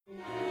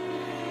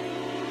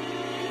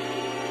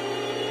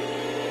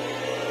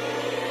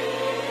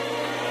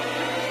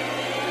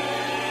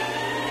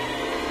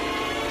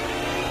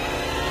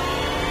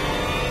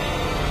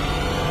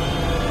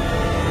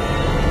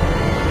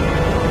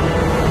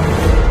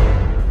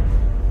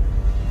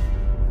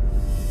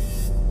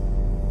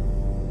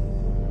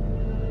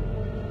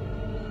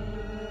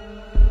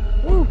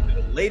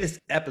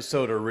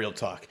episode of Real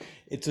Talk.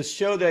 It's a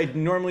show that I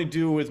normally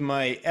do with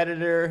my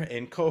editor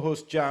and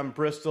co-host John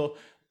Bristol,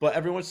 but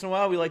every once in a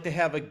while we like to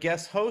have a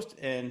guest host,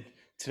 and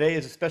today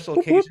is a special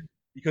Whoop, whoop. occasion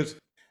because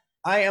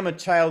I am a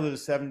child of the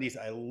 70s.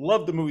 I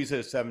love the movies of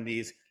the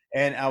 70s,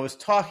 and I was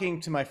talking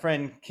to my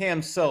friend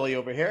Cam Sully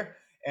over here,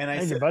 and I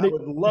Thank you, said I buddy.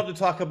 would love to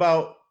talk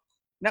about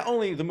not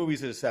only the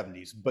movies of the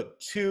 70s, but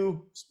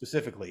two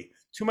specifically.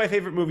 Two of my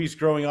favorite movies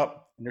growing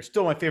up, and they're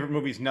still my favorite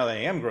movies now that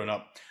I am grown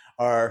up,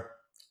 are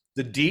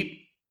The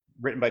Deep,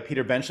 written by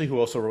Peter Benchley, who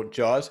also wrote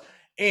Jaws,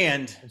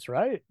 and That's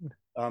right.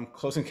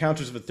 Close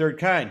Encounters of the Third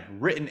Kind,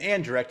 written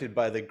and directed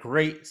by the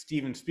great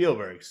Steven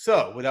Spielberg.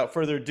 So, without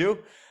further ado,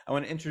 I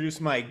want to introduce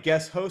my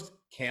guest host,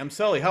 Cam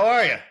Sully. How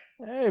are you?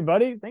 Hey,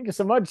 buddy. Thank you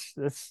so much.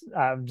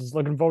 I'm just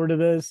looking forward to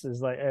this.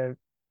 There's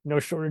no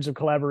shortage of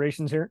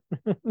collaborations here.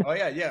 Oh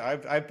yeah.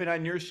 I've been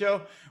on your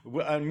show.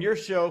 On your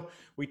show,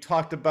 we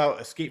talked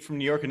about Escape from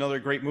New York, another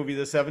great movie of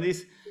the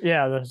 '70s.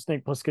 Yeah, the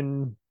Snake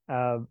Plissken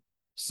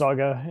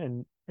saga,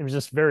 and it was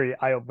just very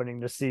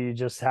eye-opening to see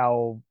just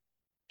how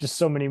just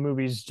so many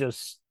movies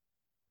just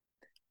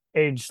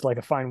aged like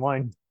a fine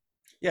wine.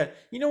 Yeah,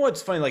 you know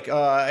what's funny?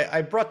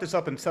 I brought this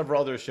up in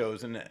several other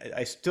shows, and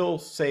I still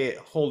say it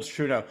holds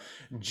true now.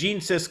 Gene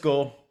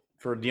Siskel,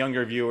 for the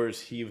younger viewers,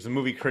 he was a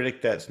movie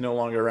critic that's no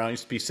longer around. He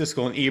used to be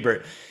Siskel and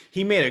Ebert.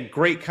 He made a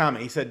great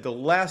comment. He said the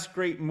last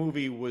great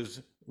movie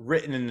was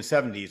written in the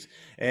 '70s,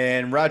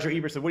 and Roger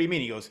Ebert said, "What do you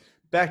mean?" He goes,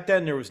 "Back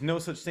then there was no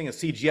such thing as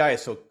CGI,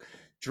 so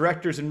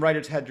directors and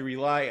writers had to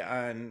rely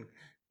on."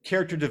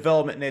 Character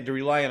development, and they had to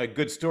rely on a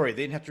good story.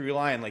 They didn't have to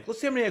rely on, like,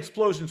 let's see how many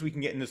explosions we can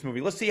get in this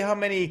movie. Let's see how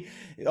many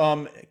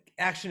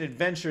action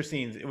adventure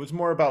scenes. It was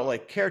more about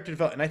like character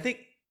development. And I think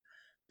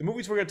the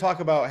movies we're going to talk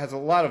about has a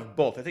lot of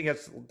both. I think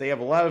they have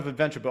a lot of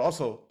adventure, but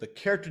also the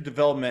character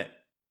development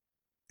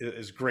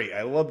is great.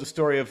 I love the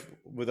story of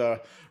with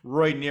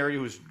Roy Neary,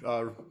 who's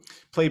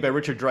played by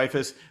Richard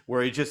Dreyfuss,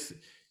 where he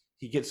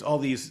gets all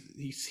these.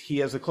 He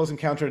has a close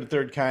encounter of the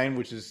third kind,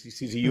 which is he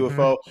sees a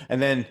UFO,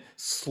 and then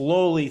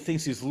slowly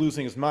thinks he's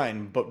losing his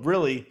mind, but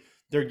really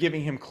they're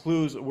giving him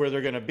clues where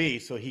they're going to be,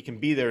 so he can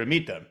be there to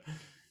meet them.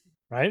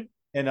 Right?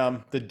 And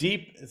The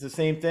Deep is the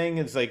same thing.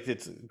 It's like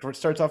it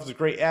starts off as a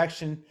great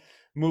action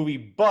movie,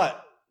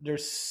 but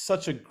there's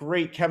such a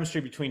great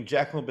chemistry between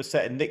Jacqueline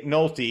Bisset and Nick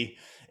Nolte,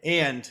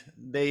 and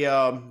they're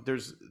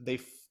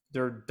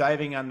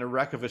diving on the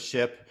wreck of a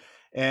ship,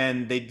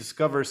 and they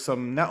discover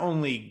some not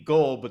only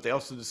gold, but they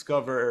also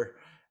discover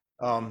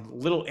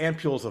little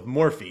ampules of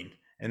morphine.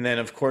 And then,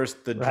 of course,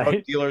 the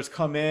drug dealers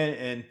come in,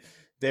 and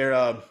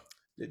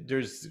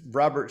there's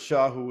Robert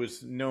Shaw, who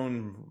was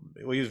known,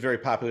 well, he was very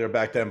popular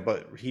back then,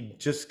 but he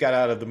just got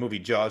out of the movie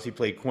Jaws. He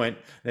played Quint.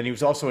 Then he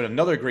was also in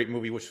another great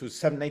movie, which was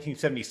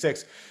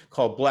 1976,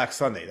 called Black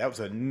Sunday. That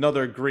was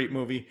another great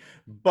movie.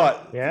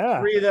 But the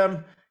three of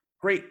them,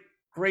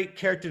 great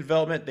character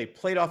development. They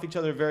played off each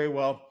other very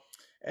well.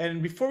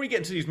 And before we get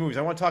into these movies,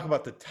 I want to talk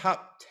about the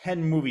top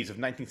 10 movies of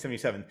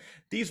 1977.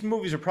 These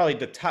movies are probably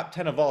the top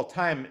 10 of all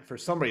time for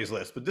somebody's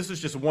list, but this is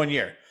just 1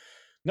 year.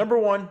 Number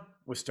one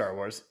was Star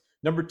Wars.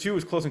 Number two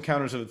was Close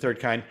Encounters of the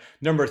Third Kind.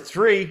 Number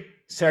three,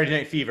 Saturday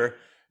Night Fever.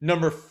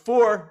 Number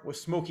four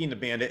was Smokey and the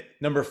Bandit.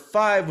 Number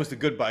five was The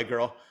Goodbye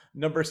Girl.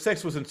 Number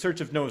six was In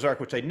Search of Noah's Ark,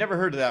 which I never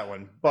heard of that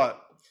one,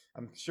 but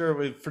I'm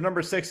sure for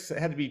number six, it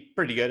had to be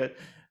pretty good.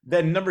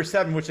 Then number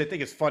seven, which I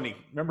think is funny.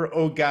 Remember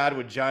Oh God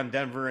with John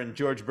Denver and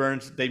George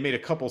Burns? They made a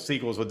couple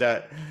sequels with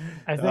that.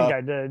 I think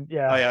I did.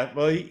 Yeah. Oh yeah.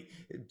 Well,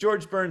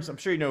 George Burns, I'm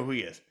sure you know who he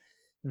is.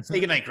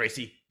 Say goodnight,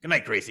 Gracie. Good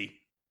night, Gracie.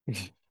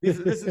 This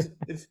is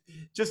it's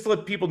just to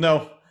let people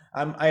know.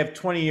 I have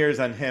 20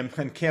 years on him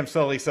and Cam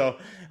Sully, so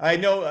I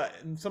know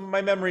some of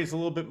my memory is a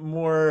little bit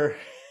more.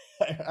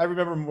 I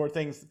remember more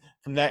things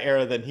from that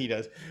era than he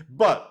does.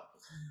 But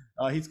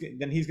he's going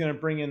to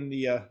bring in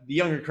the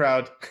younger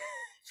crowd.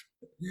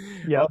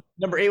 Yeah.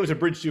 Number 8 was A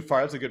Bridge Too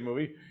Far. That's a good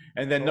movie.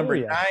 And then number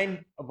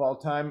 9 of all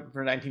time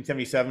for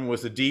 1977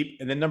 was The Deep.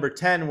 And then number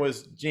 10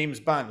 was James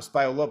Bond, The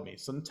Spy Who Loved Me.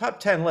 So the top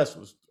 10 list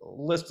was a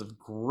list of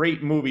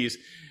great movies.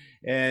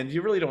 And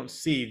you really don't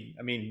see,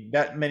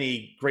 that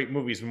many great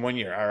movies in 1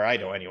 year, or I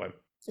don't anyway.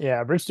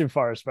 Yeah, Bridge Too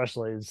Far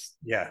especially is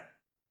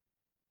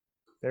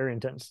very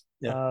intense.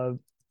 Yeah.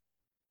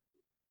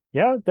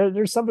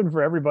 There's something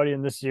for everybody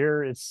in this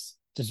year. It's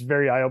just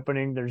very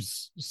eye-opening.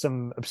 There's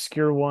some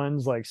obscure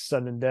ones like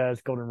Sudden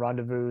Death, Golden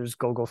Rendezvous,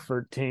 Gogol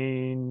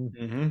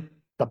 13,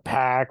 The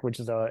Pack,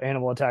 which is an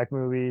animal attack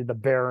movie, The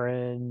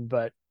Baron.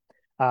 But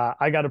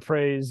I got to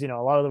praise, a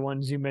lot of the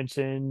ones you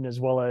mentioned,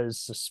 as well as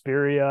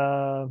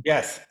Suspiria.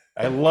 Yes,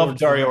 I love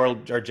Dario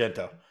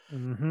Argento.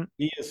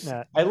 He is.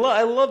 I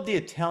love the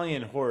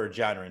Italian horror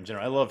genre in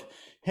general. I love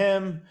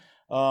him,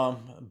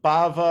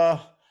 Bava.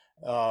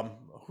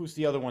 Who's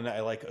the other one that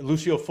I like?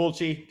 Lucio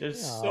Fulci. There's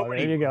so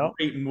many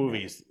great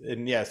movies,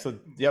 and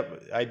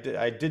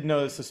I did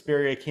know that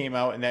Suspiria came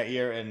out in that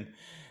year, and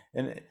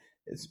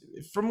it's,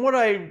 from what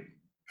I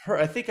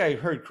heard, I think I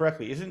heard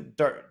correctly. Didn't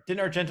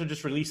Argento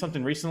just release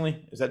something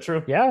recently? Is that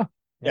true? Yeah.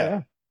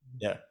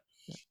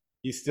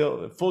 He's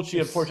still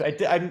Fulci.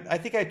 Unfortunately, I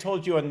think I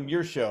told you on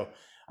your show.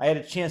 I had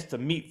a chance to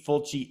meet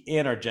Fulci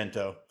and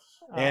Argento.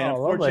 And Oh, unfortunately,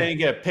 I lovely. didn't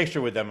get a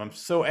picture with them. I'm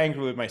so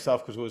angry with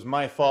myself because it was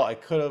my fault. I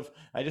could have.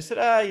 I just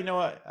said, you know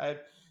what?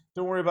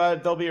 Don't worry about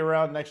it. They'll be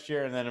around next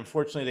year. And then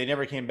unfortunately, they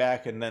never came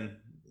back. And then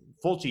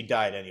Fulci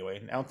died anyway.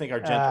 I don't think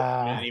Argento did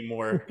Ah, any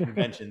more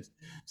conventions.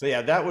 So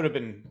yeah, that would have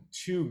been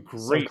two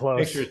so great close.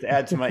 pictures to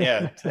add to my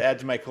to add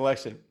to my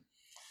collection.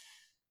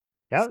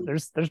 Yeah,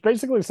 there's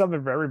basically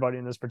something for everybody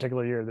in this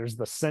particular year. There's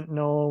The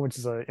Sentinel, which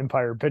is a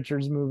Empire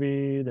Pictures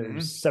movie. There's Hmm.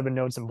 Seven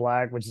Notes in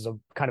Black, which is a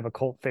kind of a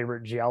cult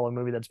favorite giallo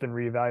movie that's been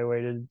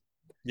reevaluated. It's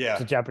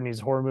Yeah. a Japanese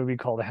horror movie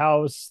called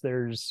House.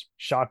 There's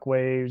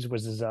Shockwaves,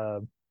 which is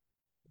a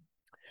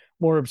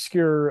more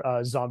obscure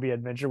zombie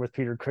adventure with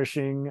Peter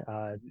Cushing.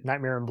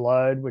 Nightmare in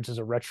Blood, which is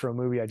a retro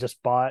movie I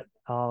just bought.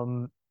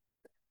 The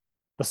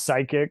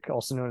Psychic,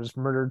 also known as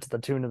Murder to the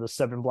Tune of the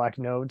Seven Black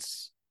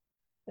Notes,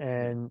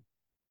 and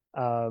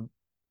uh,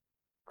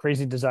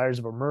 Crazy Desires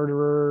of a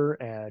Murderer,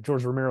 and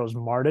George Romero's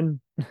Martin.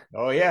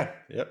 Oh yeah.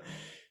 Yep.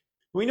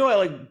 We know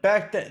like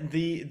back then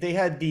they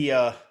had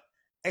the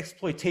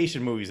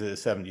exploitation movies of the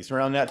 70s.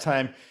 Around that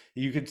time,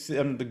 you could see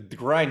the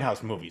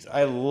Grindhouse movies.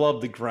 I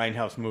love the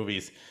Grindhouse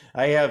movies.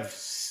 I have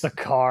The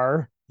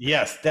Car.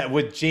 yes, that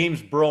with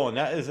James Brolin.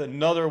 That is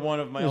another one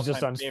of It my was just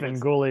all-time on favorites.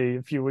 Svengoolie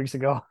a few weeks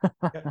ago. Yeah.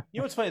 You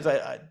know what's funny is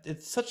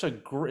it's such a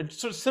great, it's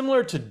sort of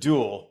similar to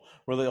Duel,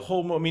 where the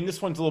whole, I mean,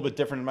 this one's a little bit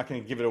different. I'm not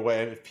going to give it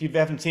away. If you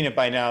haven't seen it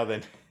by now,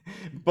 then,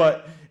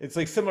 but it's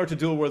like similar to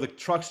Duel, where the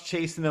truck's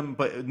chasing them.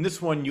 But in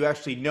this one, you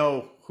actually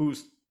know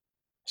who's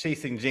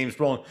chasing James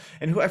Brolin,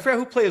 and who I forgot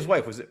who played his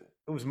wife. It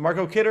was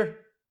Margot Kidder,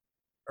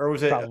 or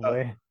was it?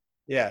 Probably.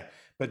 Yeah,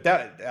 but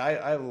that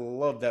I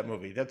love that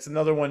movie. That's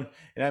another one,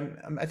 and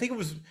I think it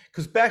was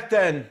because back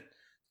then,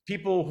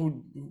 people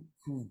who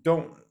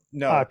don't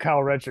know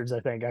Kyle Richards, I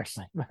think,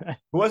 actually.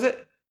 who was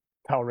it.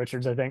 Kyle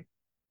Richards, I think.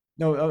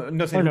 No,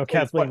 no, saying Or who no,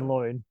 played his wife. Kathleen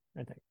Lloyd,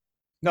 I think.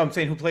 No, I'm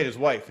saying who played his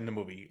wife in the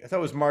movie. I thought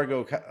it was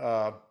Margot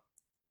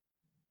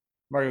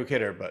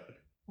Kidder, but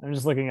I'm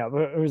just looking up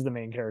who's the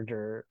main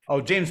character.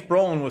 oh, James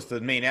Brolin was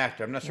the main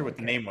actor. I'm not sure what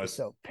the Okay, name was.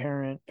 so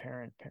parent.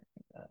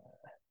 Uh,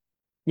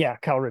 yeah,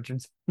 Kyle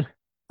Richards.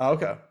 Oh,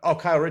 okay. Oh,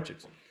 Kyle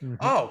Richards. Mm-hmm.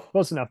 Oh,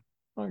 Close enough.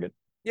 Oh, good.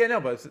 yeah, no,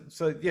 but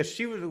so yeah,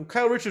 she was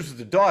Kyle Richards was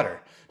the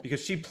daughter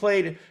because she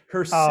played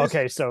her Oh, sister.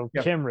 okay. So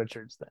Yeah, Kim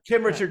Richards then.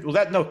 Kim All right. Richards. Well,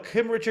 that no,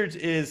 Kim Richards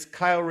is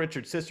Kyle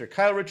Richards' sister.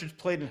 Kyle Richards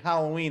played in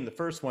Halloween, the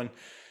first one.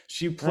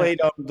 She All right. played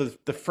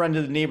the friend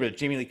of the neighbor that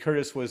Jamie Lee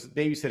Curtis was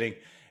babysitting,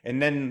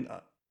 and then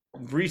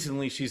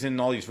recently she's in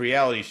all these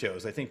reality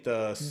shows. I think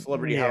the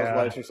Celebrity Yeah.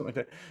 Housewives or something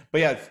like that.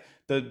 But yeah,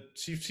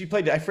 she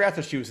played. I forgot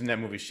that she was in that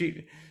movie. Cause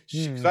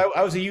Hmm.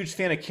 I was a huge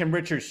fan of Kim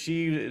Richards.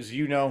 She, as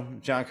you know,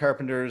 John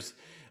Carpenter's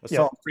Yep.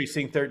 Assault on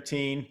Precinct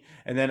 13,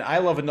 and then I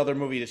love another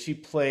movie that she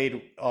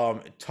played,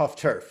 Tough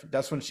Turf.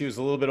 That's when she was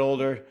a little bit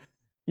older.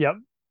 Yep.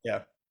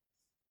 Yeah.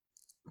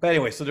 But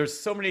anyway, so there's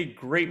so many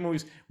great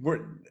movies.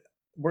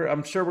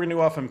 I'm sure we're gonna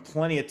go off on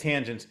plenty of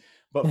tangents.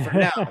 But for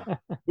now,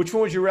 which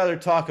one would you rather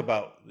talk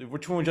about?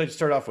 Which one would you like to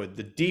start off with?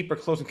 The Deep or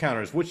Close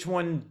Encounters? Which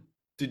one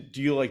do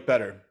you like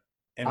better,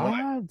 and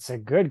why? It's a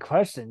good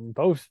question.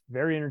 Both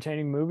very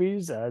entertaining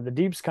movies. The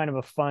Deep's kind of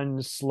a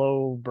fun,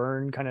 slow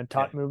burn kind of Yeah.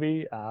 taut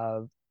movie.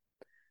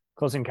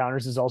 Close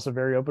Encounters is also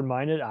very open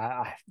minded.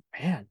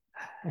 Man.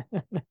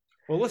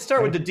 Well, let's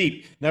start with the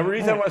Deep. Now, the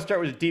reason I Right. want to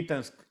start with the Deep then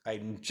is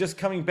I'm just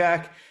coming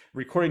back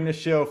recording this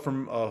show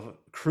from a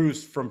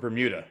cruise from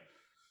Bermuda.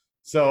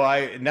 So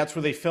and that's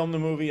where they filmed the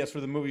movie. That's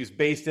where the movie is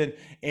based in.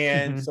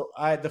 And Mhm. so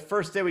the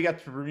first day we got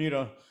to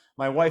Bermuda,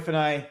 my wife and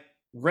I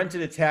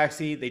rented a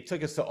taxi. They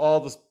took us to all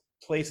the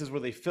places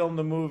where they filmed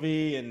the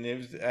movie, and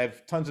I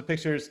have tons of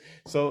pictures.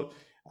 So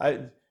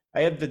I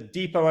I had the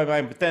Deep on my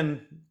mind, but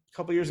then a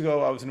couple years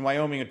ago I was in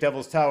Wyoming at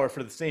Devil's Tower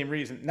for the same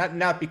reason.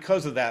 Not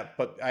because of that,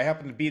 but I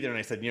happened to be there, and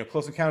I said,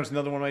 Close Encounters is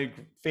another one of my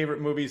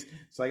favorite movies.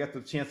 So I got the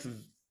chance to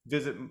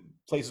visit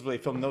places where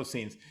they filmed those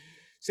scenes.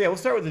 So yeah, we'll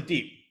start with the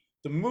Deep.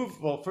 The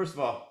move. Well, first of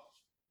all,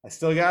 I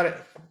still got it.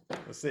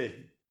 Let's see.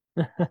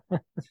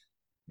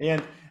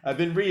 And I've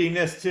been reading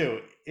this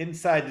too.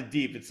 Inside the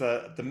Deep. It's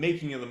the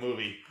making of the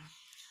movie.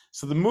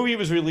 So the movie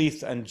was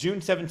released on June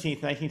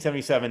 17th,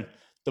 1977.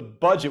 The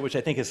budget, which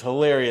I think is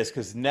hilarious,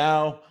 because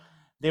now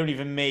they don't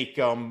even make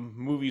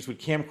movies with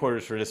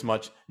camcorders for this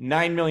much.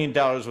 $9 million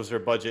was their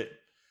budget.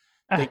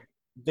 They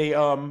they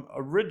all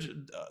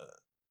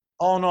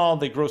in all,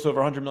 they grossed over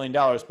 $100 million.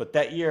 But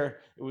that year,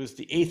 it was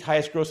the eighth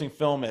highest grossing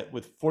film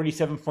with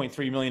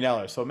 $47.3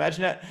 million. So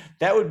imagine that.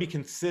 That would be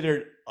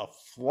considered a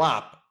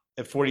flop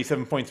at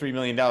 $47.3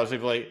 million. They'd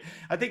be like,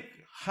 I think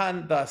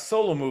the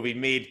Solo movie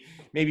made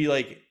maybe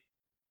like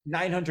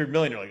 900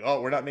 million. They're like, oh,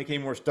 we're not making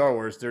any more Star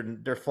Wars.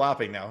 They're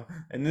flopping now.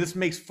 And this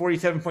makes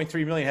 47.3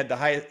 million. Had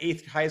the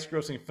eighth highest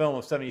grossing film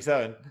of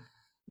 77.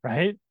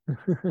 Right.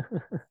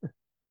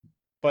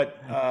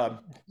 But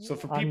so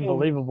for people,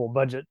 unbelievable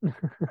budget.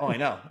 oh, I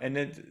know, and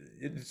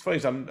it's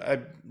funny. I'm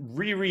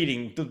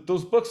rereading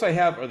those books I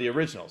have are the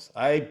originals.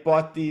 I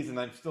bought these, and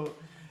I'm still,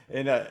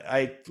 and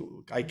I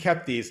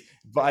kept these.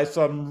 But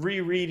so I'm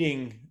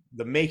rereading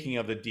the making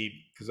of the Deep,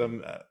 because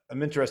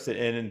I'm interested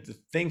in and the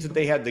things that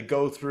they had to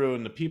go through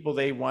and the people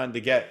they wanted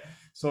to get.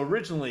 So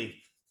originally,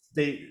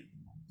 they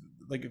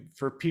like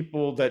for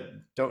people that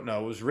don't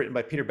know, it was written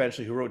by Peter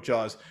Benchley, who wrote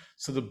Jaws.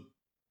 So the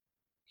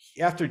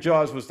after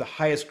Jaws was the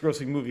highest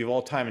grossing movie of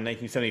all time in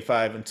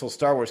 1975 until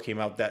Star Wars came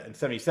out that in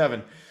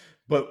 77.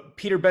 But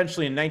Peter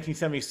Benchley in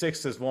 1976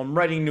 says, well, I'm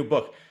writing a new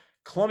book.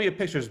 Columbia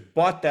Pictures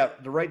bought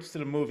the rights to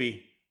the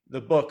movie, the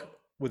book,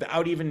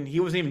 without even, he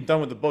wasn't even done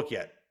with the book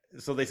yet.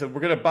 So they said,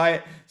 we're going to buy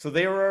it. So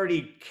they were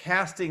already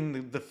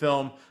casting the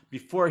film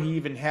before he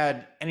even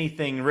had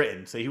anything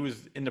written. So he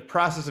was in the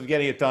process of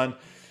getting it done.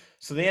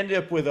 So they ended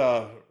up with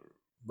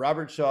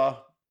Robert Shaw,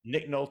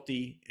 Nick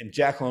Nolte, and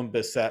Jacqueline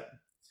Bisset,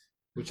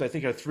 which I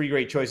think are three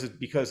great choices,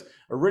 because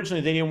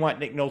originally they didn't want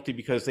Nick Nolte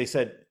because they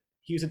said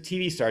he was a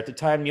TV star at the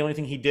time. The only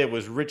thing he did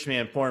was Rich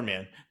Man, Poor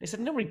Man. They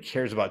said nobody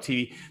cares about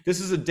TV. This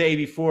is a day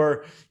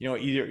before,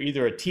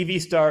 either a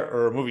TV star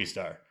or a movie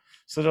star.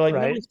 So they're like,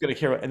 nobody's going to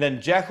care about. And then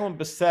Jacqueline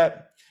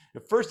Bisset,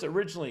 at first,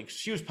 originally,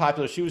 she was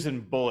popular. She was in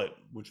Bullitt,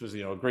 which was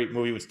a great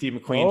movie with Steve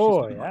McQueen.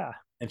 Oh, yeah.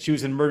 And she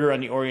was in Murder on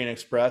the Orient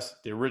Express,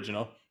 the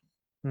original.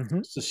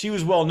 Mm-hmm. So she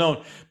was well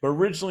known. But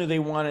originally, they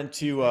wanted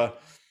to.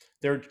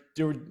 They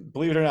were,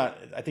 believe it or not,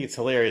 I think it's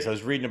hilarious. I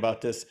was reading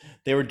about this.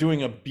 They were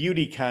doing a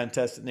beauty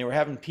contest, and they were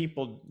having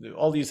people,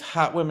 all these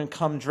hot women,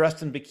 come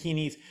dressed in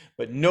bikinis,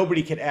 but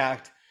nobody could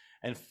act.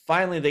 And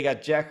finally, they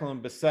got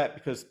Jacqueline Bisset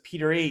because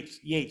Peter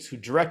Yates, who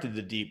directed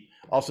The Deep,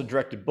 also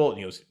directed Bullitt. And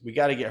he goes, we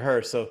got to get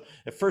her. So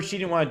at first, she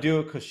didn't want to do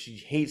it because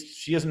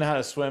she doesn't know how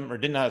to swim, or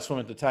didn't know how to swim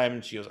at the time.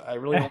 And she goes, I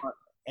really don't want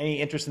any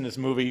interest in this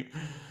movie.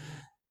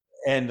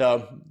 And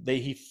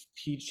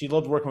she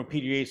loved working with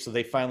Peter Yates, so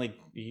he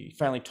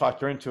finally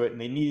talked her into it.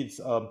 And they needed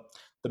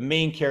the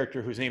main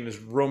character, whose name is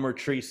Romer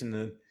Treese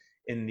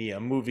in the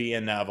movie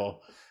and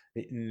novel.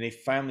 And they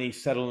finally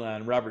settled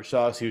on Robert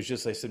Shaw, who was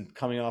just, I said,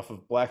 coming off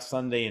of Black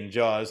Sunday and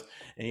Jaws,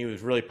 and he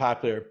was really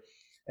popular.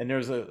 And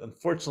there's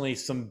unfortunately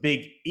some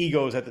big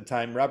egos at the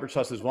time. Robert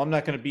Shaw says, well, I'm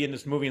not going to be in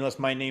this movie unless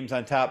my name's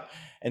on top.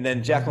 And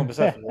then Jacqueline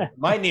Bisset, well,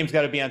 my name's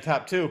got to be on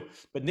top too.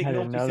 But Nick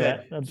Nolte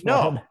said,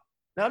 no,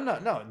 we're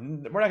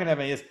not going to have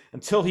any of this,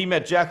 until he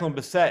met Jacqueline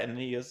Bisset, and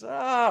he goes,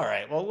 all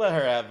right, well, let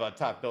her have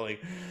top billing.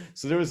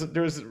 So there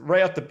was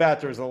right off the bat,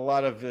 there was a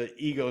lot of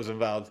egos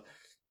involved.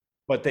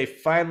 But they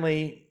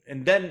finally,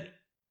 and then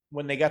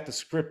when they got the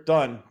script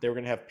done, they were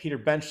going to have Peter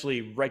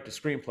Benchley write the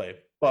screenplay.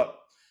 But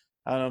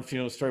I don't know if you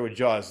know the story with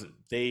Jaws.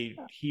 He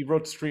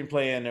wrote the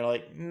screenplay, and they're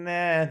like,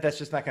 nah, that's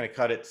just not going to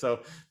cut it. So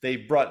they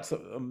brought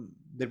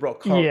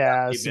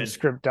Carl some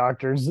script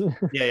doctors.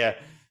 yeah.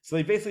 So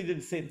they basically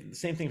did the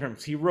same thing for him.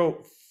 So he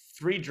wrote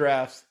 3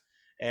 drafts,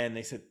 and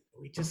they said,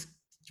 we just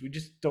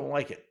don't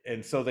like it.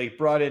 And so they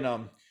brought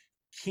in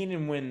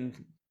Keenan Wynn,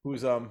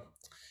 who's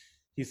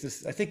he's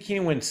this, I think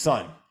Keenan Wynn's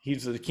son.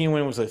 Keenan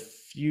Wynn was a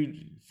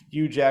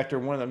huge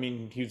actor.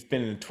 He's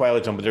been in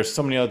Twilight Zone, but there's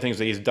so many other things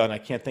that he's done I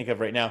can't think of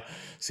right now.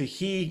 So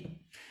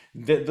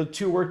the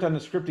two worked on the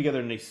script together,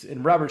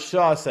 and Robert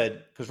Shaw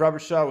said, because Robert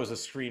Shaw was a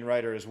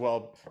screenwriter as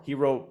well. He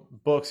wrote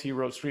books, he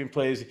wrote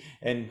screenplays,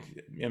 and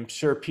I'm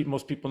sure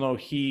most people know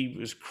he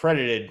was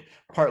credited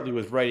partly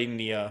with writing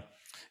the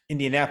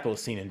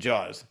Indianapolis scene in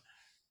Jaws.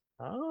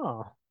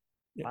 Oh,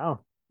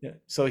 wow. Yeah.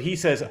 So he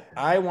says,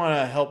 I want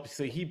to help.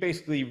 So he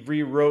basically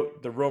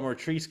rewrote the Romer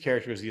Treese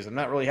character, because he goes, I'm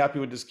not really happy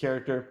with this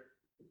character.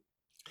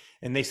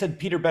 And they said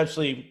Peter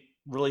Benchley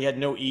really had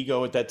no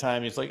ego at that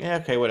time. He's like,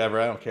 okay, whatever,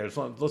 I don't care.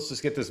 Let's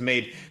just get this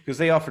made, because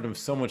they offered him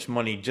so much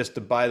money just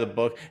to buy the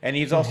book. And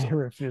he's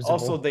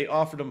also they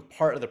offered him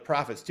part of the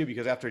profits too,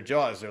 because after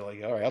Jaws, they're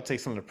like, all right, I'll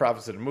take some of the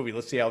profits of the movie.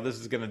 Let's see how this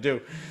is going to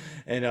do.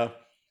 And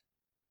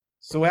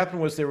so what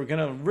happened was they were going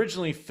to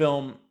originally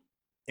film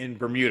in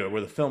Bermuda,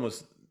 where the film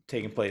was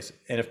taking place.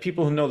 And if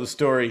people who know the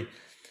story,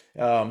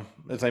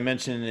 as I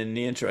mentioned in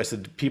the intro, I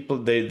said people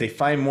they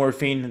find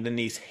morphine, and then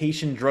these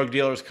Haitian drug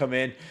dealers come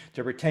in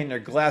to pretend they're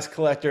glass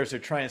collectors. They're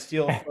trying to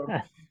steal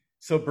from.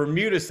 So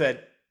Bermuda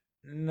said,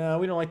 no,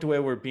 we don't like the way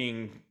we're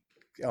being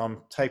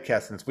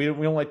typecast in this. We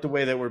don't like the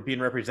way that we're being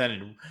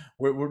represented.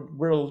 We're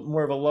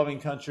more of a loving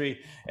country.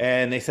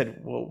 And they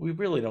said, well, we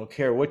really don't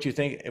care what you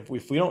think. If we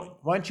don't,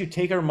 why don't you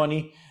take our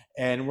money,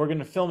 and we're going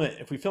to film it.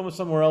 If we film it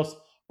somewhere else,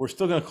 we're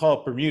still going to call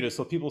it Bermuda,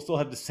 so people still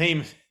have the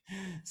same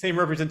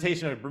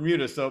representation of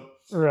Bermuda. So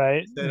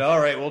right, said, all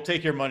right, we'll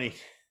take your money.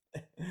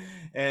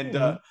 And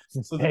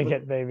so take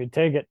it, baby,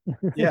 take it.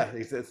 Yeah,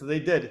 so they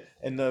did.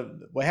 And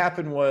what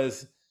happened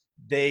was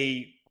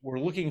they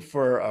were looking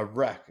for a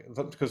wreck,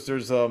 because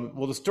there's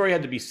the story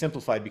had to be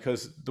simplified,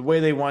 because the way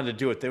they wanted to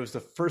do it, there was the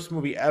first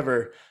movie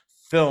ever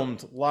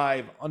filmed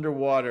live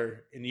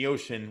underwater in the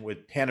ocean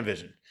with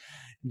Panavision.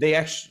 They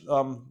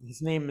actually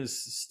his name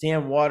is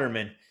Stan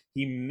Waterman.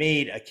 He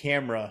made a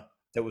camera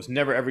that was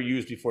never ever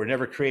used before,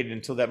 never created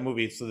until that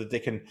movie, so that they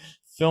can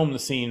film the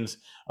scenes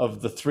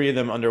of the 3 of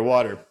them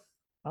underwater.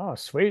 Oh,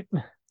 sweet.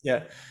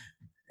 Yeah.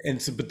 And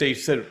so, but they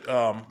said,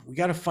 we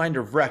got to find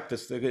a wreck.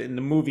 In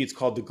the movie, it's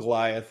called the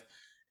Goliath.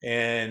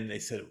 and they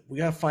said we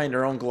gotta find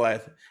our own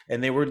Goliath.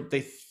 And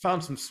they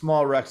found some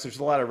small wrecks. There's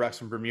a lot of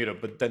wrecks in Bermuda,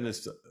 but then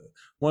this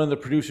one of the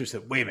producers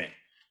said, "Wait a minute,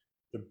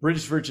 the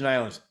British Virgin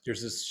Islands.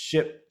 There's this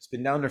ship. It's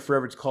been down there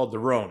forever. It's called the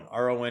Rhone,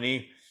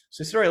 Rone."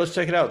 So they said, "All right, let's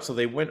check it out." So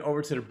they went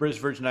over to the British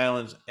Virgin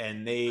Islands,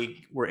 and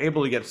they were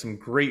able to get some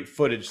great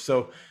footage.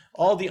 So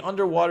all the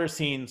underwater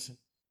scenes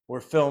were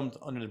filmed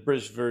under the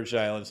British Virgin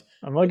Islands.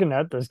 I'm looking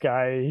at this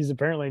guy. He's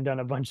apparently done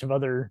a bunch of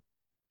other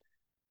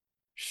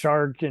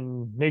shark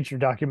and nature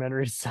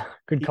documentaries.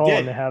 Good call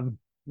on to have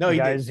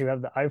guys who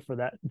have the eye for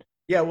that.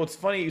 Yeah, well, it's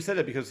funny you said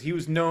that because he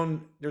was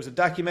known. There's a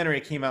documentary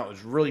that came out, it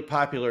was really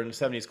popular in the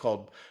 70s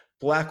called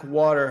Black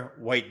Water,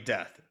 White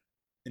Death.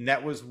 And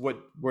that was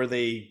where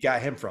they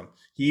got him from.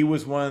 He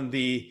was one of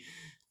the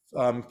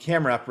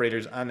camera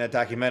operators on that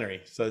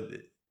documentary. So,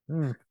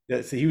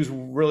 so he was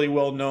really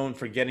well known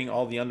for getting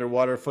all the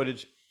underwater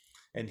footage.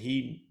 And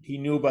he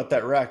knew about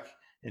that wreck,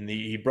 and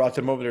he brought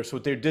them over there. So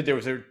what they did there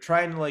was they were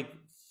trying to like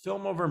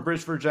film over in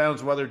British Virgin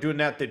Islands. While they're doing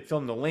that, they'd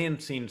film the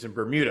land scenes in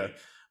Bermuda.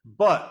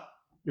 But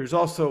there's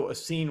also a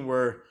scene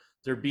where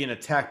they're being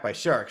attacked by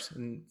sharks.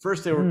 And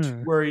first they were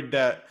worried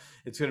that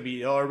it's going to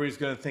be, everybody's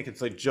going to think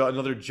it's like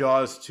another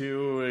Jaws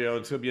 2,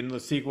 it's going to be another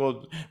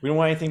sequel. We don't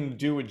want anything to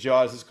do with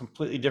Jaws. It's a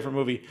completely different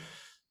movie.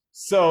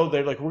 So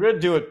they're like, we're going to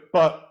do it,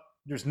 but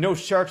there's no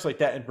sharks like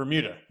that in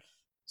Bermuda.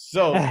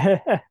 So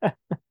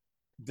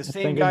the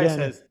same guy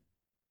says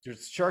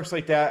there's sharks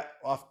like that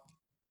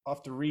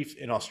off the reef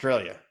in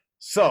Australia.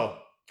 So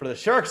for the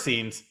shark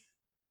scenes,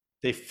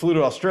 they flew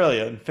to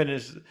Australia and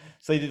finished.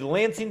 So they did the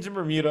land scenes in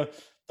Bermuda,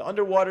 the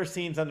underwater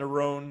scenes on the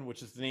Rhone,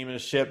 which is the name of the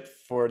ship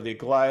for the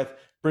Goliath,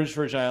 British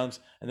Virgin Islands,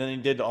 and then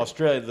they did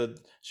Australia, the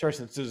shark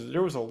scenes. So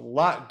there was a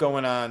lot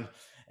going on.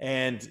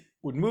 And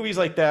with movies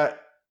like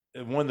that,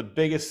 one of the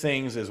biggest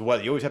things is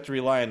weather. You always have to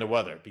rely on the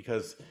weather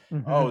because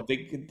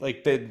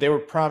they were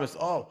promised,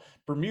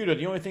 Bermuda,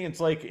 the only thing it's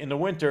like in the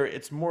winter,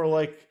 it's more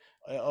like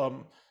a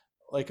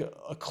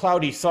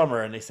cloudy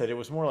summer. And they said it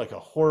was more like a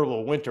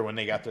horrible winter when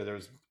they got there. There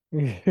was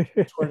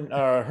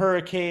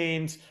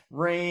hurricanes,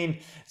 rain.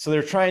 So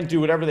they're trying to do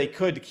whatever they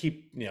could to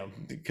keep,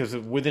 because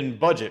within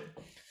budget.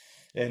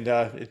 And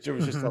there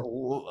was just a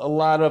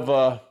lot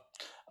of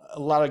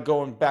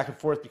going back and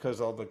forth because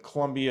all the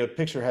Columbia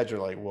picture heads are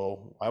like,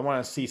 well, I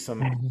want to see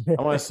some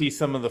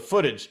of the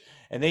footage.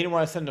 And they didn't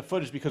want to send the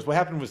footage because what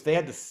happened was they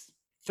had to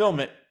film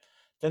it.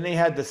 Then they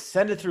had to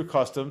send it through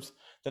customs.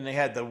 Then they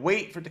had to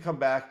wait for it to come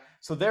back.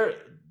 So they're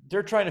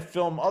trying to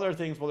film other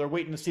things while they're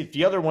waiting to see if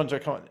the other ones are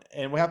coming.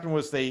 And what happened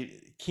was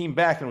they came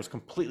back and it was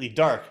completely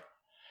dark.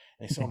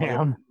 And they said,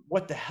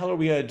 what the hell are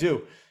we going to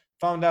do?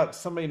 Found out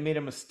somebody made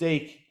a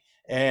mistake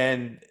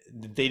and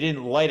they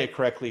didn't light it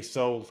correctly.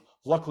 So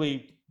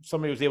luckily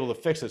somebody was able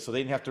to fix it. So they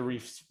didn't have to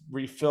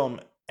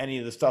refilm any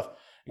of the stuff.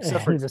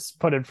 Except for just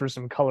put in for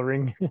some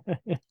coloring.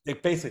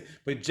 Basically.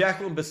 But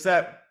Jacqueline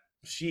Bisset,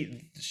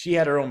 she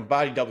had her own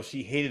body double.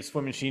 She hated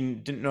swimming. She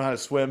didn't know how to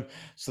swim.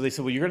 So they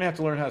said, well, you're going to have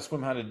to learn how to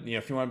swim,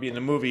 if you want to be in the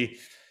movie.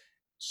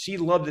 She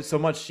loved it so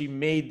much. She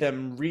made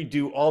them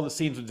redo all the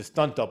scenes with the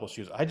stunt double.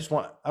 She was, I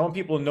want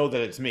people to know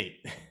that it's me.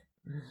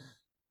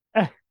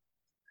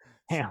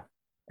 Yeah.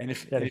 And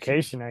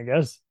dedication, I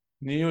guess.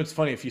 It's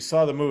funny. If you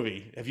saw the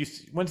movie,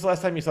 when's the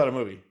last time you saw the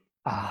movie?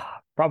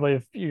 Probably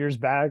a few years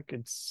back.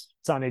 It's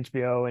on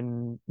HBO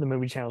and the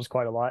movie channel is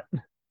quite a lot.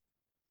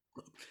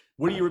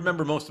 What do you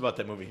remember most about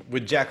that movie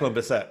with Jacqueline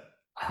Bisset?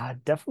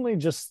 Definitely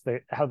just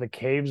how the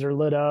caves are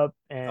lit up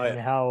and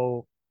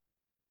how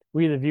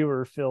we, the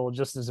viewer, feel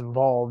just as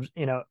involved.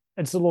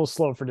 It's a little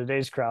slow for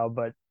today's crowd,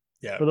 but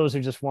for those who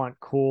just want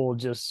cool,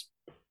 just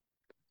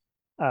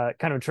kind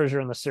of Treasure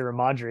in the Sierra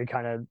Madre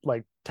kind of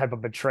like type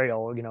of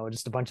betrayal,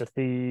 just a bunch of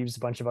thieves, a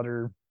bunch of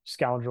other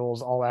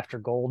scoundrels all after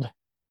gold.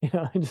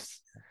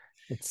 It's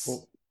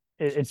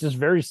just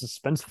very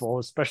suspenseful,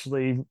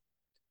 especially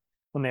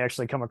when they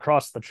actually come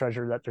across the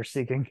treasure that they're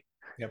seeking.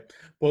 Yep.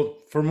 Well,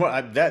 from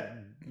what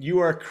you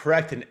are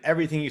correct in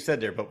everything you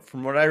said there, but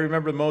from what I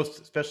remember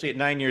most, especially at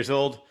 9 years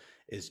old,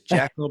 is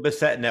Jacqueline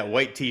Bisset in that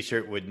white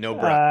T-shirt with no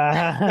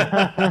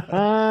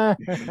bra.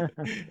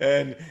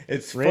 And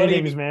it's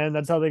ratings, funny, man.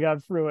 That's how they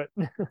got through it.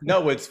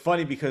 No, it's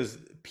funny because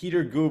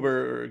Peter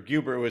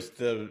Guber was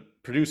the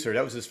producer.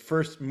 That was his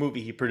first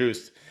movie he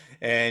produced,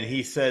 and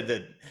he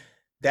said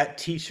that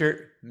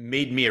T-shirt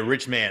made me a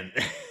rich man.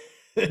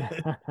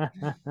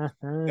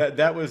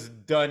 that was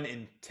done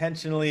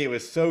intentionally. It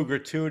was so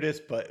gratuitous,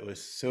 but it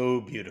was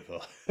so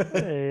beautiful.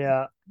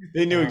 Yeah.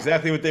 They knew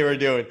exactly what they were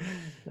doing.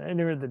 They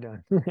knew what they're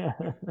doing.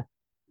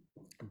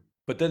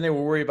 But then they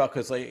were worried about,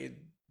 because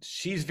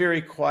she's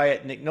very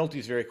quiet, Nick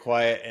Nolte's very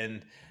quiet,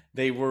 and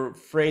they were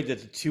afraid that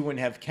the two wouldn't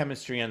have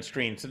chemistry on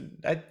screen. So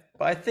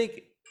I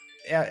think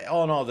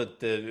all in all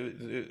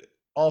that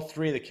all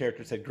three of the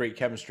characters had great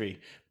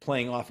chemistry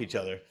playing off each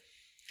other.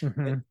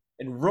 Mm-hmm.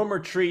 And Romer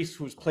Treese,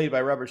 who was played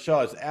by Robert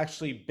Shaw, is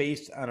actually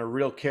based on a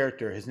real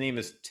character. His name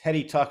is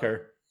Teddy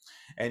Tucker,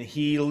 and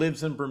he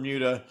lives in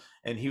Bermuda,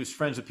 and he was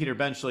friends with Peter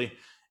Benchley.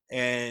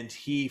 and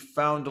he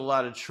found a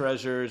lot of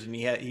treasures, and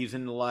he's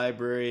in the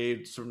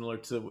library similar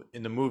to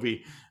in the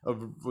movie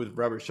with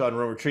Robert Shaw and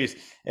Romer Trees,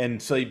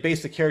 and so he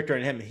based the character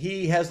on him.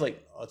 He has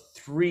like a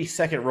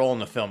 3-second role in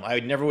the film. I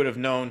never would have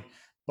known,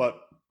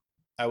 but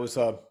I was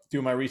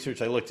doing my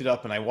research. I looked it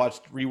up, and I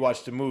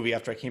rewatched the movie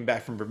after I came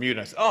back from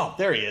Bermuda. I said, "Oh,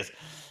 there he is."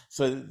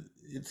 So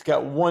it's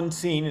got one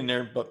scene in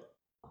there, but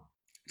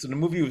so the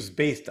movie was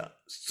based on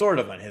sort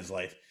of on his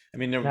life. I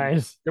mean,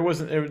 Nice. there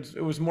wasn't.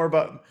 It was more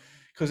about,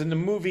 because in the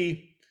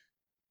movie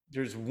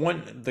there's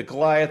the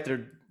Goliath.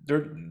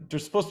 They're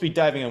supposed to be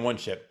diving on one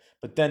ship,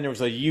 but then there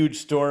was a huge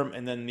storm,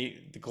 and then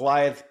the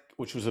Goliath,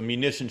 which was a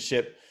munition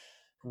ship,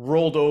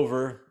 rolled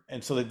over,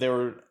 and so that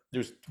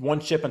there's one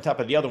ship on top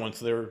of the other one.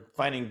 So they were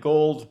finding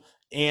gold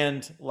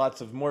and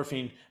lots of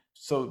morphine.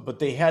 So, but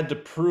they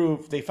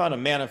found a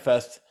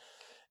manifest,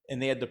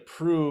 and they had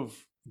to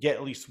get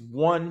at least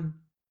one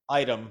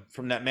item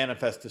from that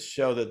manifest to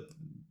show that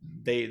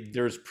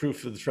there's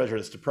proof of the treasure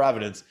that's to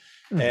Providence.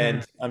 Mm-hmm.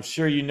 And I'm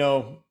sure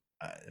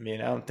I mean,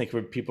 I don't think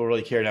people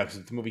really care now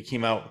because the movie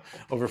came out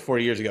over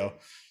 40 years ago.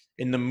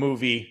 In the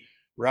movie,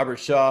 Robert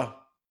Shaw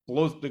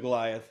blows up the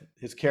Goliath,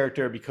 his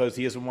character, because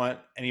he doesn't want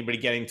anybody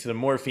getting to the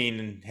morphine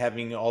and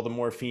having all the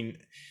morphine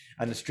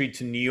on the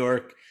streets in New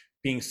York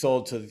being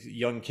sold to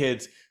young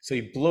kids. So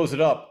he blows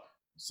it up.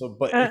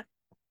 But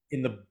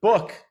in the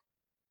book,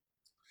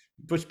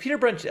 which Peter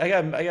Benchley, I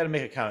got to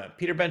make a comment.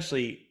 Peter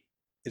Benchley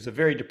is a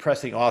very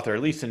depressing author,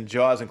 at least in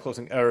Jaws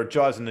or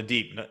Jaws in the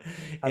Deep.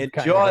 And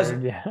Jaws,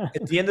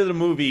 at the end of the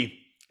movie,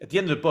 at the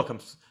end of the book, I'm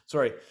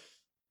sorry,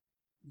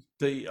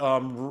 the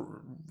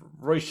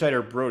Roy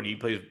Scheider Brody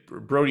plays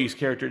Brody's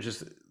character,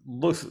 just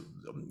looks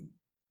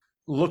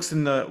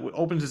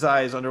opens his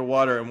eyes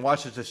underwater and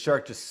watches the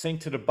shark just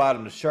sink to the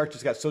bottom. The shark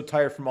just got so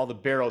tired from all the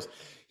barrels,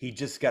 he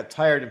just got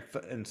tired,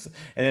 and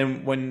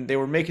then when they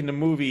were making the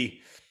movie,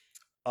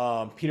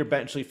 Peter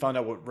Benchley found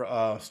out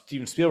what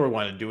Steven Spielberg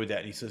wanted to do with that,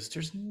 and he says,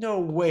 "There's no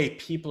way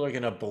people are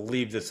gonna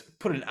believe this.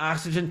 Put an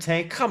oxygen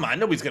tank? Come on,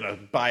 nobody's gonna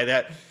buy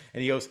that."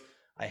 And he goes,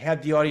 "I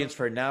had the audience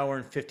for an hour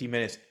and 50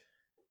 minutes.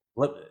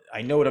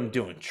 I know what I'm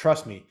doing.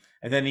 Trust me."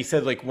 And then he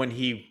said, like, when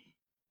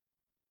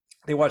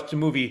they watched the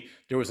movie,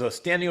 there was a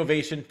standing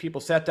ovation. People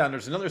sat down.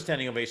 There's another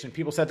standing ovation.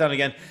 People sat down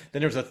again.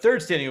 Then there was a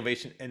third standing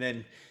ovation, and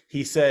then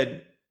he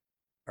said,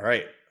 "All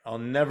right, I'll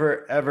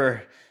never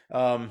ever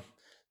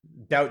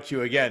doubt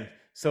you again."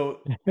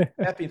 So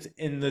that means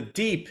in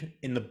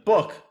the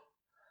book,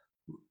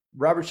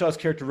 Robert Shaw's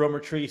character, Romer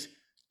Trees,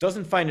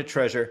 doesn't find a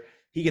treasure.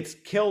 He gets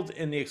killed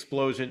in the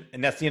explosion,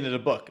 and that's the end of the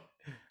book.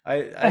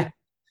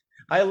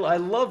 I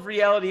love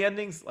reality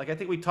endings. Like, I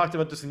think we talked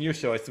about this in your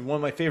show. I said one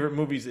of my favorite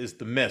movies is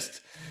The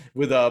Mist,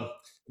 with the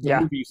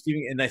movie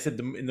Stephen, and I said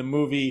in the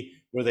movie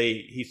where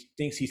he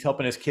thinks he's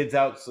helping his kids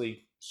out, so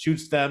he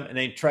shoots them, and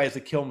then he tries to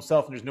kill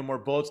himself, and there's no more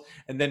bullets,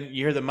 and then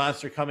you hear the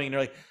monster coming, and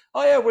they're like,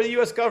 "Oh yeah, we're the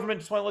U.S. government.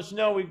 Just want to let you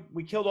know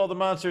we killed all the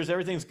monsters.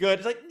 Everything's good."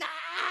 It's like,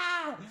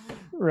 nah.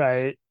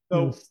 Right.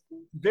 So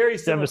very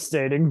similar.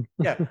 Devastating.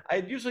 Yeah, I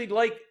usually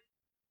like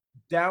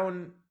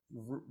down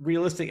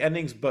realistic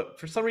endings, but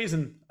for some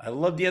reason, I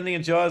love the ending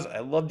of Jaws. I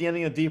love the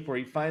ending of Deep, where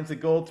he finds the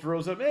gold,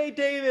 throws up, "Hey,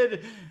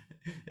 David,"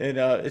 and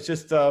it's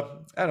just I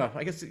don't know.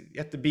 I guess you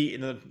have to be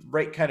in the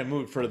right kind of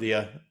mood for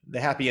the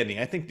happy ending.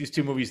 I think these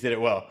two movies did it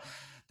well.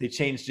 They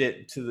changed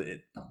it to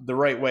the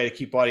right way to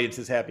keep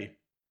audiences happy.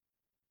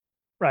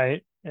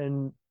 Right.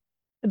 And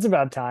it's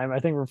about time. I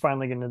think we're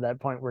finally getting to that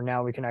point where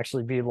now we can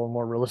actually be a little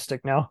more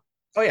realistic now.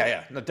 Oh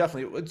yeah. No,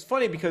 definitely. It's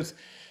funny because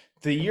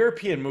the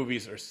European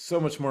movies are so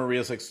much more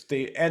realistic.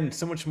 They end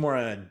so much more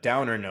on a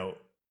downer note,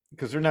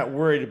 because they're not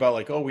worried about,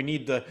 like, oh, we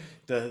need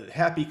the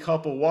happy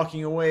couple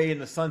walking away in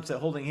the sunset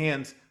holding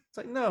hands. It's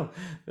like, no.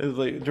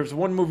 There's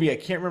one movie, I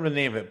can't remember the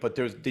name of it, but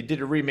they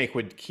did a remake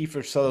with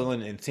Kiefer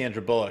Sutherland and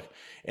Sandra Bullock.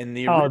 And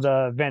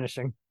The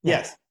Vanishing.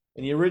 Yes.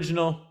 And the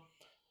original,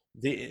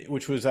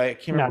 which was, I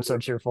can't remember. Not so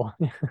cheerful.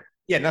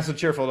 Yeah, not so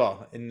cheerful at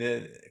all.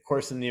 Of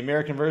course, in the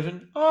American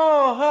version,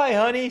 "Oh, hi,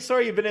 honey.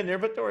 Sorry you've been in there,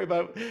 but don't worry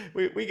about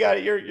it. We got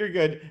it. You're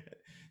good."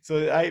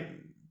 So I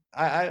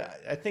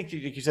think,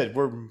 like you said,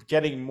 we're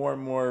getting more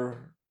and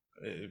more.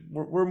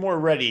 We're more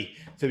ready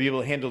to be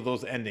able to handle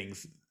those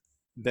endings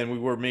than we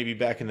were maybe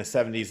back in the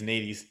 70s and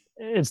 80s.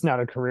 It's not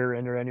a career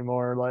ender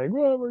anymore. Like,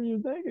 what were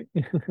you thinking?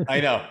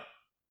 I know.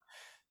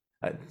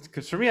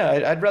 Because for me,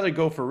 I'd rather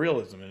go for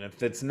realism, and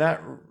if it's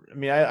not, I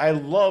mean, I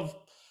love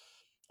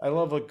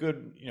a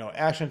good,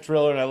 action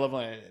thriller, and I love,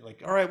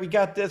 like, all right, we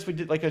got this. We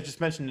did, like I just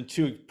mentioned, the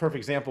two perfect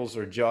examples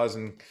are Jaws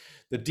and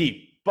The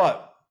Deep.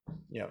 But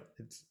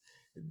it's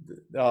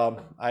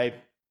I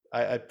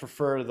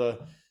prefer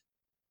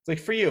like,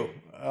 for you,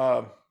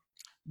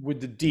 with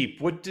The Deep.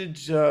 What did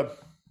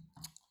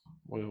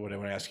what I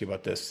want to ask you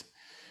about this?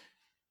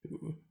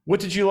 What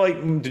did you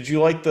like? Did you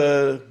like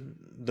the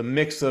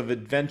mix of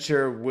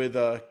adventure with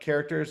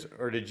characters,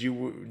 or did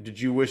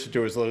you wish that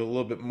there was a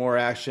little bit more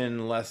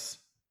action, less?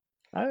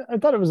 I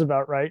thought it was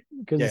about right,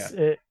 because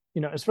it,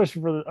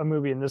 especially for a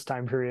movie in this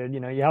time period,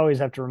 you always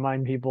have to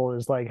remind people,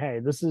 is like, hey,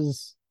 this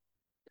is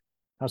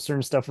how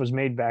certain stuff was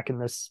made back in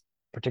this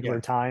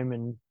particular time.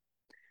 And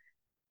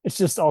it's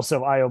just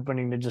also eye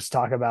opening to just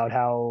talk about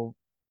how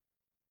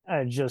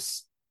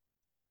just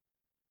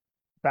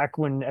back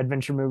when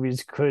adventure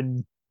movies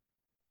could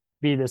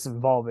be this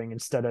involving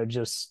instead of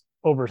just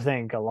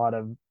overthink a lot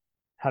of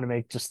how to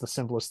make just the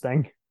simplest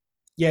thing.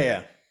 Yeah,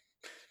 yeah.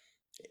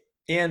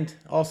 And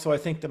also, I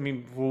think, I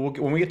mean,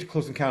 when we get to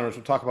Close Encounters,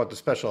 we'll talk about the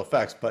special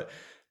effects. But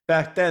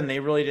back then, they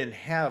really didn't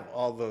have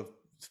all the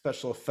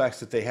special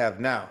effects that they have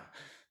now.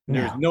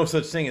 There's No. no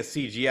such thing as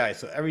CGI,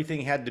 so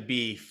everything had to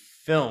be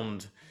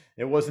filmed.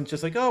 It wasn't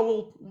just like,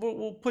 oh,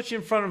 we'll put you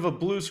in front of a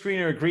blue screen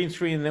or a green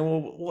screen, and then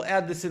we'll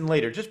add this in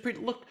later. Just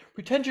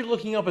pretend you're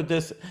looking up at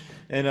this,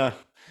 and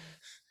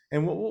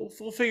we'll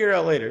figure it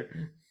out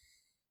later.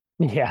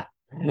 Yeah.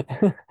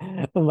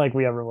 Like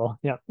we ever will.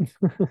 Yeah.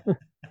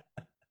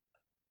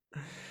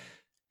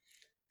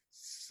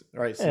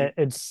 All right, so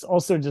It's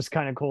also just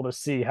kind of cool to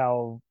see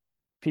how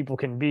people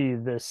can be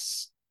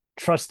this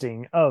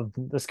trusting of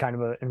this kind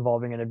of a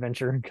involving an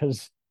adventure,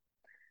 because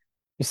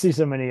you see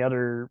so many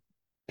other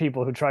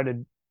people who try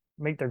to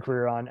make their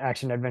career on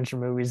action adventure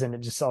movies and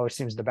it just always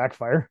seems to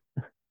backfire.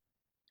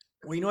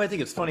 well, I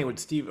think it's funny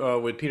with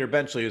with Peter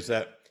Benchley is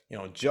that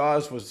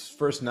Jaws was his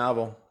first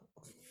novel,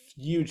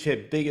 huge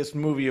hit, biggest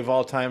movie of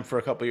all time for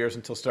a couple years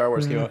until Star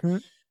Wars came out. Mm-hmm.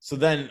 So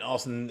then,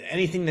 also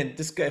anything that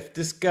if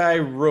this guy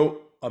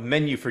wrote a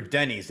menu for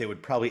Denny's, they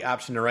would probably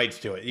option the rights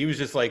to it. He was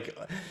just like,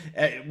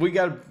 we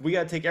got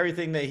to take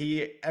everything that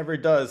he ever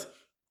does.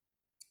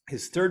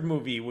 His third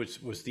movie was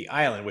The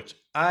Island, which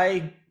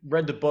I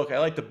read the book. I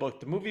liked the book.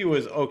 The movie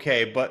was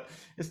okay, but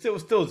it still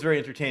was very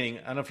entertaining.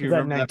 I don't know if you Was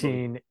that remember that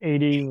movie.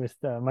 1980 with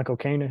Michael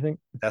Caine, I think?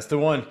 That's the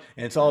one,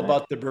 and it's all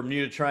about the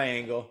Bermuda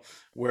Triangle,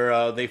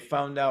 where they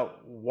found out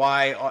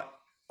why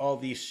all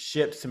these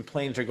ships and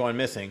planes are going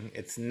missing.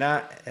 It's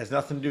not has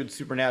nothing to do with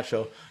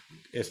supernatural.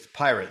 It's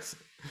pirates,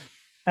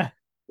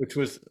 which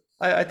was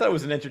I thought it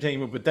was an entertaining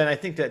movie, but then I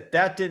think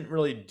that didn't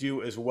really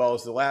do as well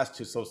as the last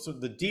two. So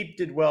the Deep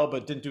did well,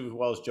 but didn't do as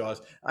well as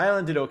Jaws.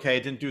 Island did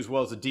okay, didn't do as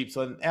well as the Deep.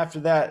 So after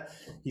that,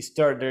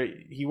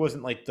 he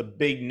wasn't like the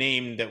big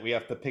name that we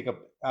have to pick up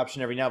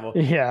option every novel.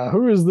 Yeah,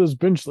 who is this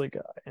Benchley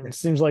guy? And it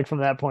seems like from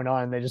that point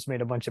on, they just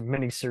made a bunch of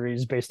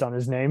miniseries based on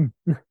his name.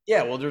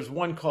 Yeah, well, there's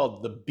one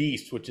called The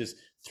Beast, which is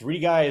three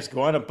guys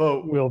go on a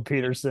boat. Will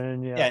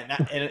Peterson, yeah.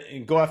 Yeah,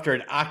 and go after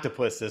an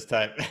octopus this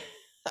time.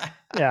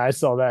 Yeah, I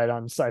saw that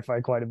on sci-fi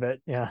quite a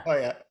bit. Yeah. Oh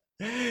yeah,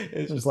 It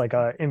it's was just like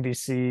a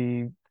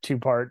NBC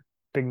two-part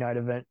big night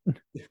event.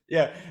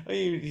 yeah. I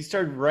mean, he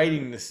started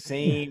writing the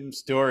same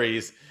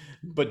stories,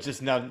 but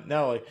just now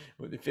like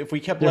if we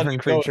kept letting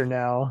Different it go. creature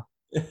now.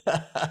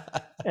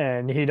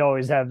 And he'd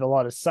always have a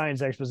lot of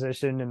science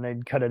exposition and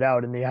they'd cut it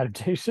out in the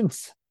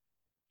adaptations.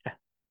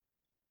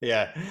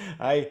 Yeah,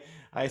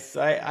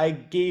 I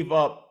gave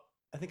up.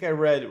 I think I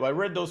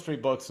read those three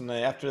books, and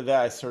then after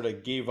that, I sort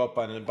of gave up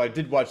on it. But I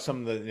did watch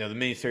some of the the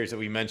miniseries that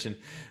we mentioned.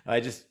 I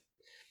just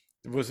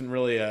wasn't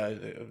really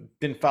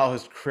didn't follow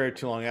his career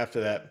too long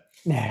after that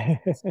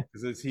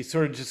because he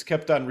sort of just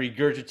kept on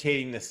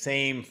regurgitating the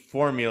same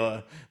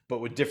formula, but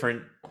with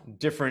different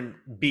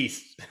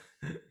beasts.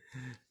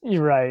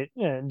 You're right.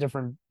 Yeah,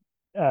 different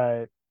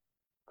uh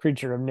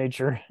creature of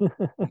nature.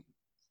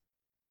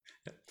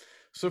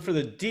 So for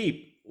the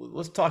Deep,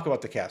 let's talk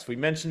about the cast. We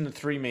mentioned the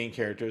three main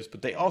characters,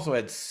 but they also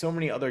had so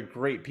many other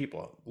great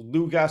people.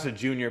 Lou Gossett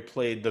Jr.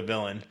 played the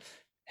villain.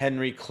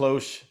 Henry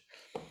Cloche,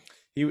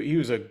 he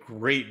was a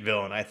great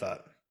villain, I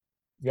thought.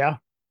 Yeah.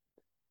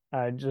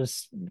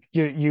 Just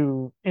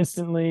you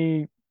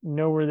instantly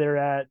know where they're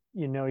at,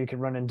 you know you can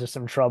run into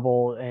some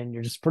trouble and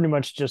you're just pretty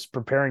much just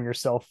preparing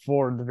yourself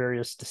for the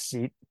various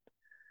deceit.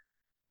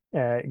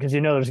 Because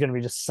you know there's going to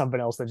be just something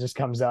else that just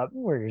comes up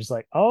where you're just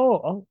like,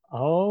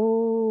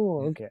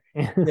 okay.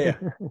 Yeah.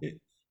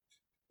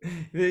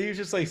 You're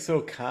just like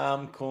so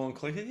calm, cool, and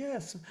collected.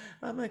 Yes,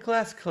 I'm a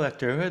glass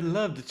collector. I'd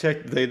love to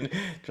check. They're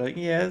like,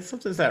 yeah,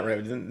 something's not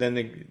right. Then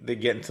they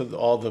get into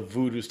all the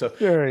voodoo stuff.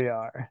 There you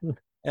are.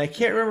 And I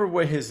can't remember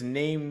what his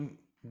name,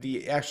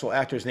 the actual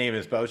actor's name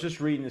is, but I was just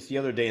reading this the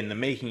other day in the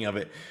making of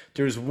it.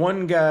 There's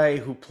one guy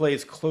who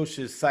plays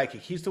Cloche's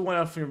psychic. He's the one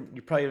out there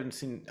you probably haven't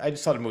seen. I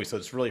just saw the movie, so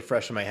it's really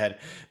fresh in my head.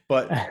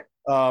 But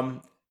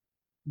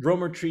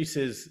Romer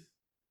Treese's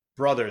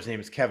brother, his name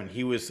is Kevin.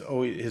 He was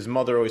always his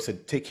mother always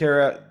said, take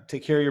care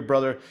of your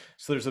brother.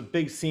 So there's a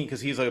big scene because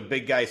he's like a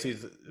big guy. So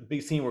he's a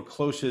big scene where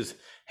Cloche's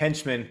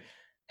henchmen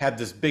had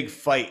this big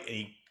fight and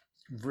he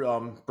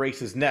breaks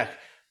his neck.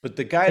 But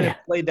the guy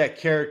that played that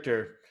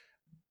character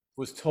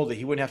was told that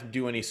he wouldn't have to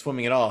do any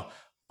swimming at all.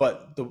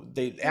 But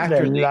the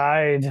actor They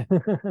lied.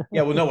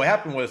 yeah, well, no, what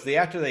happened was the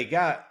actor they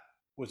got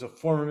was a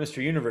former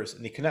Mr. Universe,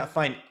 and they could not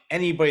find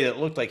anybody that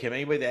looked like him,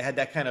 anybody that had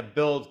that kind of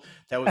build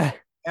that was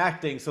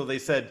acting. So they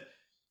said,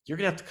 "You're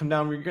gonna have to come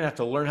down. You're gonna have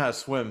to learn how to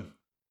swim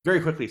very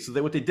quickly." So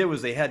what they did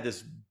was they had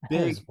this That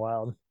big, is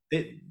wild.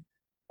 they,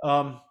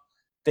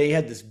 they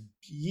had this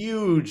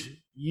huge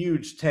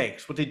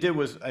tanks. What they did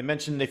was I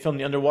mentioned they filmed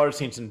the underwater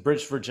scenes in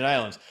British Virgin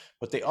Islands,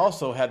 but they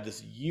also had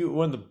this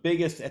one of the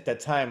biggest at that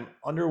time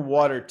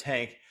underwater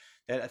tank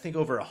that I think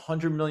over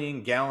 100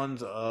 million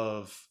gallons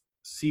of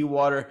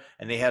seawater,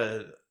 and they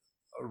had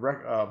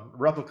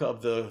replica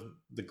of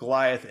the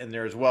Goliath in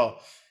there as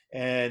well.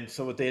 And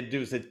so what they had to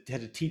do is they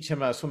had to teach him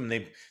how to swim.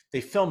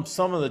 They filmed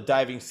some of the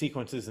diving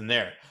sequences in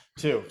there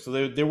too.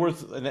 So there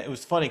was, and it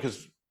was funny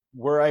because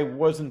where I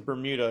was in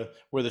Bermuda,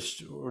 where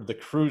the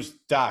cruise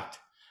docked,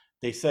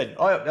 they said,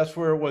 "Oh, yeah, that's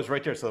where it was,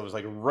 right there." So it was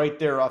like right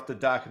there off the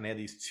dock, and they had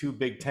these two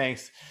big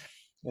tanks,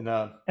 and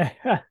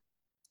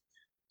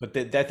but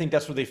I think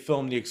that's where they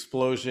filmed the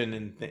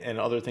explosion and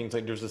other things.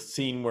 Like there's a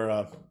scene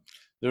where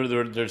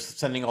they're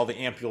sending all the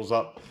ampules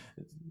up.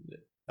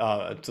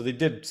 So they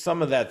did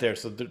some of that there.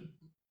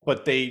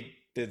 But they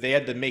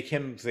had to make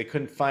him. They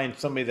couldn't find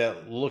somebody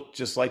that looked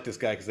just like this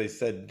guy because they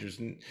said there's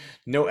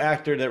no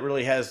actor that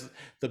really has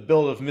the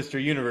build of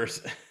Mr.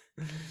 Universe.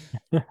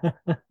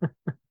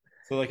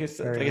 So like I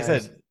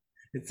said,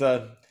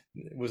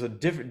 it was a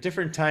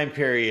different time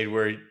period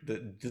where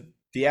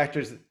the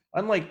actors,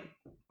 unlike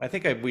I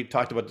think we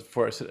talked about this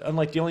before. So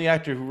unlike the only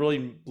actor who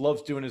really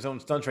loves doing his own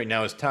stunts right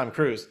now is Tom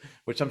Cruise,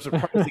 which I'm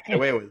surprised to get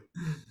away with,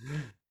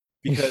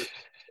 because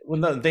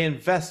they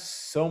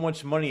invest so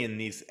much money in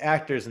these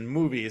actors and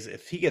movies.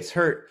 If he gets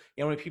hurt,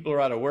 you know how many people are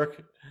out of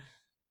work.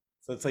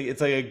 So it's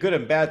like a good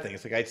and bad thing.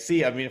 It's like I'd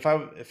see. I mean,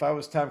 if I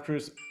was Tom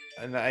Cruise,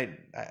 and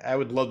I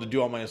would love to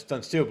do all my own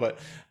stunts too. But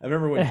I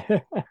remember when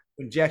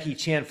Jackie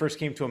Chan first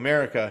came to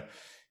America,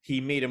 he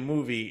made a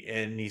movie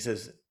and he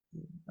says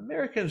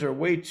Americans are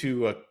way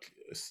too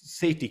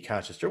safety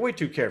conscious. They're way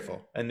too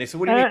careful. And they said,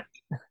 "What do you mean?"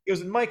 He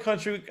goes, "In my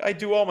country, I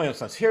do all my own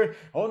stunts. Here,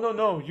 oh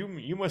no,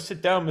 you must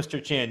sit down,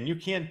 Mr. Chan. You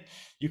can't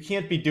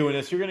be doing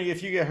this. You're gonna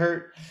if you get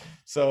hurt."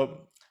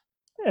 So.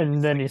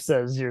 And then he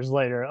says years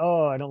later,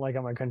 "Oh, I don't like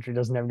how my country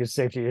doesn't have good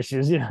safety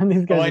issues." You know, and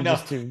these guys are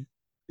just too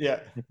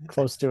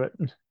close to it.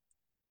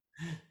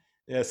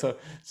 Yeah, so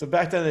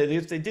back then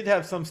they did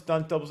have some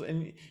stunt doubles,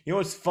 and you know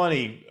what's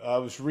funny? I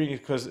was reading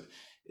because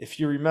if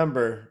you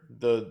remember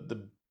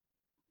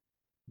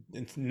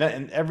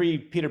in every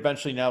Peter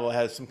Benchley novel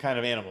has some kind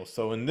of animal.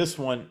 So in this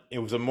one, it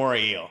was a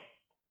moray eel.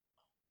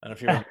 I don't know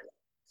if you remember.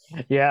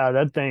 Yeah,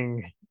 that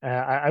thing.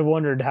 I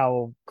wondered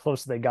how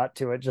close they got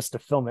to it just to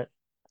film it.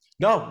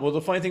 No, well,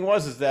 the funny thing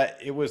was is that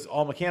it was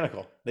all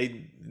mechanical.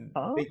 They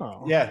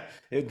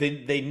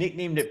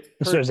nicknamed it.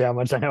 This shows you how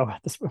much I know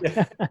about this movie.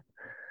 Yeah.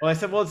 Well, I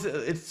said, well,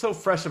 it's so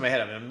fresh in my head.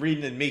 I mean, I'm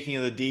reading the Making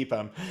of the Deep.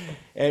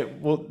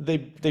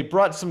 They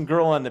brought some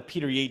girl on that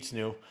Peter Yates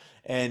knew,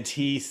 and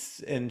she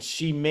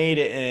made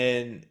it,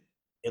 and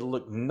it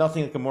looked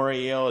nothing like a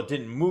moray eel. It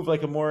didn't move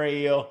like a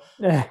moray eel.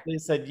 They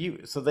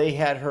said so they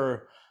had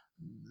her.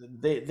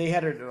 They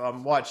had her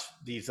watch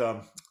these.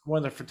 One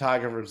of the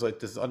photographers, like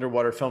this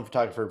underwater film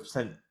photographer,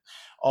 sent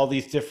all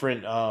these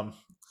different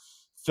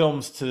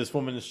films to this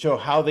woman to show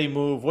how they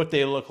move, what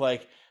they look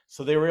like.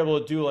 So they were able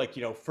to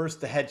do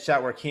first the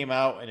headshot where it came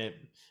out and it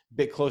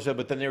bit closer,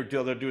 but then they'll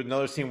do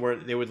another scene where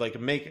they would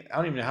make, I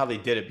don't even know how they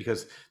did it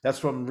because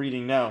that's what I'm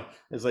reading now.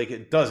 Is like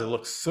it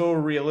looks so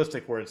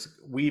realistic where it's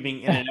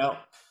weaving in and out.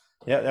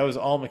 Yeah, that was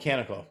all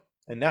mechanical.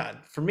 And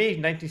that for me,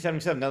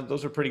 1977,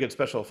 those are pretty good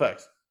special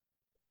effects.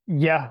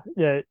 Yeah.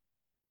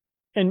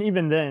 And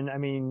even then, I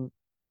mean,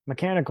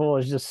 mechanical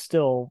is just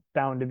still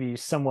bound to be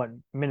somewhat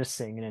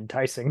menacing and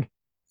enticing.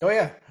 Oh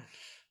yeah.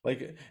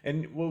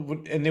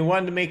 And they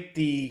wanted to make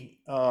the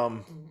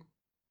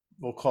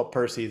we'll call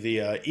Percy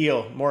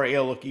the moray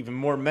eel look even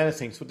more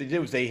menacing. So what they did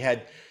was they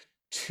had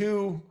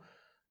two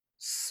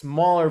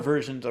smaller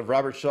versions of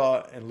Robert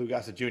Shaw and Lou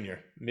Gossett Jr.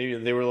 Maybe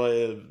they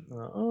were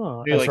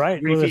that's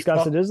right. Louis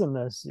Gossett is in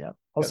this. Yeah,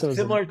 also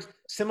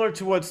similar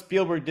to what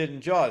Spielberg did in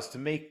Jaws. To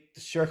make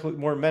the shark look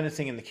more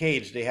menacing in the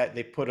cage,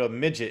 they put a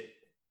midget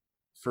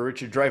for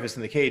Richard Dreyfuss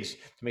in the cage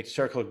to make the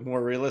shark look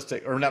more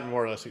realistic, or not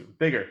more realistic,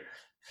 bigger.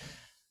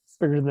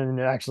 Bigger than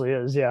it actually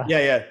is.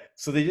 Yeah.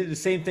 So they did the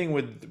same thing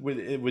with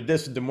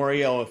this with the moray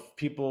eel. If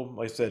people,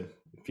 like I said,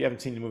 if you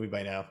haven't seen the movie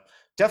by now,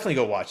 definitely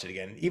go watch it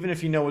again. Even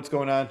if you know what's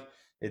going on,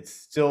 it's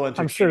still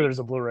entertaining. I'm sure there's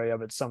a Blu-ray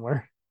of it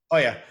somewhere. Oh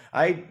yeah,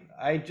 I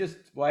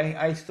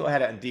still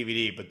had it on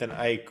DVD, but then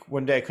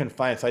one day I couldn't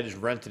find it, so I just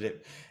rented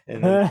it,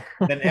 and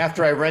then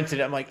after I rented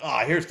it, I'm like,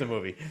 oh, here's the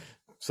movie.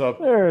 So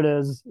there it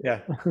is.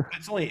 Yeah,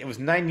 it was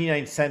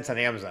 99 cents on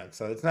Amazon,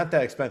 so it's not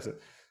that expensive.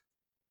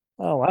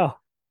 Oh wow.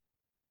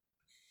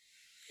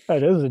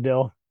 That is a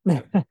deal.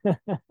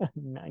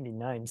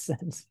 99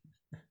 cents.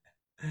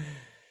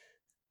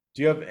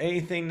 Do you have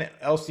anything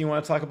else you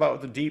want to talk about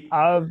with the Deep?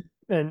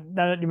 And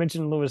now that you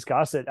mentioned Louis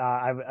Gossett,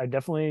 I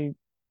definitely,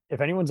 if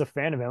anyone's a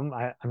fan of him,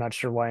 I'm not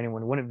sure why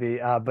anyone wouldn't be,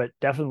 but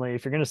definitely,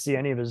 if you're going to see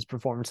any of his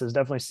performances,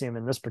 definitely see him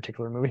in this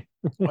particular movie.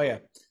 Oh yeah,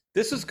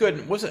 this is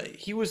good.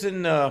 He was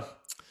in?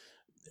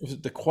 Was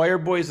it the Choir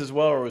Boys as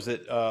well, or was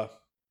it?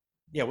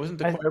 Yeah, wasn't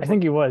the Choir Boys? I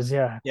think he was.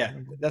 Yeah. Yeah,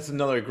 that's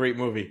another great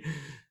movie.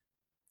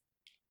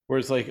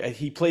 Whereas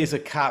he plays a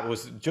cop.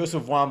 Was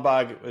Joseph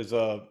Wambach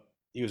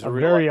he was a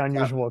very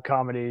unusual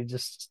comedy,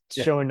 just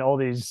showing all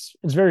these.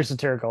 It's very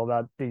satirical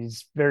about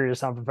these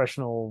various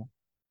unprofessional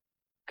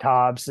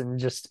cops, and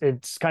just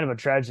it's kind of a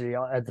tragedy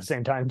at the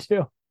same time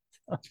too.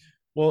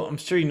 Well, I'm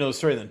sure you know the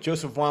story then.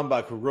 Joseph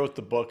Wambach, who wrote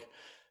the book,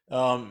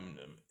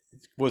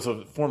 was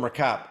a former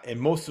cop, and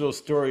most of those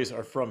stories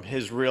are from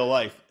his real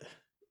life.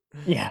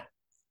 Yeah.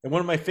 And one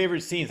of my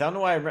favorite scenes, I don't know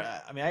why,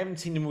 I mean, I haven't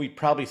seen the movie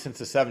probably since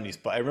the 70s,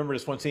 but I remember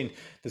this one scene.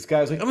 This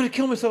guy was like, I'm going to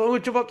kill myself. I'm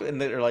going to jump up.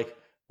 And they're like,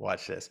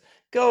 watch this.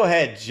 Go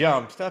ahead,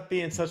 jump. Stop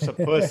being such a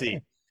pussy.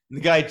 And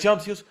the guy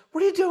jumps. He goes,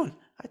 what are you doing?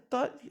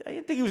 I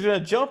didn't think he was going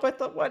to jump. I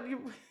thought, what?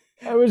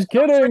 I was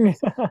kidding.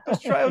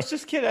 I was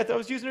just kidding. I thought I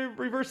was using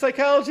reverse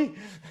psychology.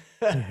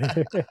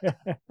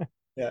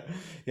 Yeah.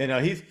 Yeah, no,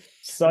 he's.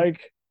 Psych.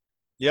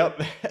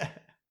 Yep.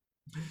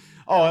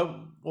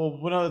 Oh, well,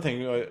 one other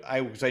thing,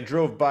 I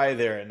drove by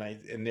there and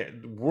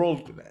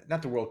the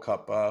not the World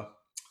Cup.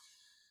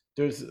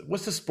 There's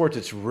what's the sport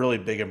that's really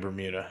big in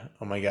Bermuda?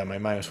 Oh my God, my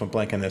mind just went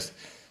blank on this.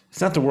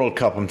 It's not the World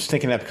Cup. I'm just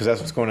thinking that because that's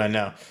what's going on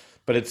now.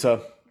 But it's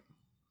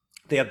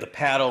they have the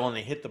paddle and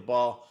they hit the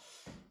ball,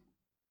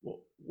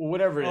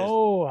 whatever it is.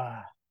 Oh,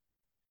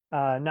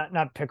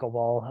 not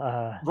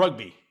pickleball.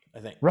 Rugby, I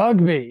think.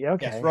 Rugby.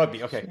 Okay. Yes,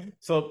 rugby. Okay.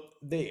 So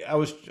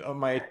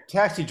my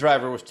taxi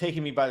driver was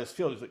taking me by this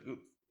field. He's like,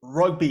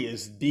 rugby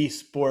is the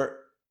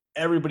sport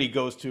everybody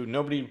goes to.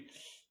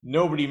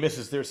 Nobody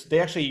misses theirs. They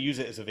actually use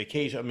it as a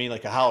vacation. I mean,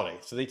 like a holiday.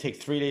 So they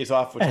take 3 days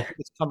off, which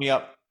is coming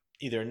up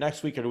either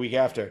next week or the week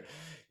after.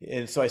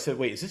 And so I said,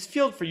 wait, is this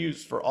field for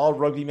use for all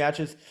rugby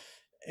matches?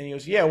 And he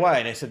goes, yeah, why?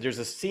 And I said, there's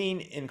a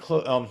scene in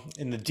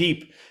the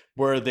Deep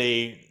where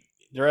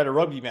they're at a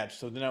rugby match.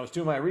 So then I was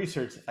doing my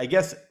research. I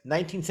guess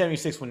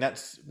 1976, when that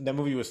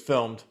movie was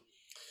filmed,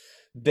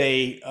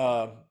 it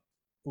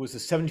was the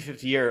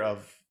 75th year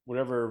of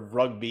whatever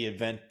rugby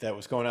event that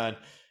was going on,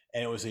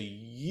 and it was a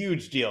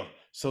huge deal.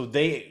 So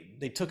they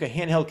took a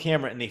handheld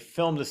camera and they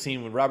filmed the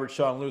scene with Robert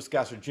Shaw and Louis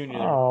Gossett Jr.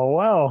 Oh,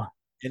 wow.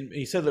 And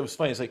he said that was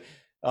funny. It's like,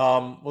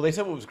 well, they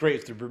said what was great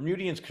is the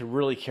Bermudians could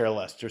really care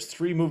less. There's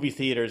 3 movie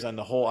theaters on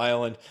the whole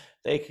island.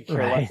 They could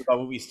care less about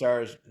movie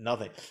stars,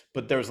 nothing.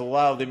 But there's a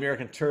lot of the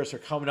American tourists are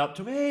coming up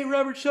to him, hey,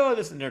 Robert Shaw,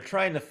 this, and they're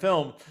trying to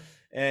film.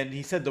 And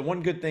he said the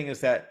one good thing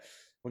is that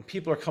when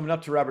people are coming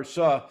up to Robert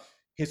Shaw,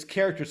 his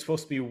character is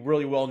supposed to be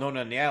really well known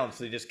on the island,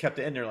 so they just kept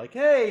it in there, like,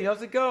 "Hey,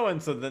 how's it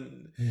going?" So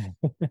then,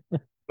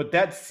 but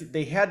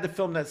they had to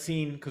film that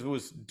scene because it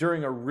was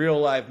during a real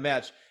live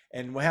match.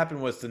 And what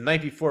happened was the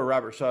night before,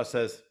 Robert Shaw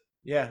says,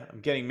 "Yeah, I'm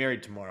getting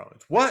married tomorrow."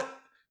 It's what?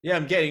 Yeah,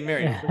 I'm getting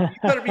married. So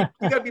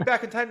you gotta be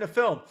back in time to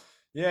film.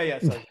 Yeah.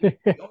 So we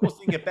almost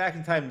didn't get back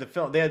in time to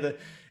film.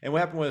 And what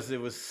happened was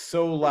it was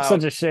so loud. It's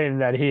such a shame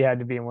that he had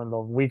to be in one of the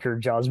weaker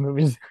Jaws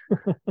movies.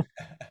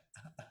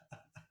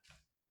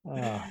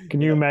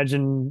 Can you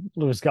imagine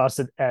Louis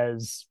Gossett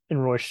as in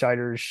Roy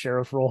Scheider's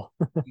sheriff role?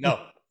 No.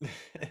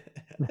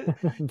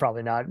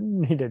 Probably not.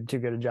 He did too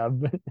good a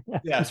job.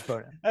 Yeah.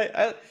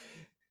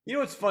 You know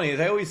what's funny is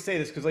I always say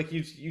this because like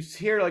you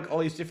hear like all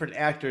these different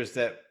actors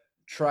that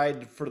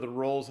tried for the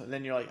roles, and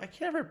then you're like, I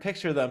can't ever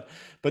picture them.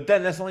 But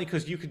then that's only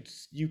because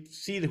you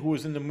see who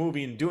was in the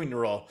movie and doing the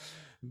role.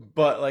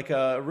 But like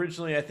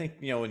originally, I think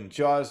in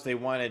Jaws they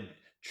wanted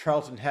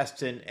Charlton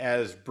Heston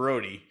as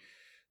Brody,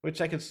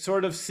 which I could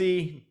sort of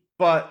see,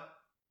 but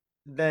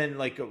then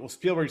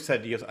Spielberg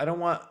said, he goes, I don't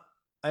want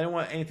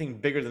anything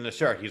bigger than the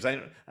shark. He goes,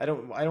 I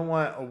don't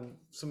want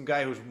some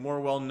guy who's more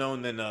well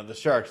known than the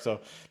shark.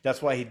 So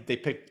that's why they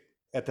picked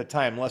at the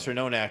time lesser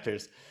known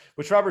actors.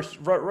 Which Roy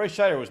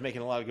Scheider was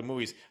making a lot of good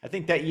movies. I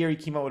think that year he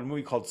came out with a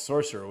movie called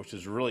Sorcerer, which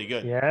is really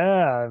good.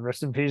 Yeah,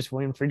 rest in peace,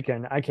 William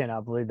Friedkin. I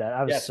cannot believe that.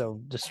 I was so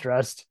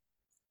distressed.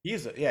 We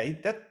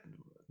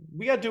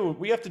have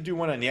to do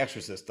one on The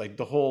Exorcist, like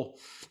the whole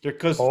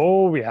because.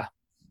 Oh yeah,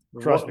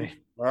 trust me.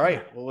 All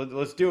right, well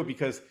let's do it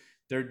because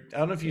I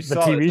don't know if you the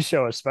saw TV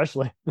show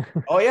especially.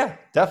 Oh yeah,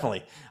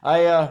 definitely.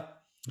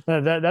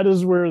 That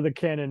is where the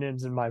canon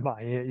ends in my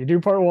mind. You do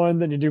part 1,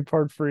 then you do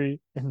part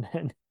 3, and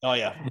then. Oh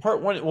yeah,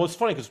 part 1. Well, it's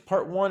funny because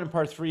part 1 and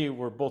part 3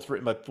 were both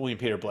written by William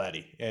Peter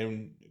Blatty,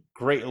 and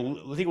great.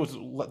 I think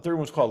the third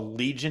one was called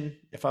Legion,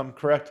 if I'm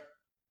correct.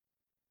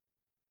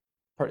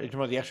 You talking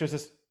about The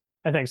Exorcist?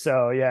 I think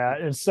so. Yeah,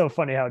 it's so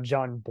funny how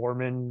John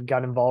Boorman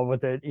got involved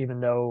with it,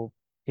 even though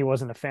he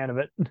wasn't a fan of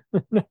it.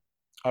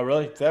 Oh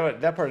really?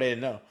 That part I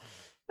didn't know.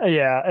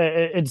 Yeah,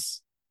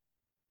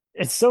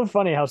 it's so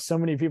funny how so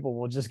many people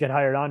will just get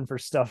hired on for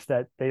stuff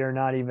that they are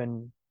not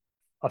even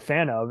a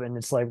fan of, and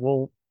it's like,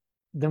 well,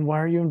 then why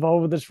are you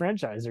involved with this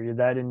franchise? Are you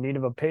that in need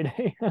of a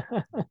payday?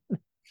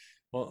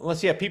 Well,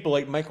 unless you have people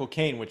like Michael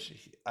Caine,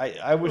 which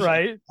I wish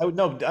right. I would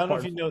know. I don't know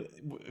if you know.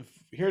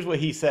 Here's what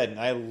he said, and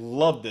I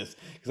love this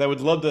because I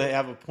would love to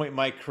have a point in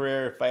my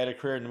career if I had a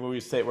career in the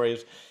movie state where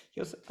he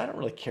goes, I don't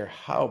really care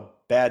how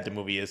bad the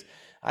movie is.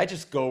 I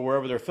just go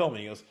wherever they're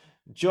filming. He goes,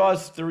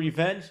 Jaws: The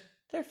Revenge.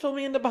 They're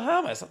filming in the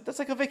Bahamas. That's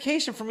like a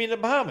vacation for me in the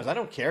Bahamas. I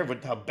don't care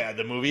how bad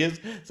the movie is.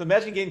 So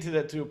imagine getting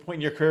to a point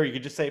in your career you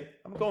could just say,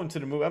 I'm going to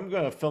the movie. I'm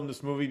going to film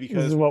this movie because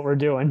this is what we're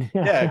doing.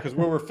 Yeah, because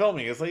where we're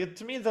filming. It's like,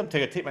 to me, I'm going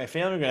to take my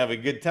family. We're going to have a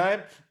good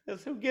time.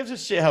 Who gives a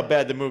shit how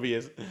bad the movie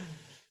is?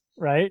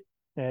 Right.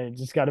 You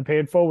just got to pay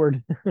it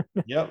forward.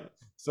 Yep.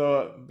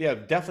 So yeah,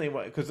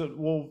 definitely. Because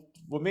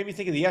what made me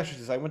think of The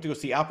Exorcist, I went to go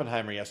see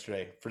Oppenheimer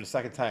yesterday for the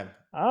second time.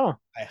 Oh.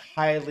 I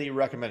highly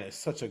recommend it. It's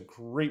such a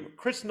great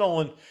Chris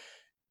Nolan.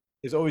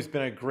 has always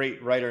been a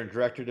great writer and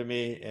director to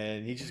me,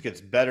 and he just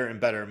gets better and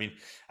better. I mean,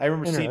 I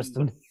remember seeing The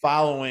Interesting.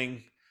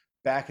 Following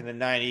back in the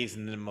 '90s,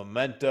 and then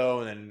Memento,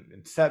 and then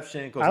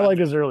Inception. It goes I on. like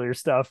his earlier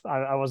stuff.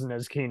 I wasn't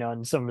as keen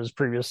on some of his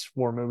previous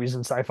war movies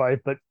and sci-fi,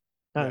 but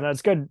Yeah,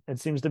 that's good. It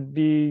seems to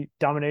be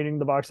dominating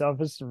the box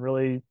office and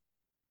really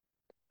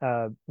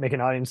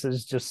making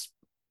audiences just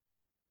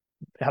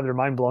have their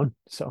mind blown.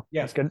 So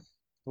yeah. that's good.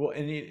 Well,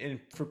 and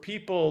for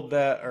people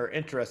that are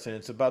interested,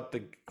 it's about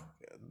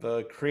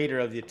the creator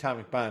of the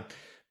atomic bomb.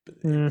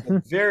 It's a Mm-hmm.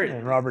 And very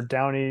Robert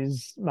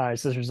Downey's my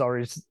sister's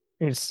already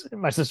he's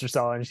my sister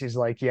saw it and she's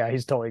like, yeah,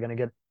 he's totally gonna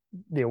get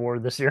the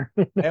award this year.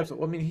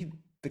 absolutely. I mean,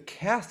 the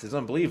cast is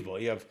unbelievable.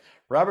 You have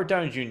Robert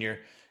Downey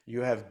Jr.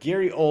 You have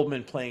Gary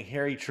Oldman playing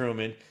Harry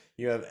Truman.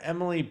 You have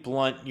Emily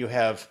Blunt. You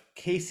have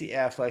Casey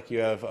Affleck. You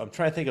have I'm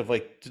trying to think of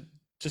like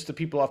just the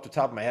people off the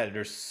top of my head.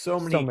 There's so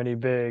So many many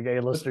big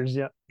A-listers,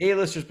 yeah.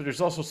 A-listers, but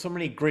there's also so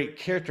many great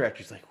character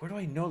actors. Like, where do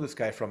I know this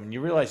guy from? And you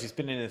realize he's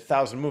been in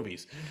 1,000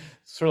 movies.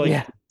 Sort of like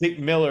Yeah. Dick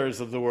Millers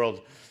of the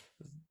world.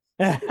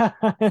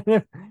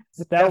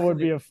 That would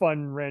be Definitely. a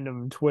fun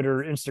random Twitter,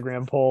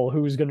 Instagram poll.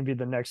 Who's going to be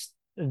the next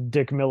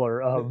Dick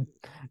Miller of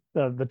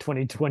the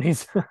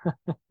 2020s?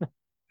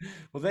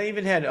 Well, they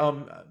even had.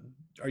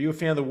 Are you a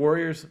fan of the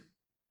Warriors?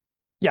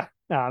 Yeah,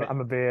 Right.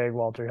 I'm a big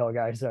Walter Hill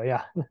guy, so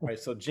yeah. Right.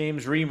 So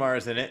James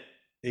Remar's in it.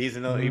 He's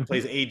another. He Mhm.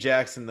 plays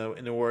Ajax in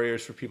the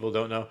Warriors. For people who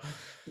don't know,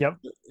 Yep.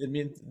 I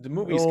mean the Good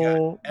movie's got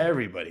old,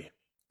 everybody,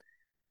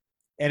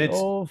 and good it's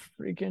old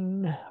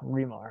freaking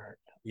Remar.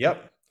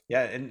 yep,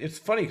 yeah, and it's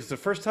funny because the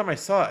first time I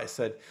saw it, I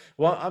said,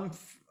 "Well, I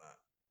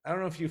don't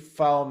know if you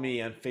follow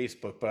me on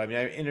Facebook, but I mean,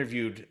 I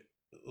interviewed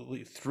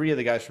three of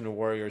the guys from the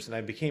Warriors, and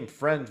I became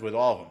friends with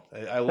all of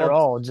them. I They're loved.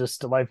 all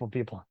just delightful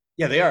people.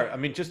 Yeah, they are. I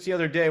mean, just the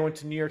other day, I went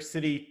to New York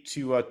City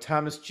to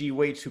Thomas G.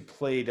 Waits, who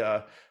played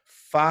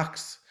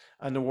Fox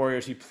on the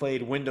Warriors. He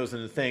played Windows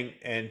in the thing,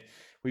 and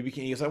we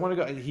became. He goes, "I want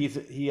to go."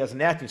 He has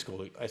an acting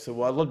school. I said,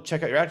 "Well, I'd love to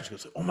check out your acting school."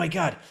 He said, "Oh my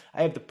God,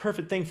 I have the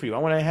perfect thing for you. I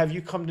want to have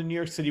you come to New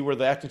York City, where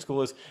the acting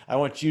school is. I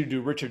want you to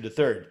do Richard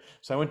III."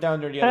 So I went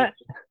down there the other.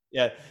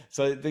 Yeah,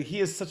 so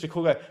he is such a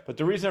cool guy. But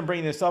the reason I'm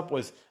bringing this up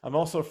was I'm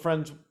also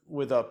friends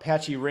with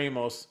Patchy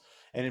Ramos,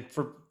 and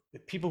for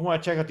people who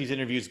want to check out these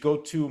interviews, go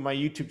to my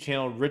YouTube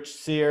channel, Rich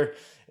Sear,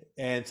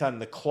 and it's on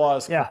the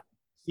Claws, Yeah.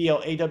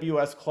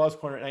 CLAWS Claws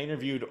Corner. And I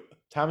interviewed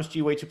Thomas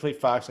G. Waits, who played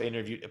Fox. I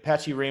interviewed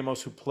Apache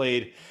Ramos, who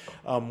played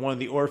one of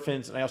the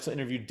orphans. And I also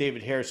interviewed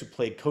David Harris, who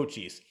played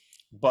Cochise.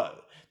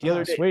 But the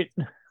other Oh, day, sweet.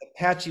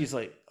 Apache's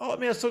like, "Oh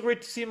man, it's so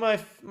great to see my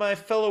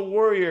fellow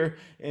warrior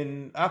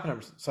in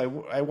Oppenheimer."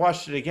 So I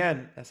watched it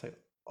again. I was like,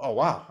 "Oh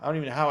wow, I don't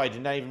even know how I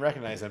did not even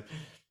recognize him."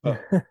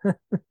 But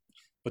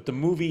but the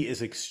movie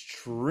is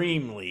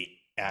extremely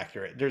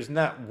accurate. There's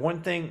not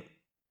one thing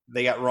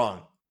they got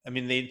wrong. I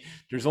mean,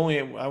 there's only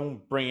I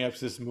won't bring up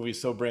this movie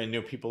so brand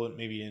new. People that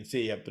maybe didn't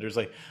see it yet, but there's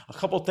like a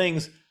couple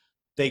things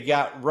they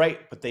got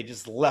right, but they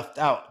just left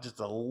out just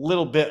a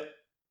little bit.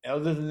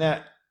 Other than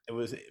that, it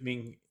was. I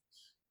mean,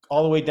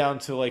 all the way down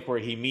to like where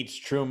he meets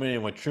Truman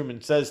and what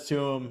Truman says to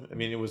him. I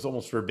mean, it was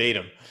almost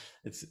verbatim.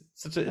 It's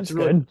That's a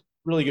really good.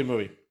 really good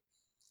movie.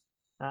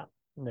 Ah,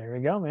 there we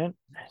go, man.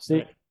 See,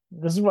 Right.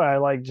 this is why I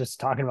like just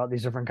talking about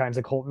these different kinds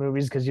of cult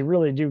movies because you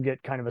really do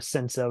get kind of a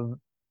sense of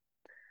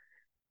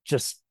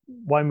just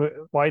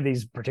why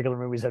these particular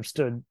movies have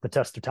stood the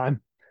test of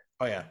time.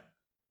 Oh yeah.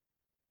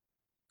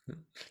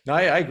 No,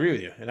 I agree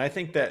with you, and I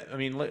think that I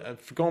mean,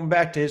 going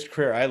back to his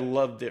career, I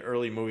love the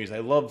early movies. I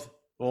love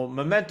well,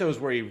 Memento is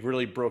where he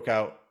really broke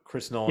out,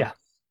 Chris Nolan. Yeah,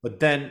 But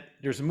then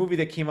there's a movie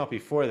that came out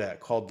before that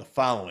called The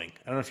Following.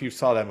 I don't know if you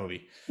saw that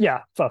movie.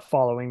 yeah.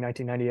 Following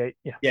 1998,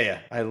 yeah, Yeah, yeah,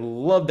 I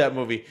love that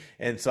movie,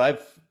 and so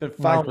I've been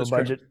following micro his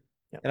career, budget.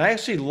 Yeah, and I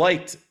actually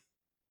liked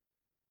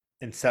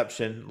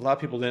Inception. A lot of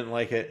people didn't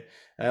like it,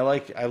 and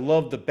I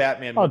love the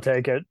Batman I'll movie.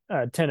 take it.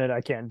 Tenet,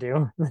 I can't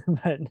do,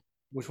 but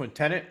Which one,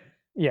 Tenet?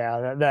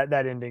 yeah,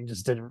 that ending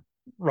just didn't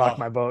rock Oh,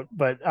 my boat.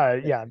 But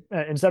yeah,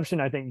 Inception,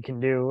 I think you can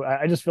do.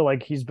 I just feel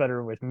like he's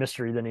better with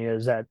mystery than he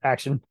is at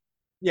action.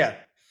 yeah.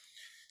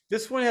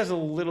 This one has a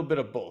little bit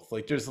of both.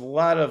 Like there's a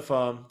lot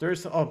of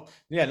there's oh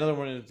yeah, another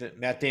one is that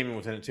Matt Damon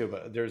was in it too,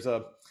 but there's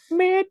a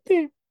Man,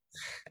 Team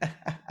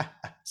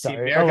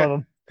sorry, I America. love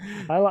him.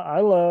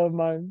 I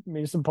love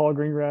me some Paul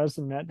Greengrass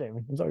and Matt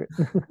Damon. It's all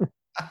good.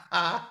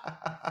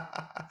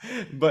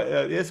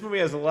 But this movie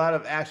has a lot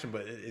of action,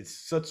 but it's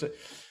such a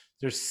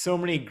there's so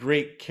many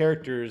great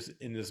characters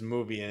in this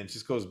movie, and it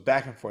just goes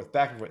back and forth,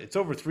 back and forth. It's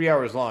over 3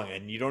 hours long,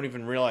 and you don't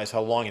even realize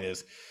how long it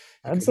is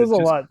That because says it's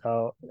a just lot,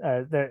 though.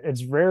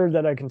 It's rare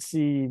that I can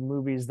see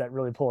movies that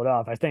really pull it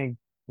off. I think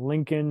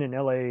Lincoln and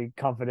L.A.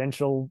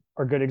 Confidential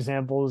are good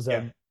examples yeah.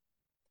 of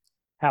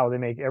how they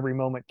make every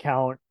moment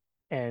count.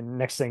 And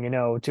next thing you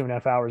know,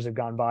 2.5 hours have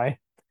gone by,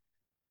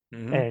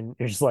 Hmm. and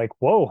you're just like,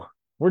 "Whoa,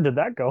 where did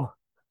that go?"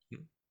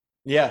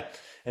 Yeah,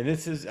 and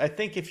this is I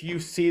think if you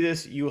see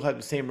this, you will have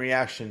the same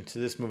reaction to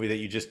this movie that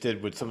you just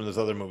did with some of those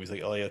other movies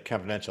like LA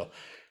Confidential.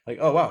 Like,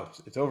 oh wow,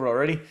 it's over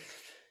already.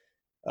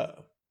 Uh,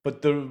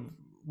 but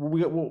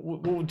what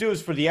we'll do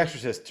is for The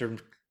Exorcist. I don't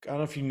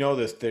know if you know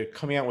this. They're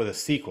coming out with a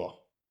sequel.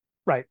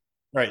 Right.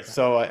 Right. Yeah.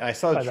 So I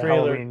saw the By the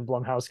trailer. Halloween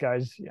Blumhouse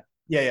guys. Yeah.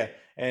 Yeah, yeah.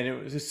 And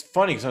it was just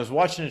funny because I was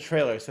watching the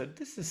trailer. I said,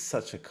 "This is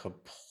such a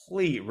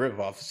complete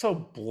ripoff. It's so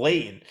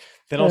blatant."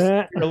 Then I'll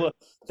sit here, look.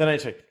 Then I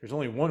say, "There's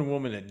only one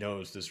woman that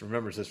knows this,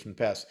 remembers this from the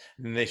past."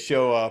 And then they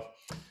show,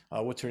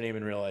 what's her name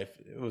in real life?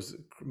 It was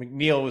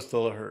McNeil was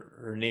still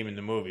her name in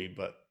the movie,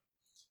 but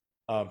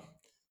um,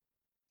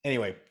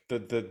 anyway,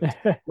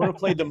 the one who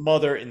played the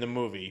mother in the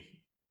movie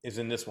is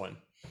in this one,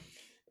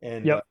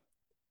 and Yep.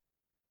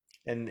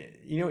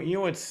 you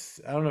know what's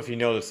I don't know if you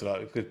know this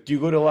about it. Do you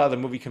go to a lot of the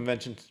movie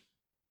conventions?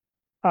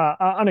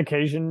 On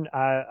occasion,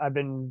 I've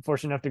been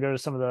fortunate enough to go to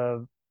some of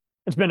the.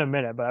 It's been a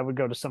minute, but I would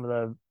go to some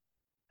of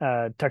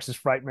the Texas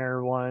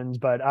Frightmare ones.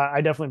 But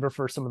I definitely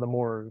prefer some of the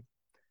more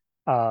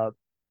uh,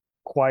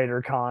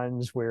 quieter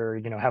cons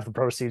where half the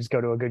proceeds go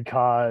to a good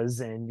cause,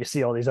 and you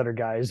see all these other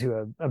guys who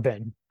have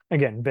been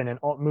in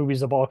all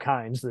movies of all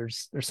kinds.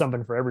 There's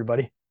something for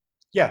everybody.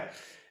 Yeah,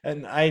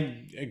 and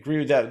I agree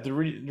with that. The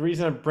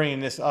reason I'm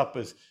bringing this up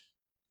is,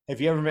 have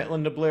you ever met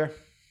Linda Blair?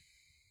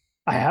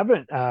 I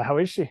haven't. How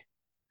is she?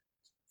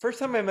 First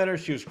time I met her,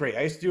 she was great.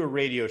 I used to do a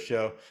radio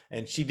show,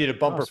 and she did a Oh,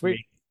 bumper for sweet.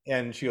 me.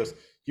 And she goes,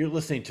 "You're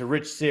listening to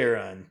Rich Sayre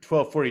on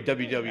 1240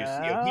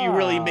 WWCO. He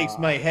really makes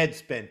my Ah. head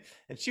spin."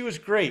 And she was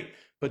great.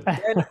 But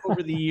then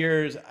over the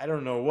years, I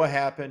don't know what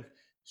happened.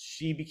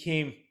 She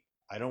became.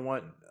 I don't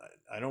want.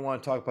 I don't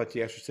want to talk about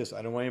The Exorcist.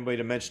 I don't want anybody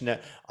to mention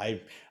that.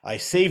 I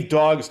save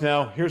dogs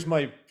now. Here's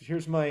my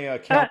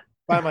calendar.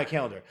 Buy my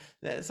calendar.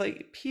 It's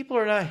like people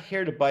are not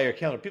here to buy your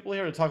calendar. People are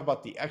here to talk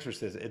about The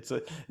Exorcist. The It's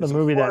a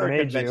movie that horror made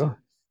convention. you.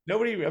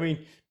 Nobody. I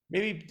mean,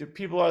 maybe the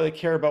people are that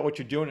care about what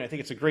you're doing. I think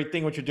it's a great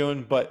thing what you're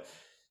doing, but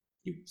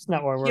It's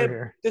not why we're yeah,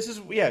 here. this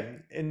is yeah,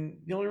 and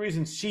the only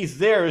reason she's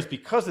there is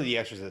because of The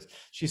Exorcist.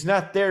 She's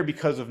not there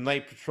because of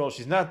Night Patrol.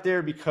 She's not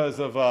there because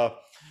of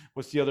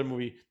what's the other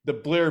movie, The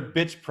Blair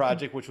Bitch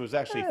Project, which was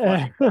actually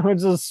funny.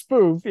 It's a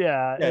spoof.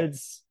 Yeah, Yeah,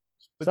 it's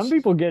but some she,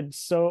 people get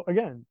so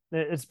again,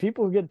 it's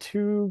people who get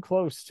too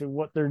close to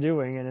what they're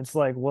doing, and it's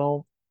like,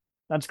 well,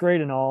 that's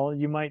great and all.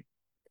 You might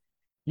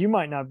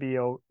not be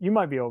you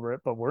might be over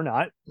it, but we're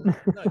not. no,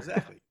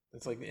 exactly.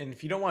 It's like, and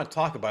if you don't want to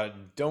talk about it,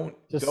 don't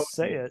go. Just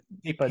say it,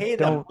 They but pay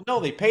them. don't. No,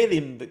 they pay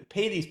them. They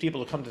pay these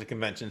people to come to the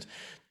conventions.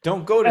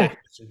 Don't go to the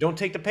convention. Don't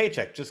take the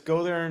paycheck. Just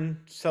go there and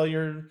sell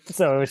your.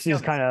 So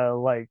she's Calendars. kind of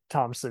like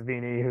Tom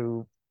Savini,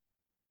 who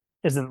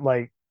isn't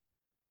like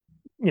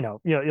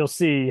you'll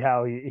see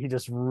how he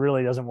just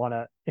really doesn't want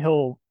to.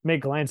 He'll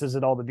make glances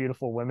at all the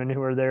beautiful women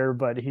who are there,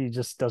 but he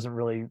just doesn't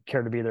really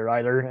care to be there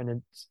either.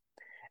 And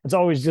it's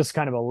always just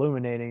kind of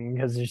illuminating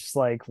because it's just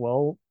like,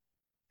 well,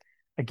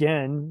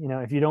 again,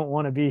 if you don't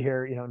want to be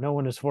here, no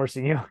one is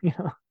forcing you.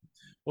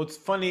 Well, it's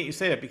funny you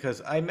say that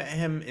because I met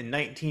him in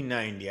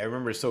 1990. I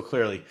remember so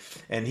clearly,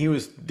 and he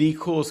was the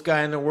coolest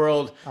guy in the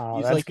world. Oh,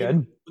 He's that's like,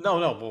 good. no,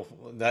 no,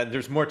 well,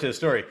 there's more to the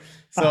story.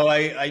 So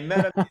I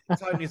met him at the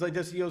time, and he's like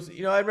this. He goes,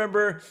 I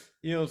remember,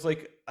 it's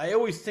like I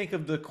always think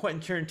of the Quentin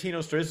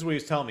Tarantino story. This is what he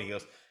was telling me. He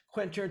goes,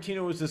 Quentin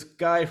Tarantino was this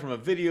guy from a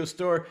video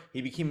store.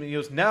 He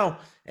goes, now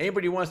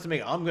anybody who wants to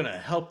make, I'm gonna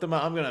help them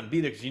out. I'm gonna be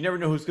there because you never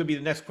know who's gonna be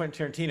the next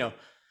Quentin Tarantino.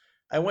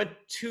 I went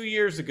 2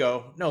 years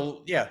ago.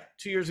 No, yeah,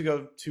 2 years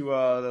ago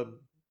to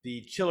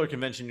the Chiller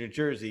Convention in New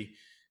Jersey.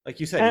 Like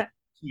you said, Eh,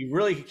 he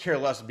really could care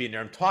less of being there.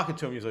 I'm talking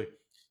to him. He's like,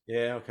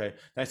 "Yeah, okay." And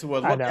I said,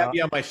 "Well, I'd I love to have know.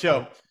 you on my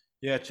show."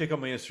 Yeah, check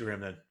out my Instagram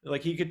then.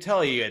 Like he could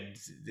tell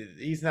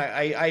he's not.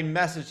 I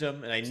messaged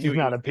him and I knew He's he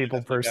not was a being a people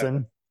message guy.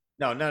 person.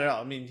 No, not at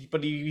all. I mean,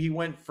 but he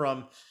went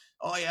from,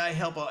 "Oh yeah, I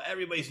help out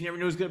everybody. So you never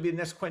knew who's going to be the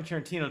next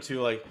Quentin Tarantino," to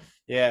like,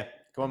 "Yeah,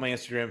 go on my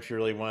Instagram if you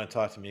really want to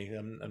talk to me.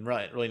 I'm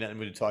really not in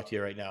the mood to talk to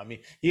you right now." I mean,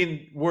 he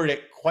didn't word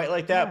it quite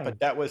like that, My but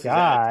that was his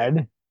attitude.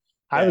 God.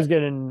 I Yeah. was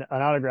getting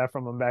an autograph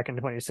from him back in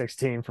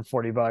 2016 for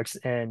 $40,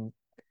 and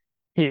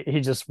he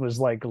just was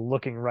like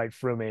looking right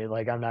through me,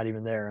 like I'm not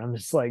even there. I'm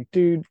just like,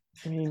 dude.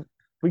 I mean,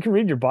 we can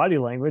read your body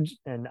language,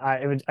 and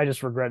I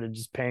just regretted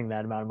just paying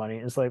that amount of money.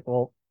 It's like,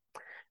 well,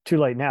 too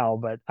late now,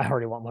 but I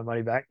already want my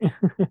money back.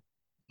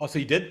 Oh, so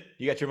you did?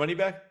 You got your money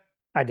back?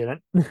 I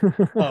didn't.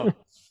 Oh,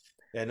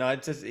 yeah. No,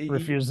 it's just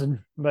Refusing,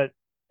 but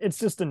it's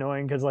just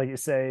annoying because, like you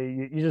say,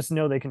 you just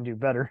know they can do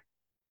better.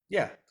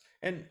 yeah.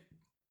 And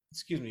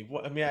excuse me,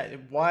 what I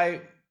mean,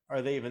 why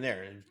are they even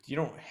there? You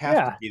don't have to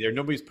Yeah. be there.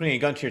 Nobody's putting a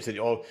gun to your head.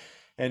 Oh,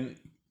 and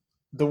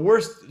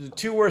the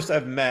two worst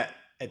I've met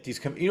at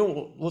these.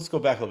 Let's go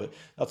back a little bit.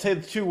 I'll tell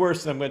you the two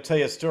worst, and I'm going to tell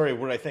you a story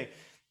where I think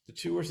the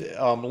two worst.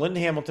 Linda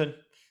Hamilton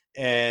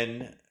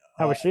and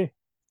How was she?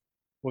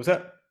 what was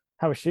that?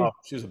 How was Oh,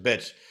 she? she was a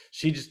bitch.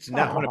 She just did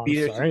not want to Oh, I'm be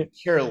there. She sorry. could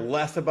care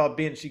less about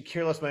being. She'd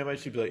care less about anybody.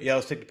 She'd be like, "Yeah,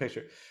 let's take the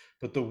picture."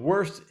 But the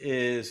worst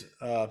is,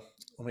 oh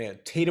my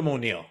God, Tatum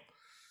O'Neal.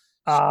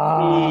 She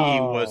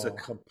was a Oh,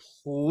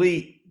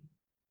 complete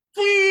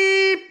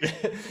beep.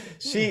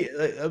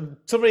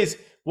 Somebody's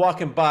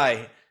walking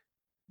by.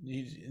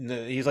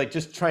 He's like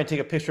just trying to take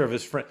a picture of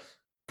his friend.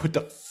 Put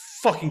the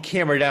fucking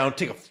camera down.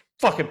 Take a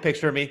fucking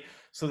picture of me.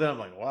 So then I'm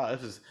like, wow,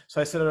 this is.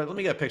 So I said, all right, let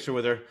me get a picture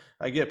with her.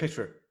 I get a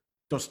picture.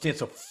 Don't stand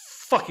so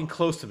fucking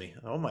close to me.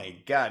 Oh my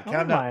God, oh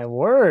calm down. my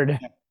word.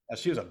 Yeah,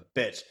 she was a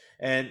bitch.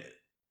 And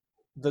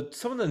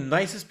some of the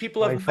nicest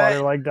people Like I've met.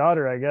 father, like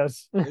daughter, I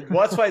guess.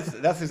 Well, that's why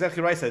that's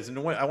exactly what I said.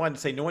 No one, I wanted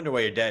to say, no wonder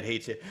why your dad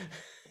hates you.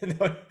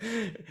 no,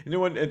 no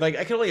one, like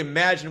I can only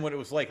imagine what it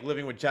was like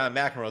living with John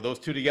McEnroe, those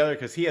two together,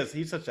 because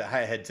he's such a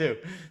high head too.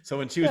 So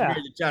when she was Yeah.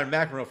 married to John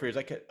McEnroe for years,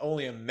 I could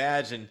only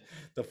imagine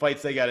the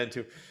fights they got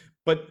into.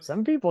 But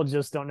Some people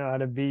just don't know how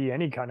to be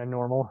any kind of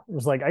normal.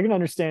 It's like I can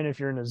understand if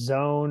you're in a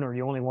zone or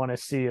you only want to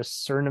see a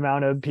certain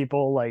amount of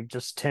people, like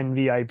just 10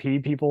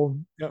 VIP people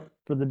you know,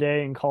 for the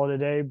day and call it a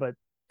day. But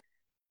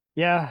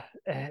yeah,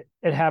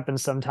 it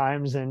happens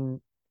sometimes. And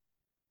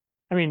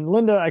I mean,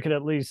 Linda, I could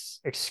at least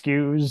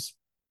excuse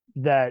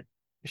that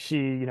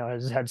she,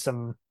 has had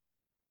some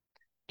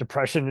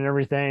depression and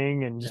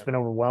everything and just yeah, been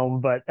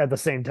overwhelmed. But at the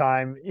same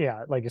time,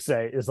 yeah, like I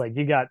say, it's like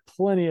you got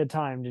plenty of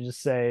time to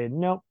just say,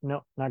 nope,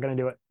 nope, not going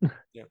to do it.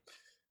 yeah.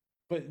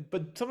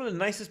 But some of the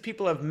nicest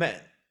people I've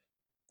met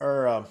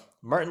are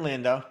Martin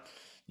Landau,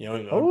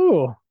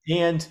 Oh,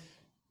 and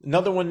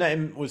another one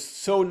that was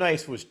so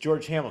nice was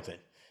George Hamilton.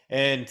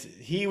 And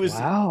he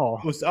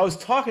wow. I was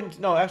talking,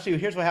 no, actually,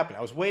 here's what happened.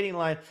 I was waiting in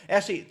line.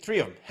 Actually, three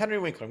of them. Henry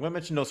Winkler. I'm going to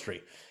mention those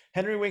three.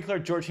 Henry Winkler,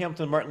 George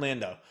Hamilton, Martin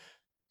Landau.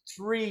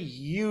 Three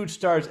huge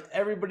stars.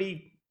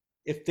 Everybody,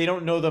 if they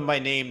don't know them by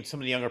name, some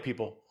of the younger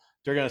people,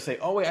 they're going to say,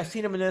 oh, wait, I've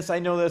seen him in this. I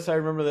know this. I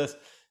remember this.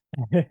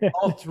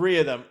 All three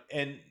of them.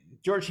 And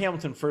George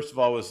Hamilton, first of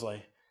all, was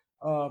like,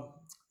 uh,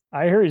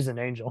 I hear he's an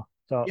angel,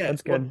 so yeah,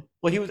 that's good.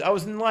 he was. I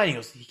was in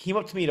line. He came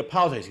up to me to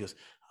apologize. He goes,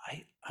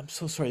 I'm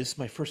so sorry. This is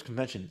my first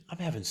convention. I'm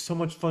having so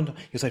much fun.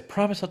 He goes, I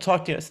promise I'll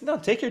talk to you. I said, no,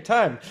 take your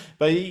time.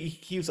 But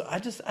he was,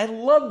 I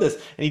love this.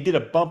 And he did a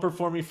bumper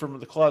for me from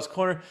the Claw's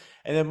Corner.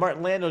 And then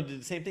Martin Landau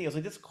did the same thing. I was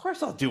like, this, of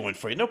course I'll do one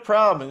for you. No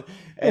problem.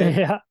 And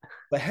Yeah.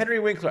 but Henry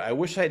Winkler,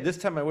 this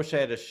time I wish I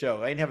had a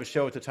show. I didn't have a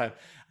show at the time.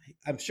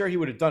 I'm sure he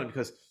would have done it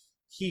because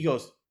he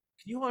goes, can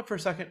you hold on for a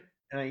second?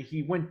 And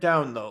he went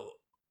down the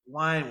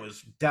line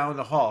was down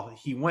the hall.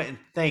 He went and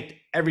thanked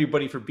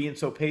everybody for being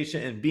so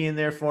patient and being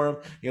there for him.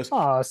 He goes,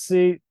 Oh,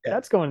 see, yeah,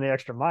 that's going the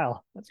extra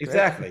mile. That's great.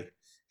 exactly.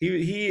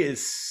 He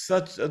is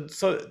such a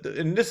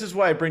and this is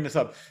why I bring this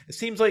up. It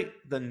seems like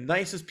the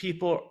nicest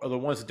people are the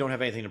ones that don't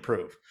have anything to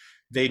prove.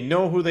 They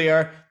know who they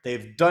are.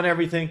 They've done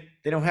everything.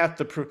 They don't have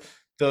to prove.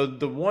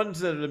 The ones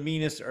that are the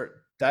meanest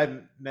are that I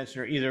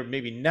mentioned are either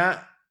maybe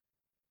not,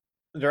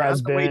 they're on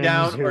Has the way beens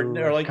down, who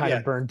or are like, kind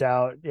of burnt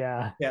out.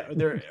 Yeah. yeah,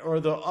 they're or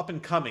the up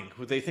and coming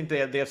who they think they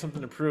have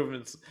something to prove.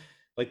 And it's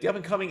like the up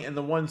and coming and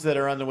the ones that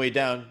are on the way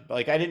down.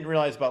 Like I didn't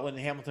realize about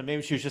Linda Hamilton.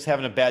 Maybe she was just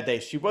having a bad day.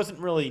 She wasn't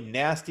really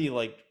nasty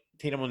like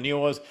Tatum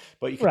O'Neal was,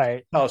 but you could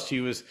Right. tell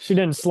she was. She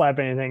didn't slap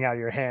anything out of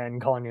your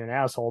hand calling you an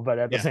asshole, but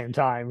at the Yeah, same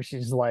time,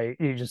 she's like,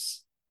 you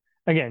just,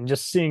 again,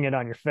 just seeing it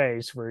on your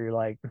face where you're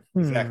like,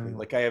 exactly.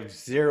 Like I have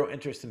zero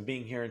interest in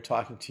being here and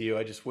talking to you.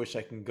 I just wish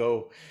I can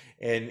go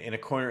in a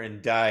corner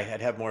and die.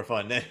 I'd have more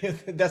fun.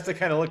 That's the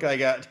kind of look I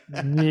got.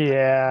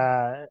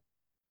 yeah.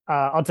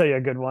 I'll tell you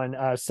a good one.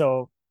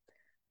 So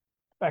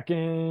back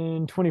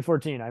in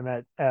 2014, I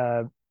met,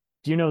 do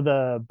you know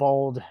the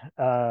bald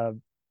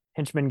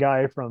henchman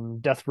guy from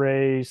Death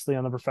Race,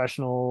 Leon the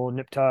Professional,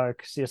 Nip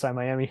Tuck, CSI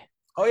Miami?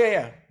 Oh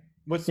yeah,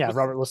 yeah. Yeah,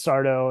 Robert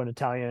Lasardo, an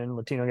Italian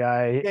Latino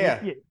guy.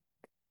 Yeah,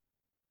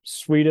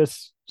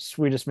 Sweetest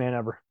man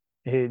ever.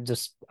 He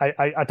just,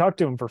 I talked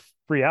to him for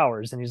 3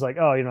 hours and he's like,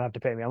 oh, you don't have to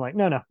pay me. I'm like,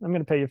 no, I'm going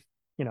to pay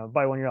you,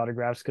 buy one of your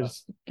autographs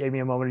because gave me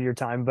a moment of your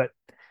time. But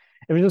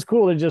it was just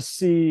cool to just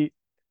see.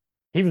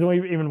 He was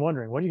even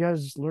wondering, what are you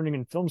guys learning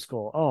in film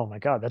school? Oh my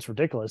God, that's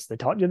ridiculous. They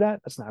taught you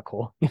that? That's not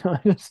cool.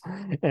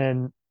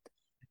 And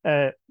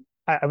uh,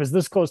 I was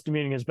this close to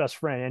meeting his best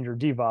friend, Andrew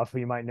Devoff, who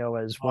you might know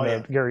as oh one yeah.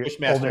 of Gary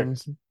Wishmaster.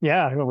 Oldman's,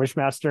 yeah,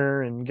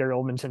 Wishmaster and Gary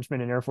Oldman's henchman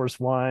in Air Force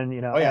One.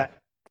 Oh yeah.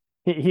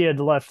 He had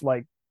left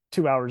like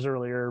 2 hours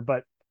earlier,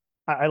 but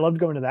I loved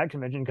going to that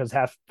convention because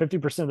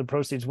 50% of the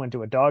proceeds went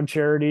to a dog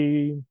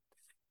charity.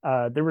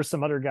 There were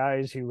some other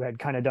guys who had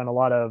kind of done a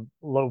lot of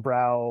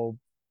lowbrow,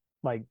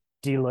 like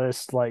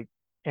D-list, like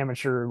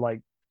amateur, like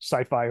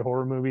sci-fi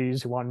horror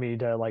movies who wanted me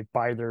to like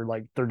buy their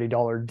like $30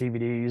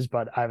 DVDs,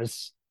 but I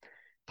was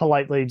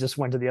politely just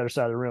went to the other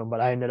side of the room.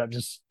 But I ended up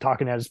just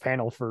talking at his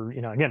panel for,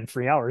 again,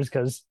 3 hours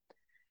because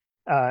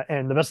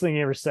and the best thing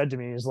he ever said to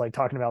me is like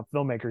talking about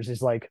filmmakers.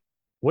 He's like,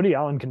 Woody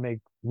Allen can make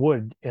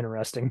wood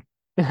interesting.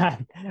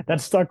 That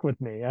stuck with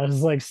me. I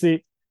was like,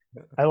 see,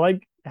 I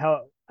like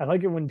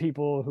it when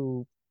people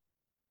who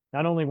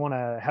not only want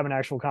to have an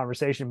actual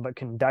conversation, but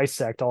can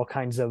dissect all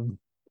kinds of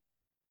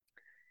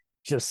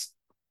just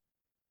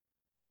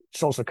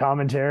social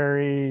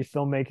commentary,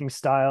 filmmaking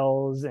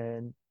styles,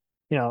 and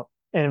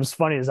and it was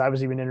funny as I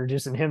was even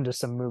introducing him to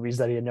some movies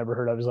that he had never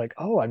heard of. I was like,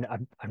 oh,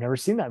 I've never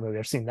seen that movie.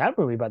 I've seen that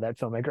movie by that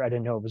filmmaker. I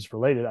didn't know it was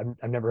related.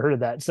 I've never heard of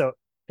that. So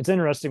it's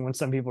interesting when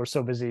some people are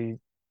so busy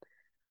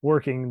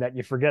working that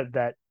you forget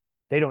that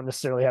they don't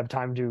necessarily have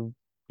time to,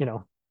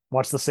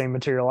 watch the same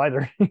material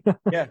either.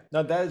 Yeah,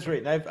 no, that is right.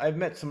 And I've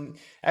met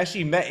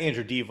actually met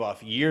Andrew Divoff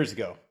years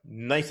ago.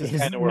 Nicest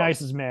guy in He's the world.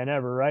 nicest man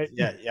ever, right?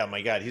 Yeah, yeah,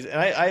 my God, and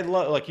I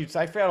love like you.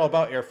 I forgot all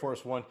about Air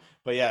Force One,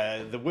 but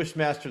yeah, the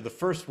Wishmaster, the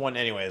first one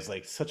anyway, is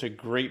like such a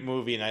great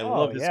movie, and I Oh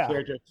love his yeah,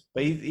 character.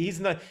 But he's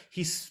not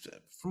he's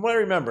from what I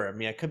remember. I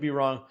mean, I could be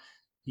wrong.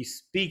 He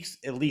speaks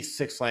at least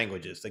 6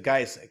 languages. The guy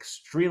is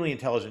extremely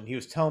intelligent. He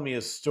was telling me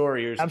his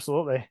story.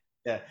 absolutely.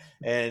 Yeah,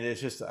 and it's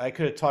just I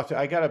could have talked to.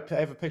 I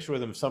have a picture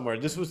with him somewhere.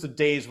 This was the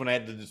days when I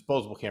had the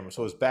disposable camera,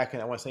 so it was back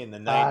in I want to say in the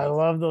I '90s.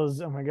 love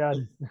those. Oh my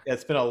god. Yeah,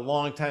 it's been a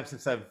long time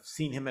since I've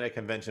seen him at a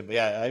convention, but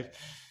yeah,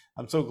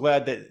 I'm so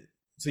glad that.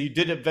 So you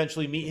did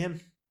eventually meet him?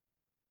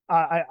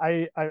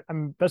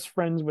 I'm best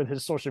friends with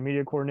his social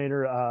media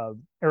coordinator,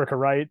 Erica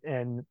Wright,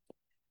 and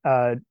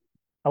uh,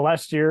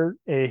 last year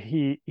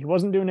he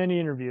wasn't doing any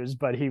interviews,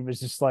 but he was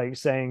just like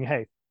saying,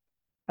 "Hey,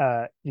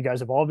 you guys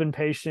have all been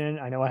patient.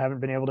 I know I haven't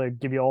been able to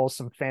give you all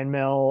some fan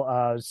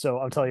mail, so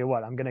I'll tell you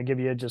what, I'm going to give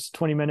you just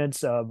 20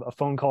 minutes of a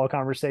phone call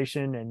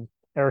conversation." And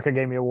Erica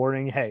gave me a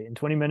warning. Hey, in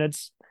 20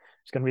 minutes,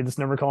 it's going to be this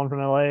number calling from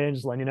LA, and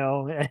just letting you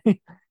know.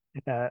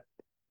 uh,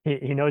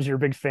 he knows you're a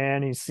big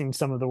fan. He's seen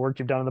some of the work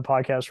you've done on the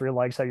podcast. Really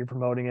likes how you're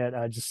promoting it.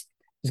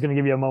 He's going to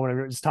give you a moment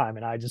of his time,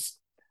 and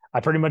I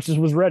pretty much just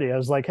was ready. I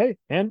was like, hey,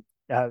 man,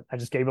 I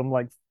just gave him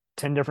like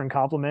 10 different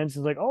compliments.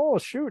 He's like, oh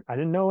shoot, I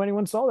didn't know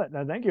anyone saw that.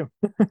 No, thank you.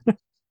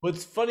 Well,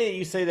 it's funny that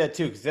you say that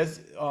too, because that's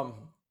I don't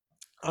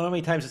know how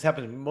many times this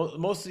happens.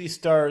 Most of these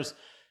stars,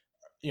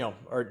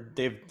 or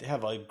they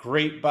have a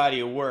great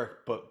body of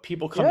work, but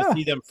people come to Yeah,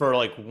 see them for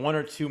like 1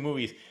 or 2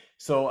 movies.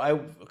 So I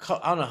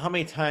don't know how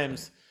many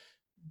times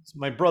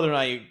my brother and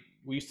I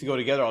we used to go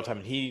together all the time,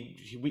 and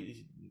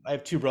I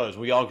have 2 brothers.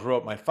 We all grew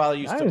up. My father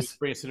used to nice.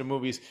 bring us to the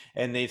movies,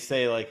 and they'd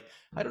say like,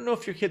 "I don't know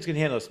if your kids can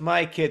handle this.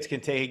 My kids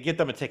can take it. Get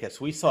them a ticket."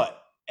 So we saw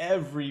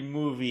every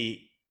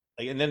movie.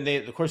 Like, and then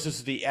of course, this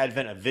is the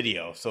advent of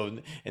video. So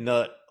in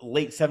the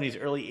late '70s,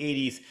 early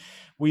 '80s,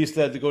 we used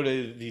to have to go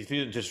to these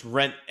theaters and just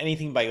rent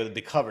anything by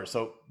the cover.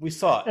 So we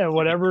saw And everything.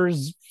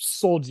 whatever's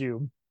sold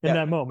you in Yeah,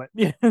 that moment.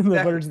 Yeah, exactly.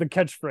 there's the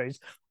catchphrase.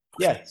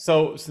 Yeah.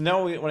 So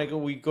now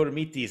when we go to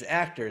meet these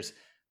actors,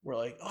 we're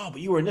like, oh,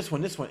 but you were in this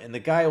one, and the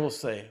guy will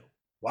say,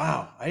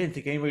 "Wow, I didn't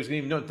think anybody was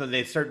going to even know."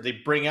 Then they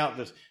bring out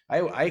this.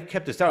 I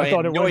kept this down. I I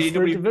thought had it no went idea.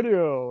 straight to Nobody.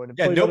 video and it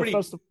Yeah, played at a nobody.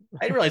 festival.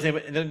 I didn't realize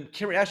that. And then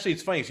Kim. Actually,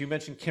 it's funny because you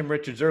mentioned Kim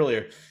Richards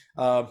earlier.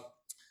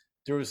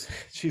 There was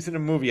she's in a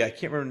movie. I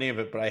can't remember the name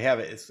of it, but I have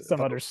it. It's Some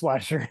about other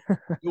slasher.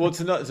 well, it's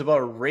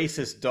about a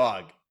racist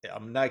dog.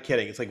 I'm not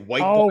kidding. It's like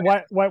white boy. Oh,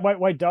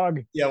 white dog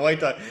Yeah, white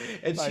dog.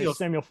 And she by goes,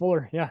 Samuel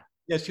Fuller. Yeah.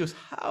 yeah, she goes,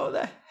 how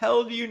the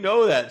hell do you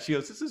know that? She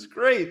goes, this is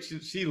great.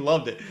 She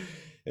loved it,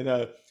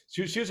 and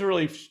she was a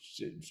really.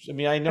 I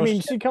mean, I I know she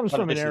mean, had she comes a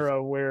lot from of an issues.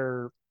 era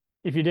where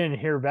if you didn't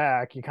hear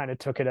back, you kind of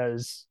took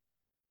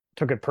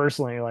it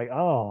personally, like,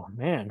 oh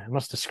man, I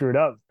must have screwed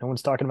up. No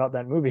one's talking about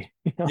that movie.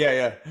 Yeah,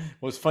 yeah.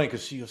 Well, it's funny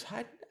because she goes,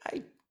 I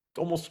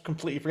almost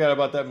completely forgot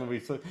about that movie.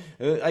 So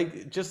I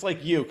just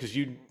like you because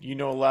you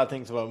know a lot of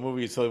things about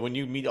movies. So when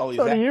you meet all these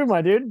So do actors, you,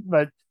 my dude.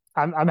 But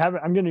I'm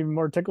getting even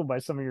more tickled by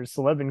some of your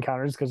celeb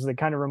encounters because they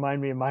kind of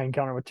remind me of my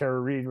encounter with Tara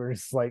Reid, where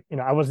it's like,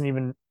 I wasn't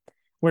even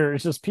where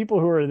it's just people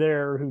who are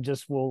there who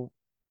just will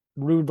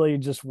rudely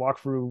just walk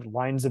through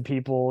lines of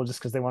people just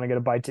because they want to get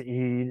a bite to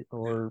eat,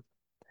 or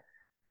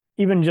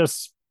even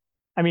just,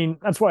 I mean,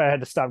 that's why I had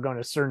to stop going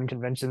to certain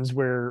conventions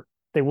where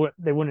they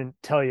wouldn't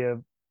tell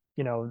you,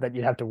 that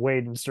you'd have to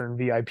wait in certain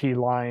VIP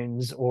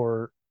lines,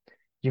 or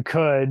you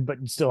could, but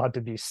you still have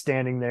to be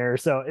standing there.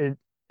 So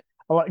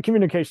a lot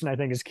communication, I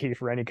think, is key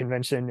for any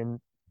convention, and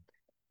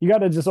you got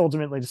to just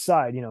ultimately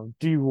decide,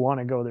 do you want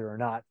to go there or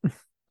not?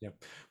 yeah.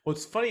 Well,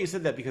 it's funny you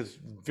said that because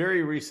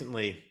very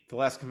recently, the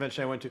last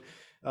convention I went to,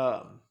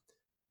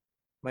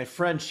 my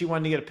friend, she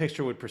wanted to get a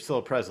picture with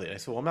Priscilla Presley. And I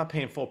said, well, I'm not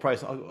paying full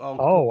price. I'll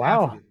Oh go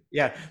half of wow. it.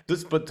 Yeah.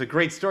 But it's a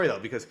great story though,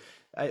 because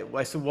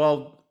I said,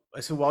 well,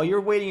 while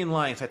you're waiting in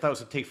lines, I thought it was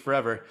going to take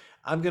forever.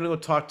 I'm going to go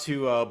talk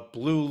to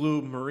Blue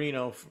Lou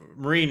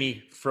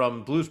Marini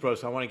from Blues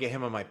Bros. I want to get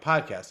him on my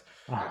podcast.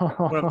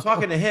 When I'm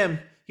talking to him,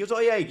 he goes, oh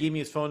yeah, he gave me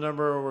his phone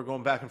number. We're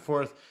going back and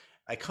forth.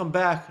 I come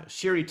back.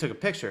 She already took a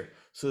picture.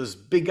 So this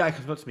big guy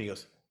comes up to me. He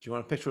goes, do you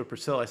want a picture with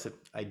Priscilla? I said,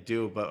 I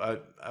do,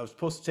 but I was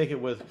supposed to take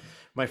it with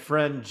my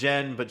friend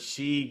Jen, but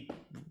she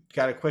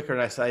got it quicker.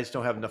 And I said, I just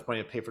don't have enough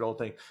money to pay for the whole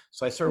thing.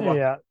 So I started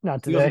walking. Yeah,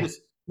 not He goes, today.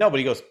 no, but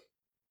he goes,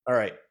 all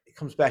right. He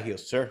comes back. He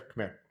goes, sir,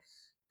 come here.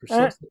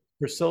 Priscilla, Eh,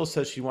 Priscilla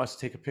says she wants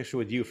to take a picture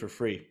with you for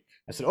free.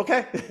 I said,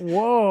 okay.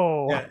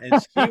 whoa. Yeah,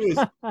 and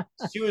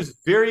she was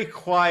very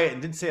quiet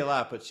and didn't say a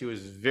lot, but she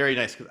was very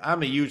nice. Because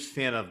I'm a huge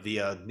fan of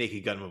the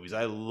Naked Gun movies.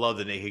 I love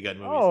the Naked Gun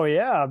movies. Oh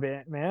yeah,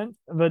 man.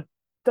 But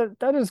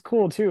that is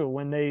cool too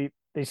when they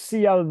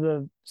see out of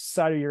the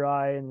side of your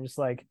eye and just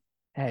like,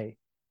 hey,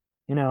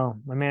 my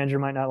manager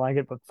might not like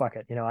it, but fuck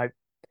it. I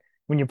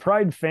when you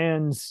pride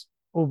fans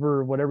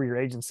over whatever your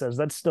agent says,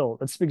 that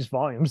speaks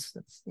volumes.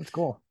 That's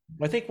cool.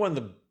 I think one of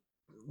the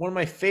one of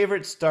my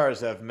favorite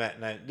stars I've met,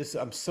 and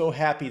I'm so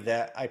happy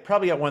that I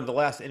probably got one of the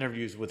last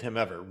interviews with him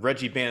ever.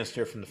 Reggie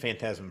Bannister from the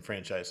Phantasm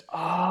franchise.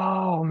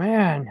 Oh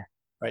man.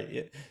 Right.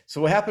 Yeah.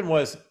 So what happened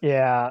was,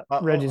 Yeah, uh,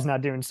 uh, Reggie's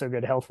not doing so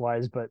good health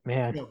wise, but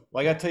man.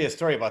 well, I got to tell you a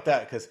story about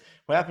that because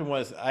what happened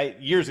was, I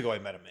years ago I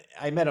met him.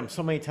 I met him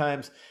so many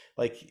times,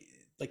 like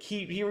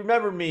he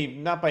remembered me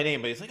not by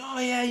name, but he's like, "Oh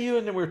yeah, you."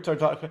 And then we were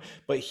talking,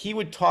 but he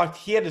would talk.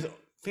 He had his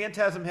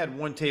Phantasm had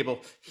one table.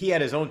 He had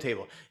his own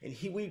table, and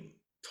we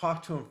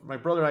talked to him. My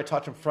brother and I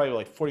talked to him for probably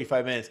like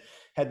 45 minutes.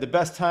 Had the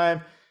best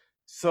time.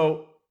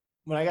 So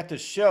when I got the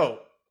show,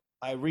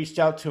 I reached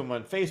out to him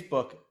on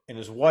Facebook, and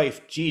his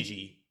wife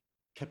Gigi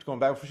kept going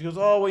back. She goes,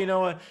 "Oh well, you know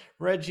what,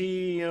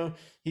 Reggie,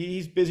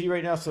 he's busy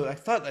right now." So I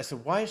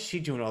said, "Why is she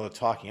doing all the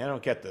talking? I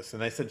don't get this."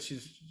 And I said,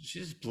 "She's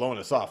just blowing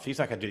us off. She's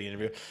not going to do the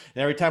interview."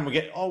 And every time we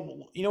get,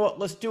 "Oh, you know what?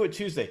 Let's do it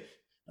Tuesday."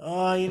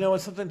 You know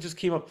what? Something just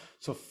came up.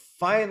 So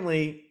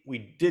finally,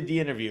 we did the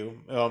interview.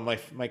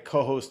 My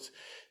co-host,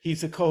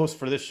 he's a co-host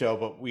for this show,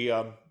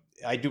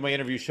 but I do my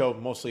interview show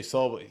mostly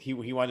solo. But he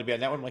wanted to be on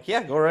that one. I'm like,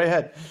 "Yeah, go right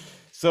ahead."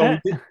 So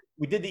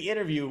we did the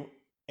interview,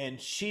 and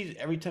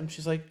every time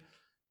she's like,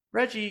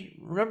 "Reggie,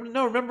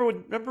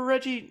 remember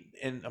Reggie?"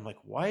 And I'm like,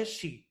 "Why is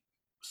she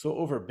so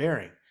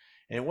overbearing?"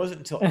 And it wasn't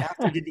until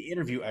after I did the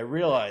interview I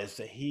realized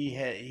that he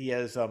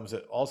has is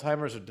it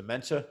Alzheimer's or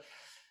dementia,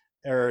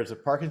 or is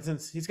it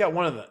Parkinson's? He's got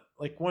one of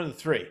the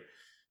three,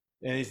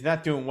 and he's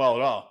not doing well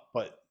at all.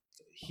 But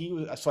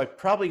so I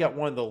probably got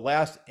one of the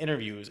last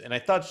interviews, and I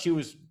thought she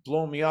was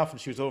blowing me off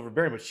and she was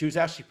overbearing, but she was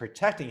actually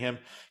protecting him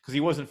because he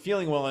wasn't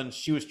feeling well, and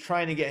she was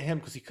trying to get him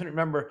because he couldn't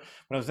remember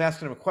when I was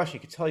asking him a question. You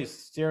could tell he's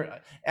staring.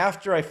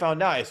 After I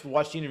found out, I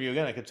watched the interview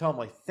again. I could tell him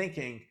like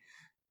thinking,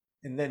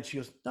 and then she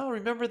goes, "No,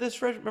 remember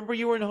this? Remember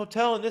you were in a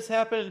hotel and this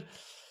happened."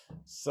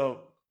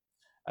 So,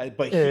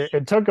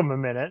 it took him a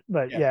minute,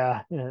 but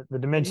yeah, the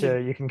dementia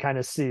you can kind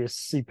of see is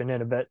seeping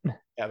in a bit.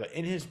 Yeah, but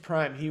in his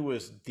prime, he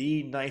was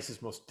the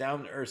nicest, most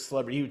down to earth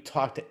celebrity. He would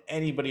talk to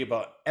anybody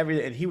about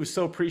everything, and he was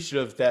so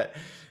appreciative that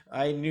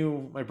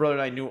my brother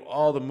and I knew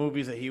all the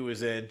movies that he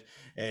was in,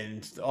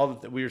 and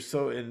we were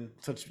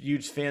such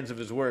huge fans of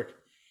his work.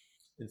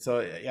 And so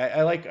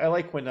I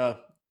like when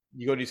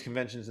you go to these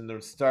conventions and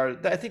the star.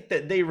 I think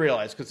that they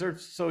realize because they're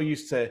so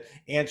used to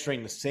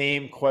answering the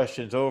same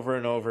questions over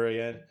and over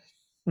again.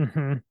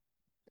 Mm-hmm.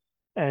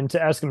 And to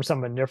ask them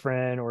something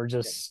different or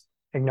just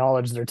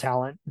acknowledge their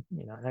talent,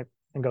 that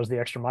goes the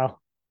extra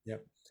mile. Yeah,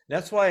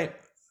 that's why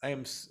I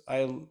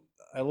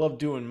love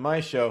doing my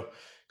show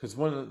because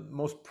one of the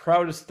most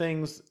proudest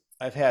things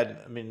I've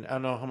had. I mean, I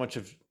don't know how much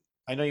of.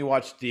 I know you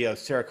watched the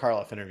Sarah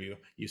Karloff interview.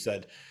 You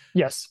said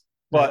yes,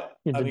 but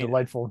I mean,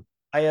 delightful.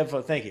 I have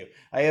thank you.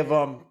 I have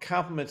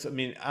compliments. I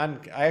mean, I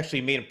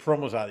actually made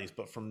promos out of these,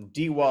 but from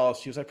Dee Wallace,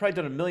 she was, "I've probably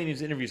done a million of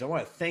these interviews. I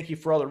want to thank you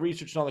for all the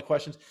research and all the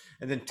questions."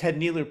 And then Ted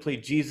Needler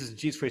played Jesus and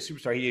Jesus Christ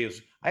Superstar. He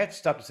goes, "I have to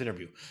stop this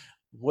interview.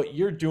 What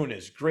you're doing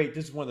is great.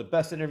 This is one of the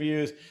best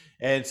interviews."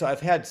 And so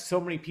I've had so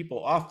many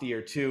people off the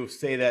air too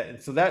say that.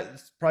 And so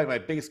that's probably my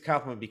biggest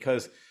compliment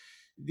because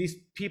these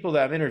people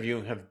that I'm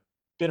interviewing have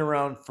been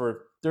around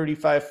for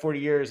 35, 40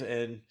 years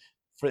and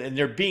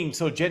they're being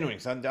so genuine.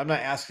 So I'm not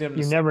asking them.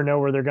 You never know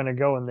where they're going to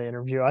go in the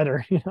interview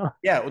either.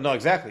 Yeah, well, no,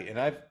 exactly. And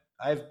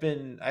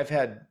I've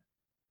had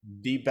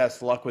the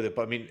best luck with it.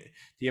 But I mean,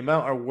 the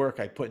amount of work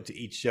I put into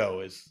each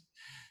show is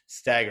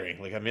staggering.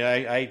 Like, I mean,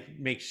 I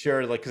make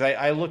sure, like, because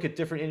I look at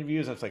different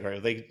interviews and it's like, all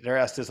right, they're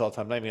asked this all the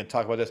time. I'm not even going to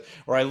talk about this.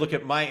 Or I look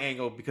at my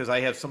angle because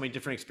I have so many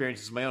different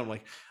experiences of my own.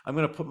 Like, I'm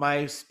going to put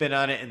my spin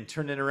on it and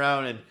turn it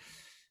around. And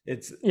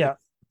it's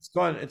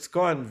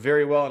gone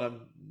very well.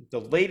 And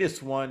the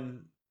latest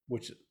one,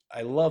 which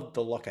I love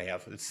the luck I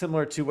have. It's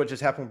similar to what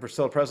just happened with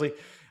Priscilla Presley.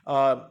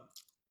 Do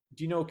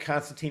you know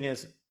Constantine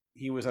is?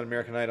 He was on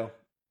American Idol.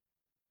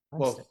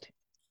 Well,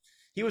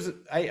 he was.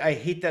 I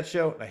hate that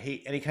show. I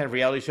hate any kind of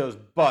reality shows.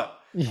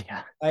 But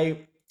yeah,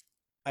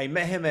 I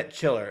met him at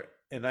Chiller,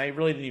 and I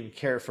really didn't even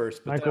care at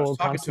first. But Michael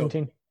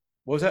Constantine.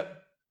 What was that?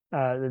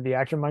 The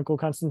actor Michael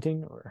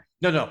Constantine, or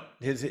no,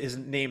 his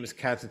name is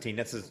Constantine.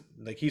 That's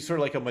he's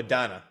sort of like a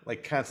Madonna,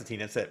 like Constantine.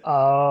 That's it.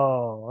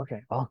 Oh,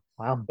 okay. Oh,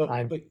 wow. But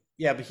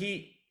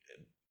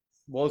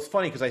well, it's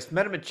funny because I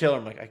met him at Chiller.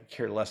 I'm like, I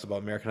care less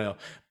about American Idol,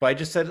 but I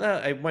just said,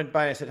 I went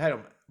by and I said, I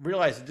don't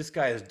realize that this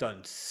guy has done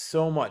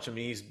so much. I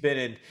mean,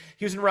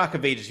 he was in Rock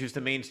of Ages. He was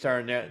the main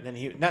star in there. Then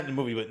not in the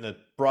movie, but in the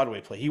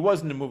Broadway play. He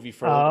was in the movie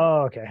for.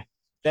 Oh, okay.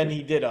 Then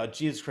he did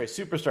Jesus Christ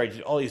Superstar. He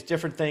did all these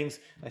different things.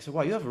 And I said,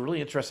 wow, you have a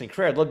really interesting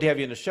career. I'd love to have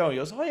you in the show. And he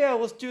goes, oh yeah,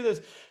 let's do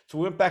this. So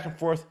we went back and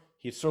forth.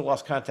 He sort of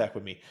lost contact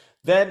with me.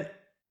 Then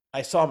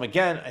I saw him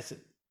again. I said,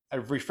 I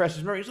refreshed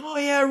his memory. He said, oh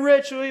yeah,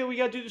 Rich, we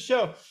got to do the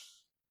show.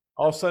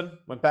 All of a sudden,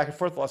 went back and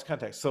forth, lost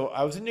contact. So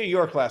I was in New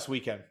York last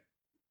weekend,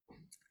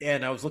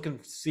 and I was looking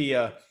to see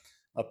a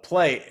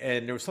play,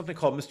 and there was something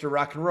called Mr.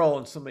 Rock and Roll,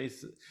 and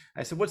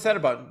I said, what's that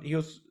about?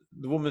 And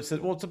the woman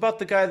said, well, it's about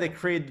the guy that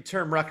created the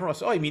term rock and roll. I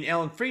said, oh, you mean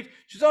Alan Freed?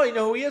 She says, oh, you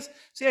know who he is?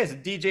 So yeah, he's a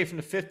DJ from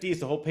the 50s,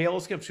 the whole pale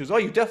skin. She goes, oh,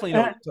 you definitely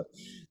know him.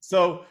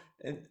 So,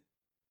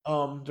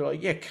 they're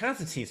like, yeah,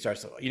 Constantine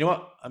starts. So, you know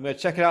what? I'm gonna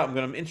check it out. I'm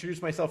gonna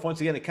introduce myself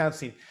once again to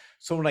Constantine.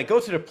 So when I go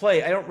to the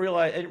play, I didn't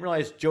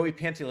realize Joey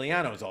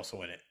Pantoliano is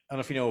also in it. I don't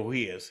know if you know who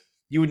he is.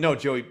 You would know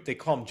Joey. They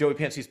call him Joey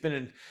Pants. He's been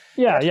in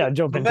Yeah, actually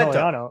Joe Memento.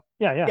 Pantoliano.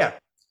 Yeah. Yeah.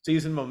 So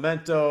he's in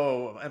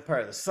Memento, Empire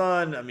of the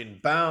Sun. I mean,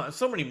 Bound.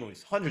 So many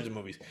movies, hundreds of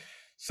movies.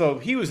 So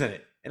he was in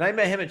it, and I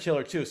met him at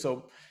Chiller too.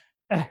 So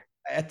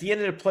at the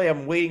end of the play,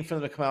 I'm waiting for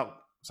them to come out.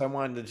 So I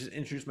wanted to just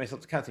introduce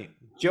myself to Constantine.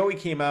 Joey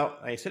came out.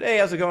 I said, "Hey,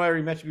 how's it going? I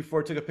already met you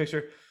before. Took a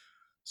picture."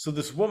 So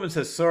this woman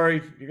says,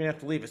 "Sorry, you're gonna have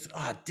to leave." I said,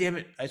 "Ah, damn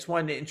it! I just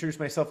wanted to introduce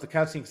myself to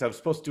Constantine because I was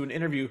supposed to do an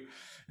interview."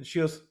 And she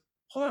goes,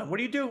 "Hold on, what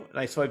do you do?" And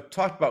I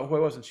talked about who I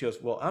was, and she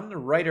goes, "Well, I'm the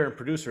writer and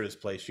producer of this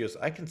place." She goes,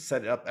 "I can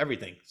set up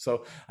everything."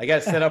 So I got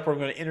to set up where I'm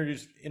going to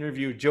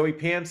interview Joey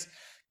Pants,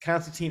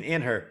 Constantine,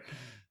 and her.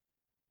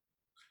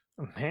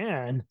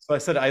 Man. So I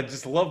said, I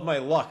just love my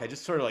luck. I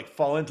just sort of like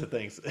fall into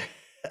things.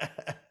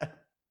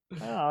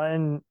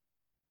 And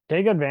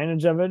take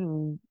advantage of it.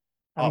 And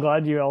I'm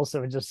glad you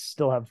also just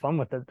still have fun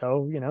with it,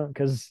 though,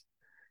 because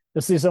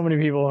you'll see so many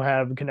people who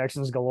have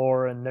connections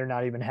galore and they're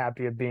not even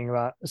happy of being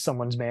about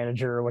someone's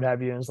manager or what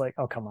have you. And it's like,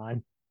 oh, come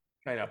on.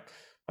 I know.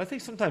 I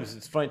think sometimes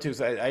it's funny too.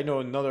 Because I know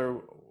another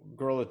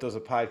girl that does a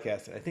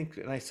podcast.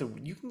 And I said,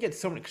 you can get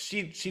so many.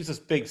 She's this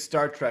big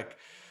Star Trek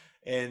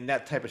and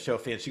that type of show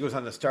fan. She goes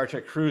on the Star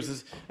Trek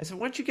cruises. I said,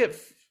 why don't you get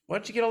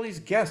all these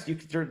guests?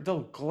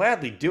 They'll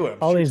gladly do it.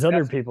 All these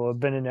other people have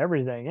been in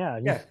everything.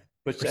 Yeah.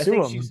 But I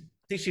think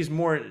she's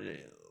more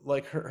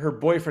like her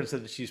boyfriend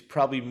said that she's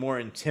probably more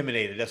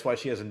intimidated. That's why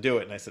she doesn't do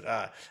it. And I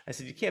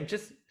said, you can't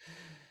just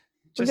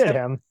get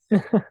him.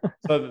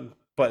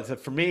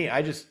 But for me,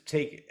 I just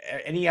take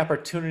any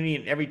opportunity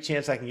and every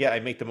chance I can get,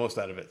 I make the most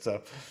out of it.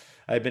 So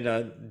I've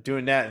been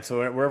doing that. And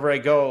so wherever I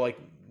go, like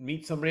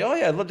meet somebody, oh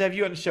yeah, I'd love to have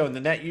you on the show. And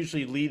then that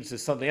usually leads to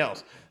something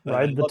else.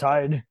 Ride the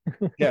tide.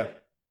 Yeah.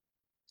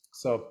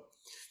 So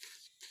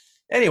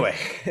anyway,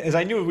 as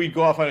I knew we'd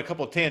go off on a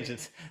couple of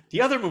tangents,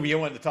 the other movie I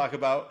wanted to talk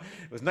about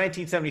was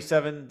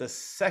 1977, the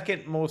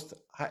second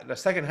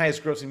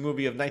highest grossing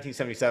movie of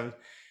 1977,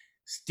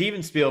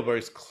 Steven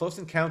Spielberg's Close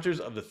Encounters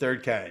of the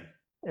Third Kind.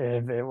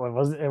 If it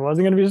wasn't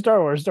going to be Star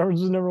Wars. Star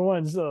Wars was number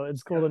one, so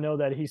it's cool to know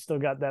that he still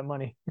got that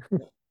money.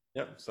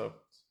 Yep. So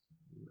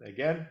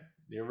again,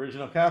 the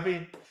original copy,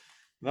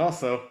 and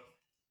also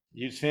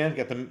huge fan.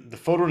 Got the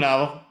photo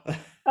novel.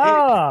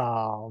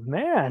 Oh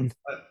man!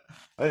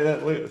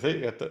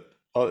 See, got the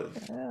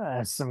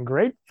some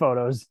great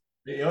photos.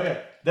 Oh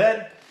yeah.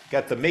 Then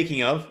got the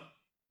making of.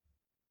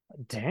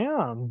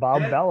 Damn,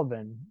 Bob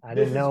Balaban. I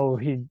didn't know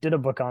he did a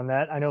book on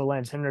that. I know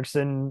Lance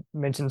Henriksen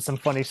mentioned some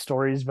funny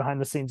stories behind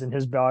the scenes in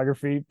his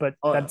biography, but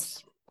I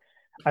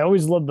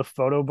always love the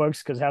photo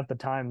books because half the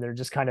time they're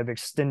just kind of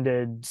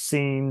extended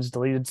scenes,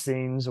 deleted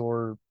scenes,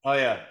 or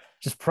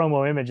just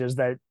promo images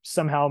that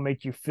somehow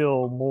make you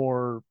feel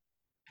more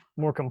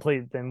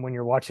complete than when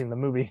you're watching the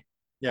movie.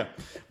 Yeah.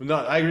 No,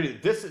 I agree.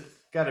 This has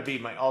got to be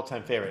my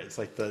all-time favorite. It's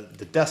like the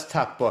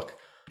desktop book.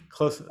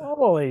 Close.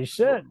 Holy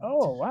shit.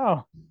 Oh,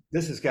 wow.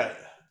 This has got.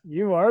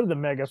 You are the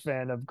mega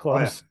fan of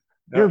Close.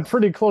 You're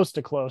pretty close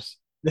to Close.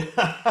 John,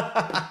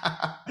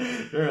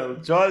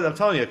 I'm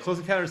telling you, Close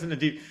Encounters in the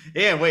Deep.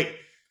 And wait,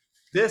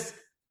 this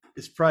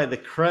is probably the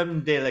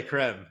creme de la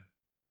creme.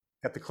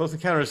 Got the Close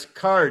Encounters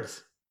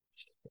cards.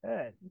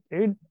 Shit,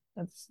 dude.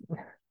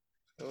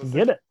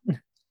 Get it.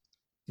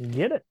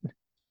 Get it.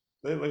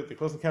 Look at the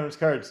Close Encounters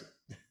cards.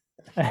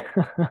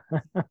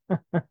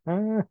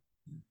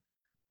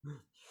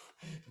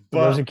 For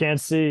those who can't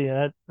see,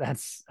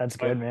 that's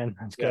good, man.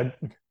 That's good.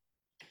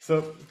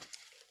 So,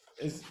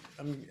 as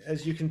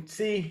you can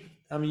see,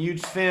 I'm a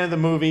huge fan of the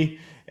movie,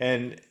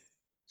 and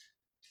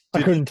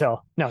I couldn't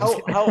tell. No.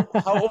 How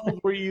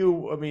old were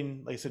you? I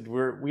mean, like I said,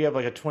 we have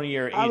like a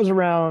 20-year age. I was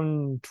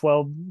around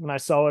 12 when I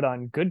saw it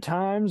on Good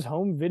Times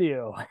Home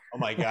Video. Oh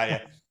my god!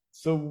 Yeah.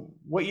 So,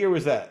 what year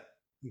was that?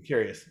 I'm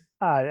curious.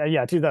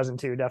 Yeah,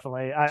 2002,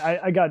 definitely.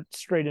 I got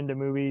straight into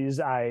movies.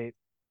 I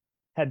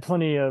had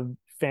plenty of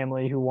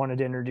family who wanted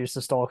to introduce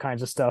us to all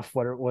kinds of stuff,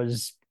 whether it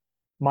was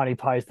Monty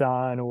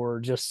Python or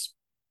just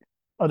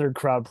other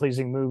crowd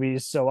pleasing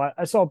movies. So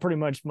I saw pretty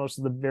much most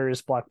of the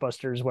various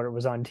blockbusters, whether it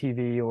was on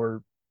TV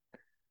or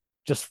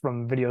just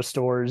from video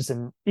stores.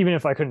 And even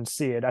if I couldn't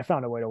see it, I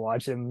found a way to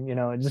watch them.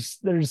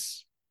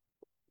 There's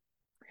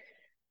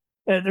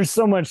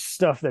so much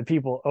stuff that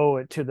people owe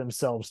it to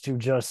themselves to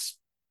just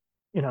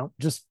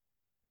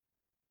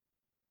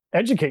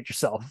educate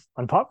yourself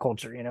on pop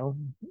culture,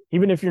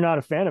 even if you're not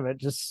a fan of it,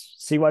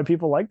 just see why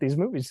people like these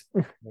movies.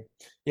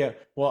 Yeah.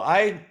 Well,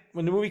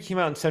 when the movie came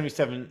out in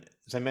 77,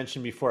 as I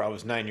mentioned before, I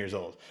was 9 years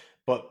old.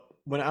 But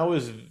when I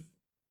was,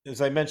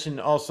 as I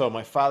mentioned also,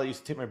 my father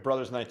used to take my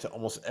brothers and I to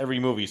almost every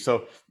movie.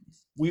 So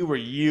we were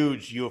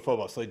huge UFO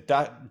buffs. Like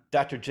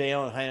Dr. J.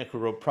 Allen Hynek, who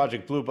wrote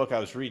Project Blue Book, I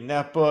was reading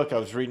that book. I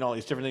was reading all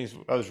these different things.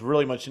 I was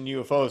really much in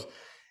UFOs.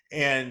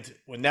 And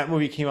when that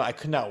movie came out, I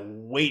could not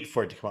wait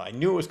for it to come out. I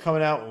knew it was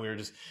coming out, and we were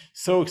just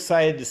so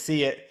excited to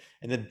see it.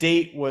 And the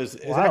date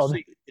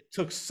it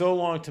took so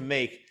long to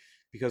make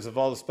because of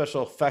all the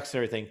special effects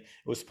and everything.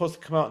 It was supposed to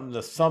come out in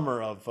the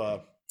summer of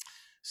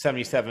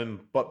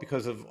 '77, but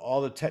because of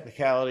all the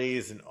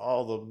technicalities and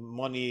all the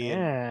money,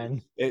 and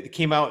Man. it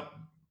came out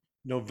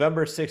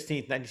November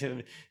 16th,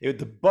 1970.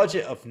 The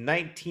budget of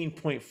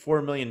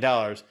 $19.4 million,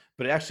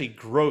 but it actually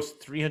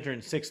grossed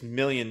 $306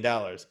 million.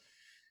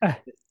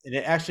 And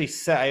it actually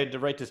set, I had to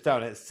write this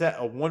down, it set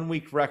a 1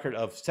 week record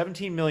of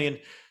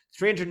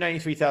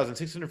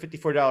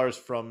 $17,393,654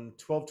 from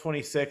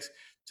 12/26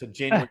 to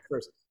January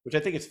 1st, which I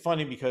think is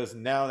funny because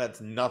now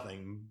that's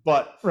nothing.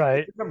 But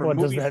Right. remember, What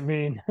does that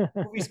mean?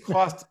 movies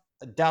cost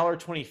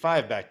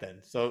 $1.25 back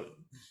then. So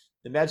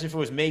imagine if it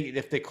was made,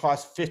 if they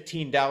cost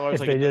 $15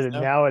 If like they it did does it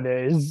now.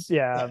 nowadays,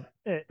 yeah.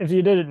 If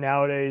you did it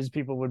nowadays,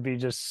 people would be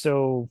just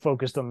so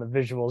focused on the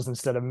visuals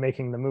instead of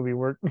making the movie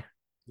work.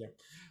 Yeah.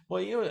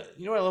 Well, you know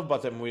what I love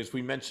about that movie is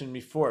we mentioned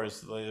before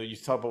is like, you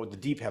talk about with the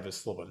deep have a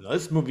slow burn. Now,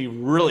 this movie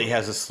really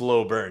has a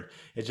slow burn.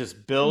 It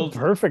just builds,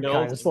 Perfect kind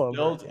builds, of and slow burn.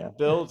 builds, Yeah. and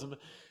builds.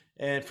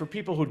 And for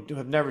people who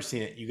have never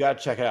seen it, you got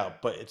to check it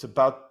out. But it's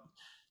about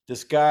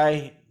this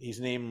guy.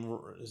 His name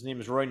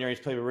is Roy Neri.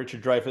 He's played by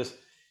Richard Dreyfuss.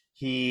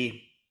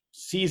 He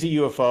sees a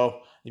UFO.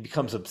 He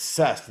becomes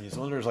obsessed, and he's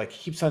wonders like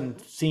keeps on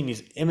seeing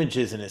these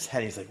images in his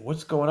head. He's like,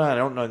 "What's going on? I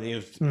don't know."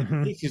 He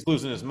thinks he's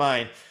losing his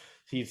mind.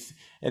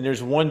 And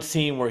there's one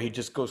scene where he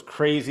just goes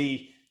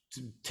crazy,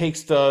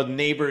 takes the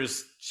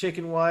neighbor's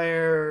chicken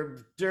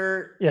wire,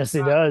 dirt. Yes,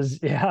 he does.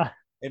 Yeah.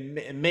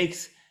 And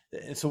makes.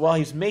 And so while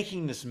he's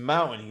making this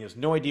mountain, he has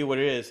no idea what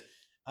it is.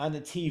 On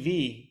the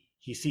TV,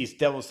 he sees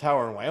Devil's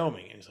Tower in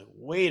Wyoming, and he's like,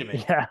 "Wait a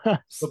minute!" Yeah.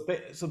 So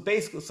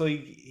basically, so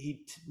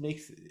he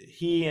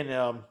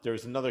and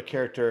there's another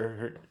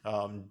character,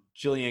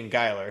 Jillian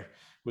Guyler,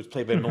 who was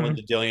played by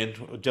Melinda Dillon,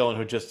 who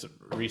just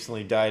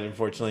recently died,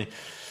 unfortunately.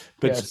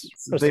 But Yes.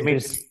 they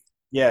make,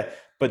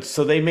 but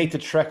so they make the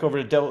trek over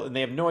to Devil, and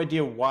they have no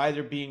idea why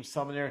they're being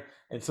summoned there.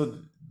 And so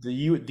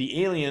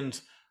the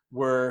aliens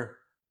were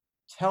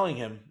telling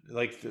him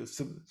like this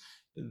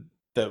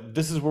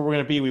is where we're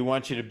going to be. We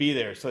want you to be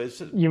there. So it's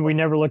just, we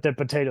never looked at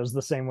potatoes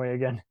the same way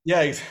again.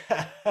 yeah, exactly.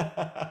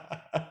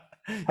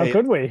 How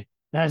could we?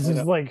 That's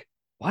just like,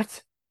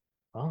 what?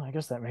 Well, I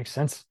guess that makes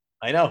sense.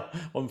 I know.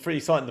 Well, you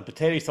saw it in the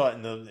potato. You saw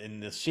it in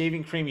the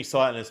shaving cream. You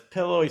saw it in his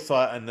pillow. You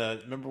saw it in the.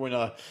 Remember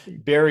when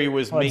Barry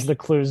was making the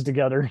clues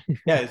together?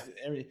 Yeah,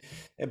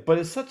 but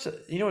it's such a.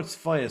 It's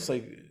funny. It's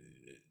like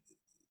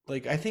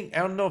I think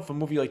I don't know if a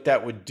movie like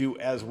that would do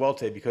as well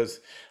today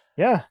because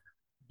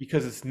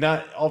it's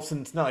not all of a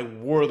sudden it's not like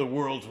War of the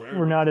Worlds where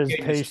we're not as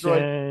patient.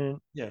 Destroyed.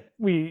 Yeah,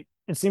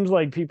 it seems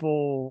like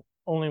people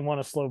only want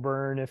a slow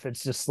burn if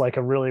it's just like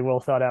a really well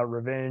thought out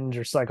revenge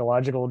or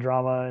psychological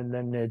drama, and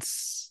then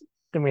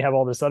we have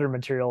all this other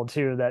material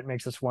too that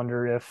makes us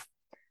wonder if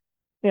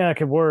it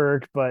could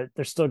work, but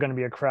there's still going to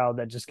be a crowd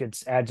that just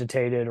gets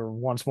agitated or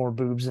wants more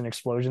boobs and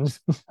explosions.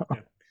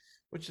 Yeah.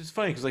 Which is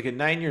funny because like at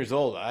 9 years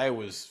old, I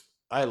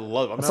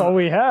love. That's all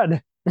we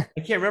had. I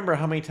can't remember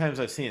how many times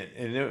I've seen it,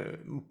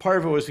 and part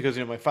of it was because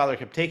my father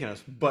kept taking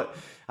us, but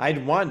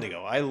I'd wanted to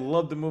go. I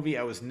loved the movie.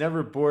 I was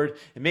never bored,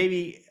 and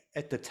maybe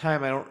at the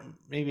time I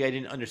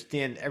didn't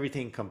understand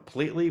everything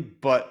completely,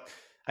 but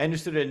I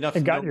understood it enough.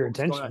 It got your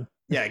attention.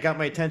 Yeah, it got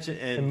my attention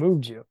and it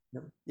moved you.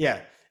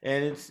 Yeah,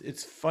 and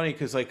it's funny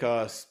because like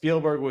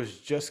Spielberg was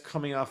just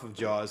coming off of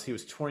Jaws. He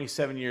was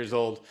 27 years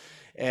old,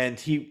 and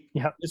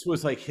this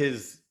was like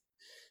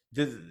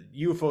the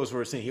UFOs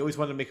were saying he always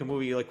wanted to make a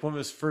movie. Like one of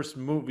his first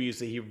movies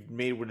that he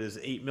made with his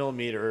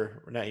 8mm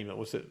or not 8mm.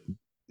 What's it?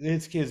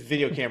 His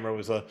video camera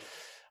was I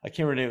can't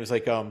remember the name. It was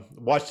like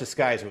Watch the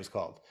Skies. It was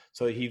called.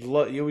 So he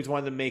always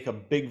wanted to make a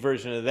big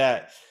version of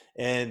that,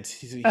 and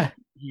he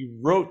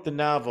wrote the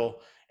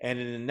novel. And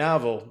in the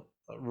novel,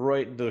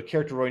 the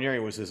character Roy Neri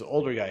was this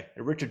older guy,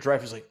 and Richard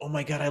Dreyfuss was like, "Oh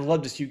my god, I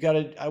love this!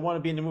 I want to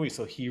be in the movie."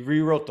 So he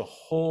rewrote the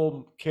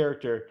whole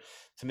character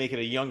to make it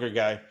a younger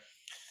guy,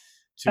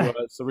 so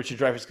Richard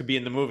Dreyfuss could be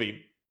in the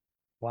movie.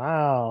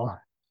 Wow!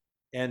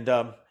 And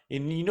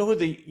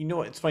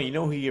it's funny. You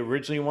know who he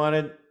originally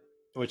wanted,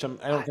 which I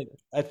don't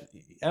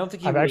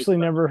think I've actually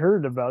never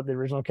heard about the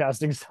original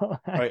casting. So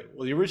right,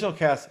 well, the original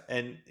cast,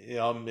 and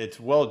it's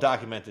well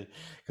documented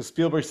because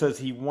Spielberg says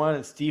he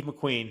wanted Steve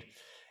McQueen.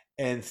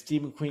 And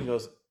Steve McQueen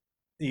goes,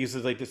 he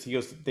uses like this. He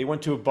goes, they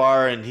went to a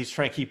bar and he's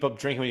trying to keep up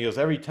drinking. He goes,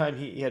 every time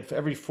he had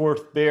every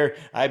fourth beer,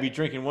 I'd be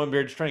drinking one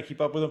beer, just trying to keep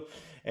up with him.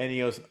 And he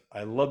goes,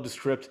 I love the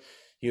script.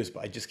 He goes,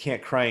 but I just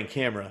can't cry in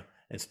camera.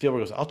 And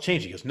Spielberg goes, I'll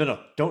change it. He goes, no,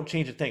 don't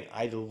change a thing.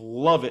 I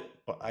love it,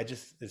 but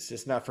it's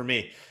just not for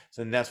me.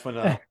 So then that's when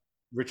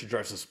Richard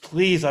Dreyfuss says,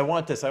 please, I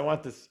want this.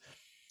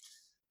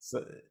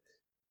 So,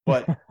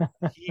 but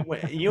he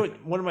went,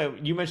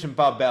 you mentioned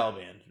Bob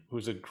Balaban,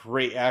 who's a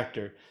great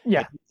actor.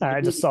 Yeah, I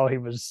just saw he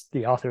was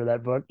the author of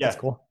that book. That's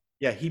cool.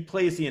 Yeah, he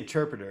plays the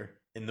interpreter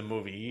in the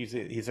movie.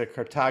 He's a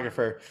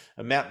cartographer,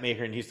 a map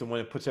maker, and he's the one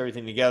that puts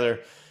everything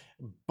together.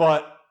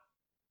 But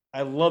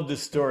I love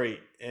this story.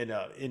 And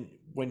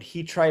when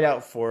he tried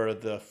out for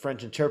the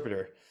French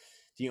interpreter,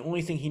 the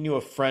only thing he knew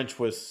of French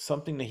was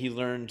something that he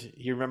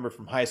remembered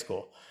from high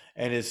school.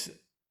 And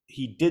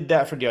he did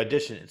that for the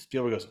audition. And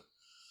Spielberg goes,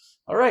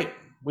 all right,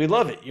 we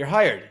love it. You're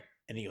hired.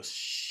 And he goes,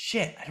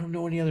 shit, I don't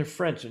know any other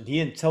French. And he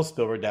didn't tell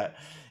Spielberg that.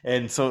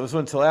 And so it was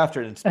until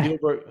after, and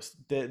Spielberg,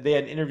 they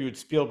had an interview with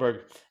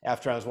Spielberg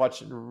after I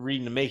was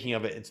reading the making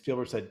of it. And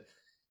Spielberg said,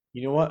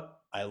 you know what?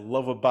 I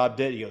love what Bob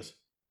did. He goes,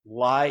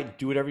 lie,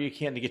 do whatever you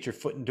can to get your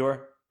foot in the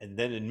door, and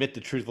then admit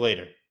the truth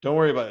later. Don't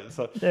worry about it.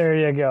 So there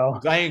you go.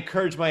 I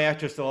encourage my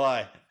actors to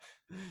lie.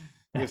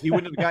 Because he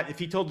wouldn't have gotten, if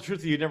he told the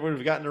truth, you never would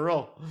have gotten the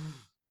role.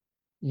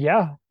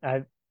 Yeah,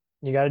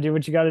 you got to do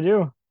what you got to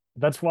do.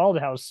 That's wild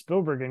how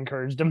Spielberg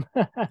encouraged him.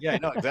 Yeah, I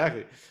know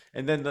exactly.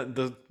 And then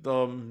the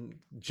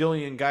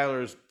Jillian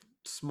Giler's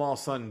small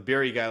son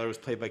Barry Giler was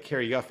played by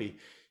Kerry Guffey.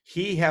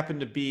 He happened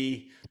to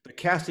be the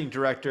casting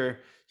director.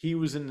 He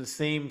was in the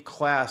same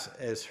class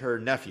as her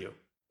nephew,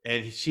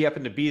 and she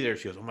happened to be there.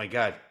 She goes, "Oh my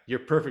God, you're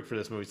perfect for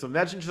this movie." So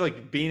imagine just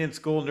like being in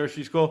school,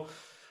 nursery school.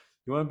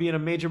 You want to be in a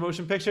major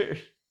motion picture?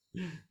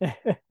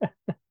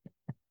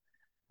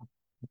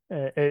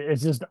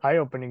 It's just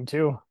eye-opening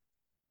too,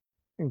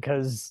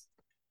 because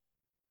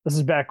this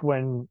is back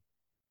when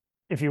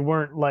if you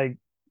weren't like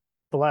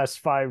the last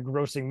 5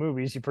 grossing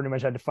movies, you pretty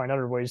much had to find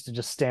other ways to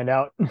just stand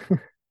out.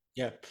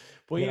 Yeah.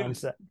 Well, you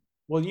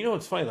know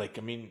what's funny? Like,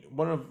 I mean,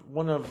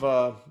 one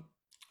of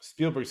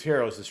Spielberg's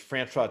heroes is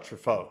Francois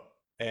Truffaut,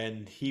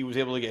 and he was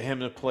able to get him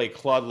to play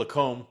Claude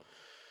Lacombe,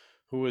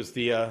 who was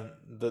the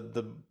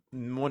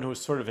one who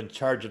was sort of in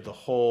charge of the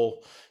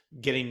whole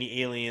getting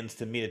the aliens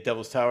to meet at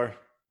Devil's Tower.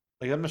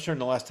 Like, I'm not sure in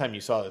the last time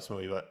you saw this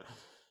movie, but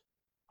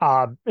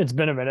it's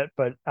been a minute,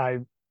 but I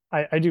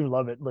do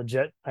love it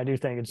legit. I do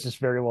think it's just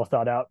very well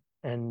thought out,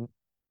 and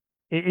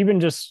even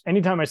just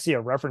anytime I see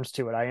a reference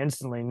to it, I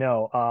instantly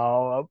know,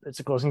 oh, it's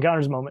a Close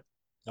Encounters moment.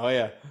 Oh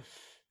yeah.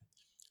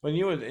 Well,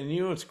 you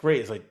know what's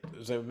great is, like,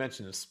 as I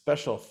mentioned, the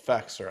special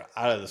effects are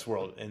out of this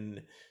world.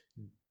 And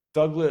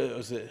Douglas,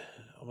 was it?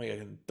 Oh my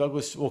God,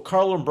 Douglas. Well,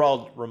 Carlo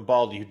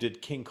Rambaldi, who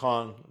did King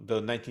Kong, the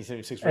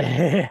 1976 version.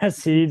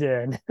 Yes, he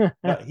did.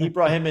 He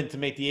brought him in to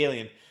make the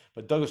alien,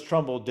 but Douglas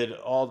Trumbull did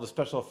all the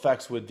special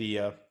effects with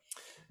the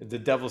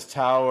Devil's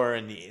Tower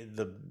and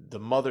the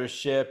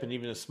mothership and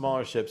even the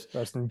smaller ships.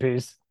 Rest in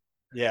peace.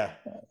 Yeah,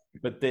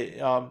 but they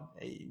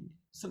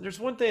so there's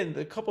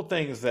a couple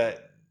things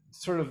that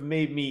sort of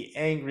made me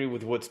angry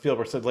with what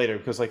Spielberg said later,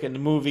 because like in the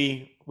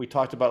movie we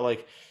talked about,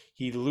 like,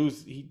 he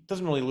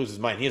doesn't really lose his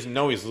mind. He doesn't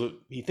know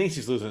he thinks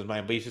he's losing his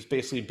mind, but he's just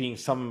basically being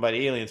summoned by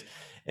the aliens.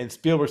 And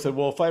Spielberg said,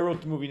 well, if I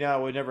wrote the movie now, I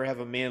would never have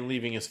a man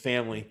leaving his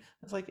family.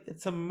 It's like,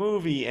 it's a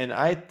movie. And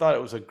I thought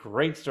it was a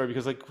great story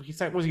because, like, he's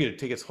not, was he going to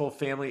take his whole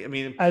family? I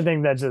mean, I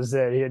think that's just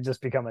it. He had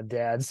just become a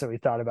dad, so he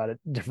thought about it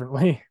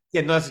differently.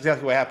 Yeah, no, that's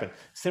exactly what happened.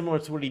 Similar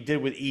to what he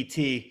did with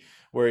E.T.,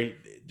 where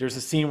there's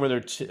a scene where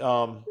they're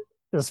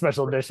the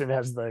special edition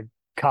has the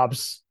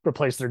cops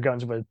replace their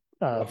guns with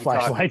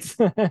flashlights,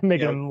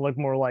 making them look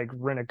more like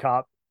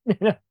Rent-A-Cop,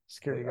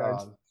 security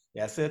guards.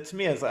 Yeah, so to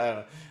me, as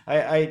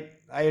I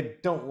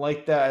don't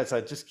like that. As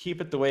I just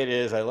keep it the way it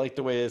is. I like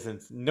the way it is,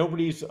 and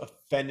nobody's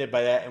offended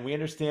by that. And we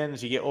understand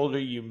as you get older,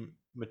 you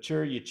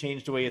mature, you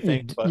change the way you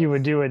think. You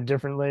would do it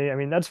differently. I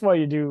mean, that's why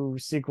you do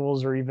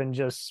sequels or even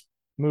just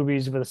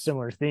movies with a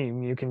similar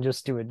theme. You can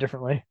just do it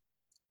differently.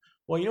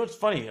 Well, you know what's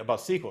funny about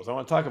sequels? I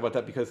want to talk about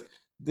that because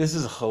this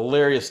is a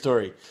hilarious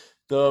story.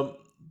 The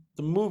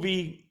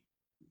movie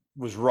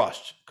was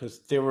rushed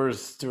because there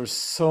was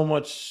so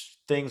much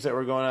things that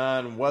were going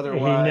on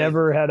weather-wise. He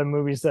never had a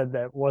movie set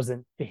that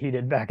wasn't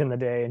heated back in the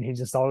day, and he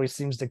just always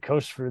seems to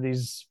coast for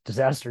these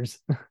disasters.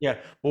 Yeah.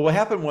 Well, what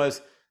happened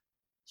was,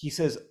 he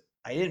says,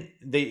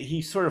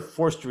 he sort of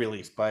forced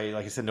release by,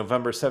 like I said,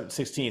 November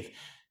 16th.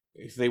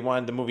 They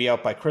wanted the movie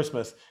out by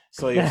Christmas.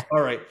 So he goes,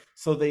 all right.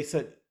 So they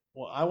said,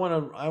 well, I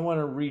want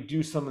to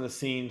redo some of the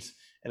scenes,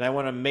 and I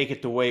want to make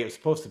it the way it was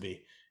supposed to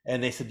be.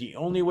 And they said, the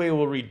only way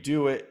we'll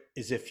redo it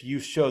is if you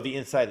show the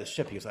inside of the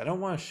ship. He goes, I don't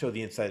want to show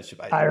the inside of the ship.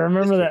 I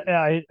remember that.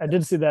 Yeah, I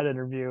did see that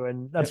interview,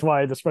 and that's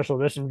why the special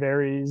edition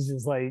varies.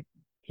 Is like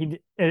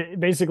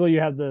basically you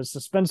have the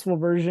suspenseful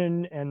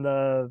version and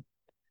the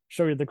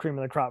show you the cream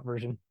of the crop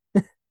version.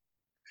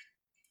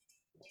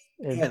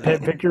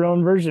 Pick your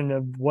own version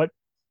of what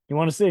you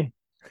want to see.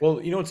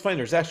 Well, you know what's funny?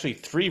 There's actually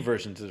 3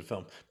 versions of the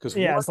film, because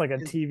it's like a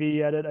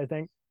TV edit, I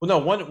think. Well,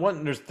 no,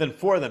 one. There's then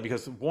 4 of them,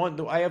 because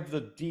I have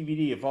the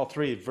DVD of all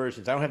 3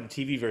 versions. I don't have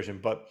the TV version,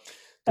 but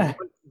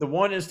the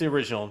one is the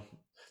original.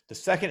 The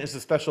second is the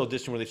special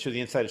edition where they show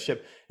the inside of the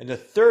ship, and the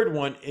third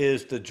one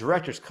is the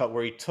director's cut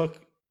where he took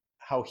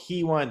how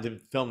he wanted the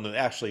film to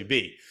actually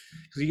be.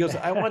 Because he goes,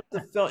 I want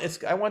the film.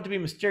 I want it to be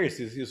mysterious.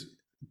 He goes,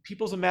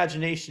 people's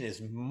imagination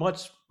is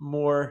much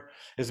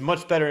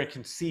better and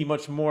can see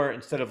much more,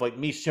 instead of like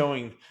me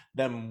showing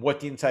them what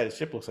the inside of the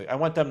ship looks like. I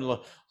want them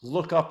to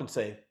look up and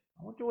say,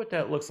 I wonder what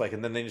that looks like,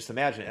 and then they just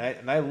imagine it.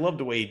 And I love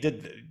the way he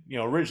did,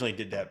 originally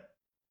did that.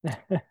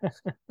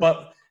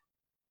 But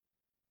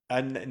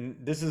and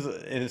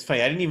it's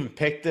funny, I didn't even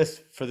pick this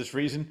for this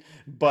reason,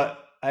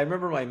 but I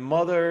remember my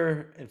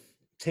mother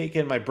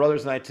taking my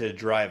brothers and I to the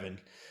drive-in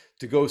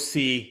to go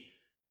see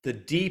The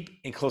Deep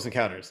and Close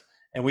Encounters.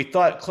 and we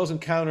thought Close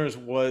Encounters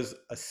was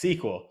a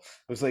sequel.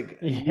 It was like,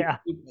 Yeah.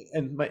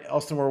 and my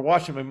Austin, we're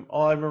watching.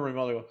 All I remember, my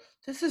mother go,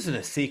 "This isn't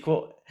a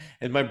sequel,"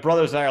 and my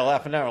brothers and I are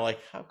laughing now. We're like,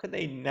 "How could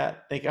they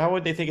not think? How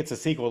would they think it's a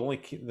sequel?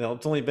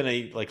 It's only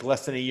been like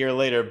less than a year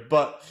later."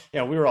 But we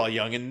were all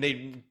young,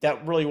 and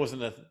that really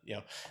wasn't a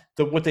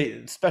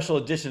special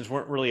editions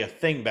weren't really a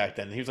thing back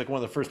then. He was like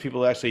one of the first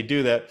people to actually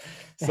do that.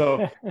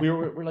 So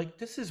we're like,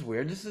 "This is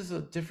weird. This is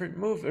a different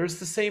movie. Or it's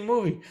the same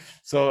movie."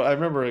 So I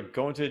remember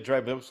going to the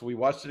drive-up. So we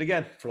watched it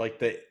again for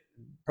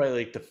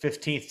probably the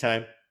 15th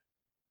time.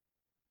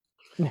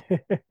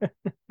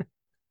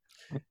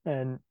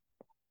 And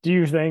do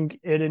you think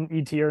it and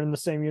ET are in the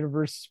same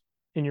universe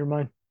in your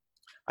mind?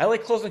 I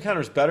like Close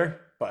Encounters better,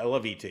 but I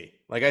love ET.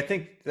 Like I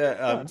think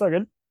that It's all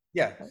good.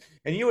 yeah,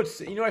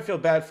 and I feel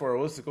bad for.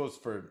 Well, this goes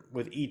for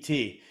with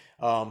ET.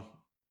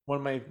 One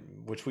of my,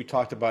 which we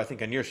talked about, I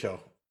think on your show.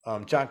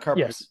 John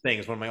Carpenter's Yes. Thing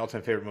is one of my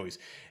all-time favorite movies,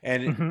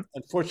 and it Hmm.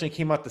 unfortunately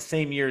came out the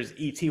same year as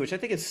ET, which I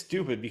think is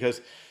stupid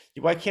because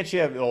why can't you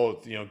have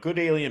Good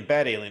Alien,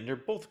 Bad Alien? They're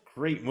both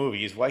great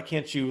movies. Why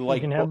can't you You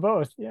like can both? have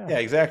both. Yeah. Yeah,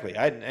 exactly.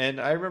 I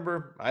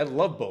remember I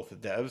love both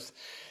of those,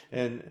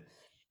 and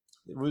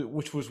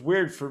which was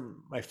weird for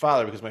my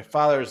father because my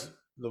father's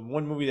the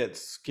one movie that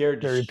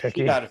scared the Very shit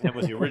picky. out of him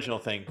was the original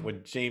Thing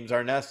with James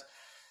Arness,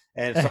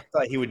 and so I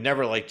thought he would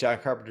never like John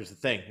Carpenter's The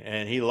Thing,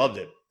 and he loved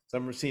it. So I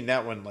remember seeing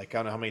that one like I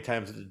don't know how many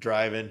times at the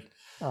drive-in.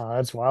 Oh,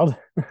 that's wild.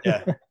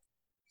 Yeah,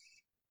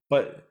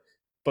 but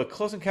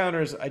Close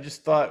Encounters I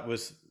just thought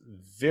was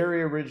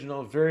very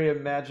original, very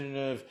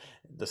imaginative.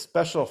 The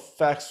special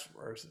effects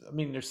were, I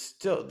mean, there's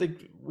still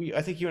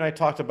I think you and I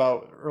talked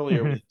about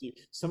earlier. Mhm.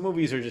 Some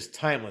movies are just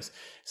timeless.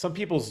 Some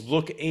people's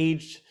look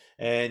aged,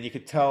 and you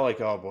could tell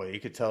like, oh boy, you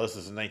could tell this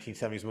is a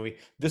 1970s movie.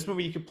 This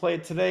movie you could play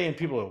it today, and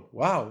people go,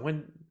 wow,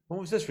 when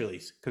was this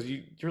released? Because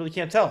you really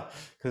can't tell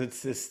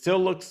because it still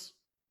looks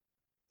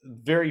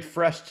very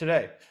fresh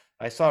today.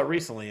 I saw it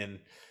recently, and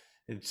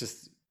it's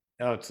just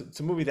it's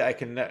a movie that I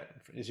can,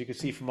 as you can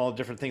see from all the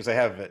different things I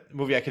have, a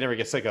movie I can never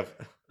get sick of.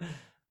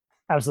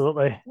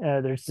 Absolutely.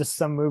 There's just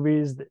some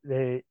movies that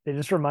they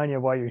just remind you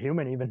of why you're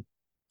human, even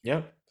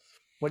Yep.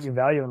 what you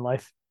value in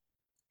life.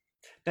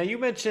 Now you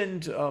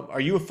mentioned, are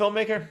you a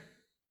filmmaker?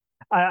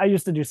 I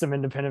used to do some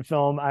independent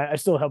film. I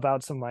still help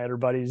out some of my other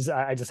buddies.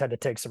 I just had to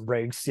take some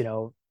breaks,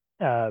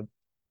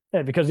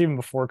 because even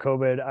before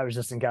COVID, I was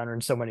just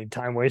encountering so many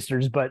time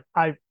wasters. But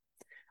I'm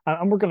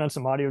working on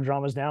some audio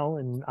dramas now,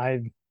 and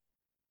I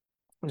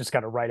just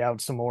got to write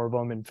out some more of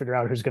them and figure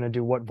out who's going to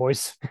do what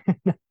voice.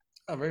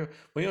 Oh, very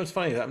well. It's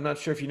funny. I'm not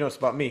sure if you noticed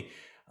about me.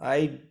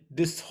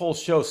 This whole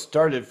show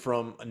started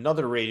from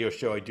another radio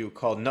show I do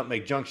called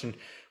Nutmeg Junction,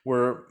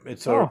 where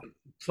Oh,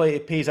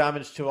 it pays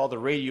homage to all the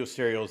radio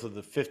serials of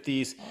the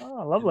 50s. oh,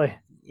 And, lovely.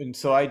 and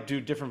so I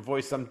do different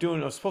voices. I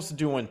was supposed to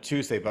do one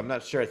Tuesday, but I'm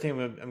not sure. I think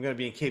I'm going to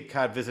be in Cape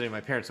Cod visiting my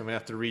parents. I'm going to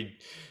have to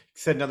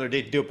set another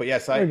date to do it. But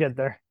yes, We'll get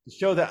there. the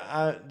show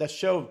that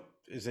show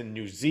is in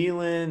New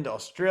Zealand,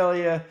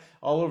 Australia,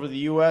 all over the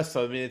U.S.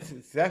 So I mean,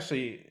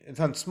 it's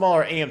on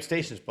smaller AM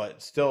stations,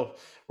 but still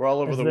we're all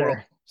over It's the world.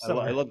 there I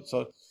somewhere. love it.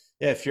 So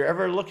yeah, if you're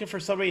ever looking for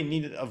somebody and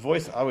need a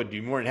voice, I would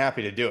be more than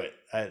happy to do it.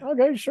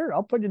 Okay, sure.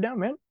 I'll put you down,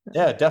 man.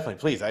 Yeah, definitely,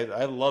 please.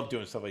 I love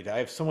doing stuff like that. I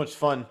have so much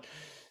fun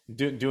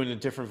doing the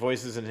different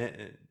voices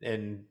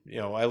and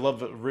I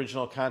love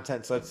original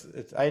content. So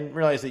I didn't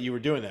realize that you were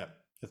doing that.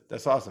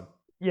 That's awesome.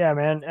 Yeah,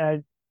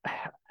 man.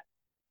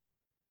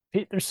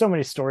 There's so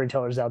many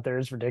storytellers out there.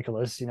 It's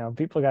ridiculous.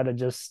 People got to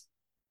just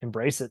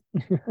embrace it.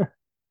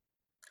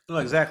 No,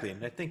 exactly.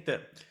 And I think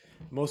that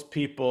most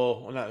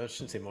people, well, not, I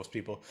shouldn't say most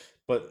people,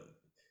 but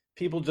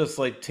people just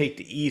like take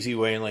the easy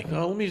way and like,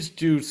 oh, let me just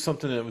do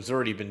something that was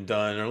already been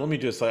done, or let me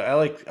just like, I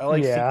like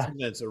seeing Yeah,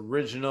 something that's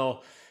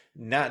original,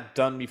 not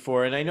done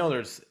before. And I know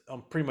there's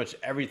pretty much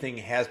everything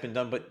has been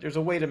done, but there's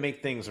a way to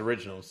make things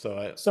original.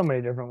 so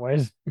many different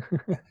ways.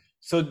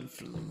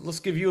 Let's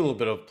give you a little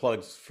bit of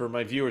plugs for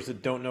my viewers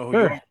that don't know who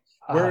you are.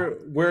 Sure. Uh,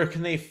 Where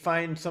can they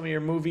find some of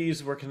your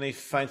movies? Where can they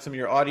find some of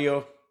your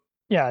audio?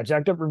 yeah,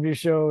 Jacked Up Review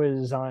Show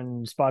is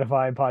on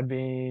Spotify,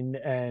 Podbean,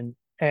 and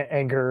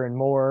Anchor, and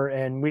more.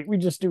 And we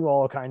just do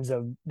all kinds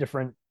of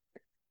different,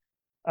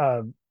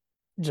 uh,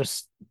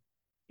 just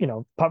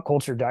pop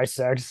culture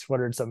dissects,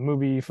 whether it's a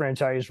movie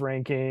franchise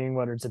ranking,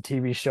 whether it's a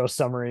TV show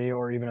summary,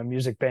 or even a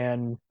music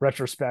band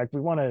retrospect.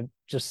 We want to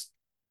just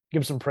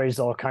give some praise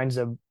to all kinds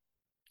of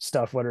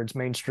stuff, whether it's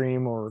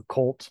mainstream or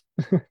cult.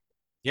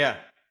 Yeah.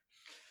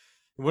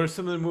 What are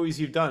some of the movies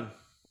you've done?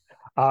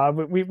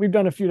 We've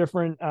done a few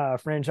different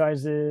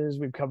franchises.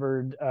 We've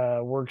covered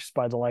works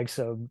by the likes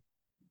of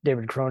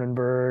David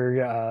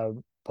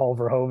Cronenberg, Paul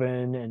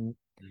Verhoeven, and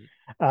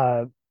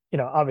uh,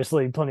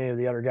 obviously plenty of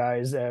the other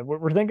guys.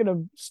 We're thinking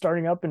of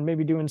starting up and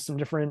maybe doing some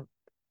different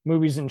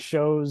movies and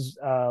shows,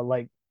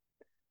 but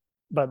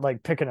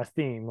picking a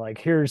theme. Like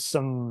here's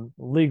some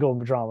legal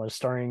dramas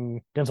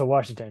starring Denzel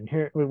Washington.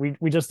 Here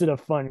we just did a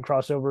fun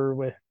crossover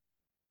with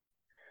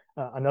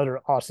another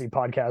Aussie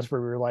podcast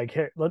where we were like,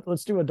 hey,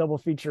 let's do a double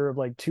feature of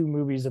like two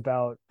movies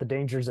about the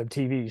dangers of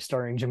TV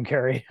starring Jim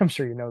Carrey. I'm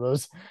sure you know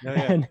those. Oh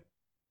yeah. And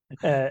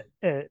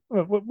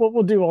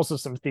We'll do also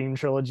some theme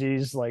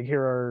trilogies. Like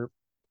here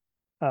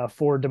are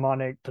four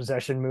demonic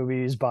possession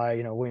movies by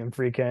William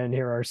Friedkin.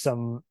 Here are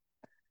some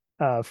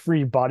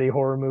free body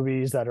horror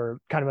movies that are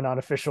kind of an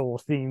unofficial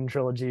theme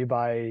trilogy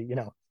by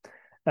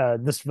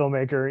this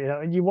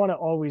filmmaker. And you want to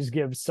always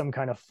give some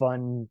kind of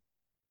fun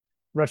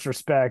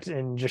retrospect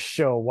and just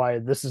show why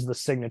this is the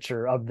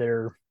signature of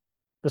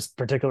this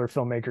particular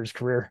filmmaker's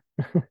career.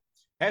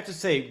 I have to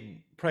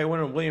say, probably one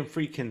of William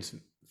Friedkin's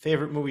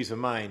favorite movies of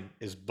mine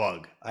is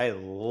Bug. I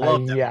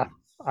love that Yeah, movie.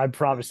 I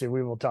promise you,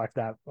 we will talk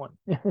that one.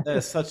 That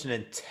is such an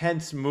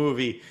intense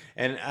movie.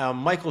 And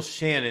Michael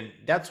Shannon,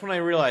 that's when I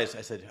realized,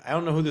 I said, I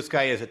don't know who this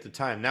guy is at the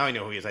time. Now I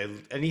know who he is.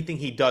 Anything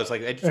he does,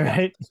 like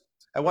Right?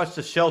 I watched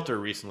The Shelter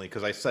recently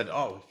because I said,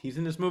 oh, he's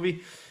in this movie.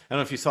 I don't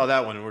know if you saw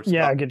that one.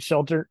 Yeah, Get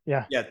Shelter.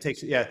 Yeah. Yeah, it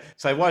takes yeah.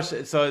 So I watched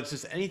it. So it's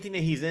just anything that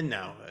he's in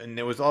now, and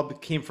it was all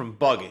came from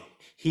Bug.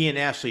 He and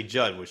Ashley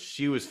Judd, which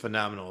she was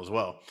phenomenal as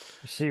well.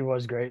 She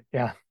was great.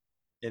 Yeah.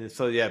 And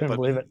so yeah, Couldn't but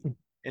believe it.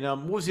 and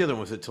what was the other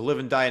one? Was it To Live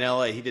and Die in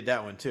L.A.? He did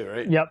that one too,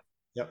 right? Yep.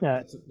 Yep,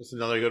 Yeah. that's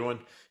another good one.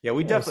 Yeah,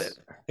 we Yes.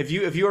 definitely.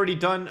 If you already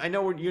done, I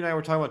know you and I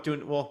were talking about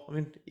doing. Well, I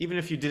mean, even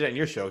if you did it on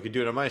your show, we could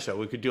do it on my show.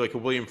 We could do like a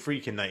William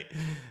Friedkin night.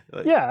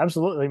 Yeah,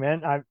 absolutely,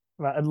 man.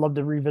 I'd love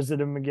to revisit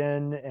him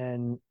again,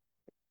 and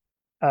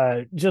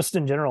just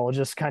in general,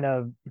 just kind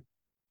of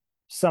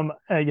some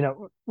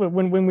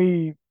when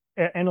we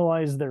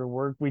analyze their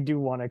work, we do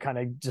want to kind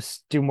of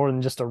just do more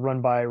than just a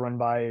run by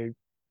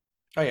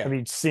Oh yeah, of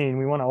each scene.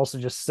 We want to also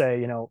just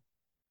say,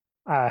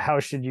 how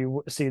should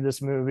you see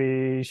this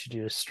movie? Should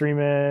you stream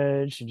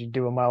it? Should you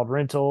do a mild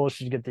rental?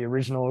 Should you get the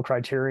original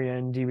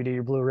Criterion DVD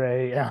or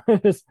Blu-ray? Yeah.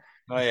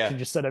 oh yeah. Should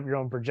you set up your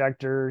own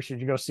projector? Should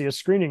you go see a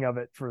screening of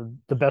it for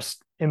the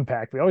best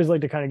impact? We always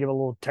like to kind of give a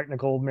little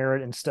technical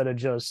merit instead of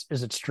just,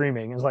 is it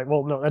streaming? It's like,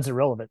 well, no, that's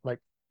irrelevant. Like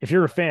if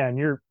you're a fan,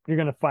 you're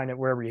gonna find it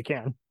wherever you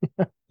can.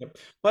 Yep.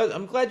 But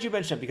I'm glad you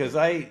mentioned it because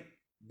I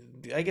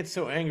get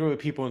so angry with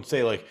people and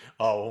say like,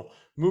 oh,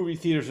 movie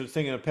theaters are the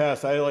thing in the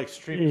past. I like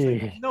streaming.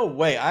 It's like, no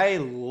way. I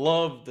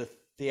love the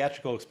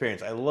theatrical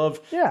experience. I love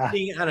Yeah,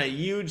 seeing it on a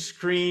huge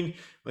screen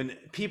when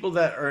people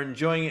that are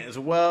enjoying it as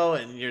well,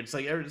 and it's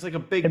like a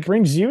it big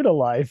brings you to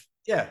life.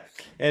 yeah.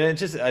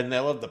 And and I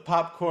love the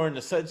popcorn,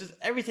 just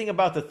everything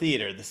about the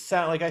theater, the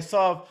sound. Like I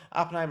saw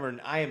Oppenheimer in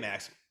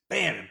IMAX.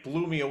 Bam! It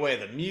blew me away.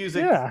 The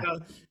music. Yeah,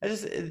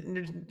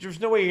 There's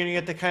no way you're gonna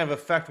get that kind of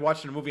effect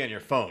watching a movie on your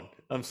phone.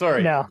 I'm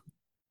sorry. no,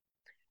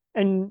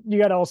 and you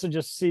got to also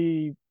just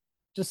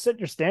set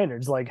your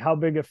standards. Like, how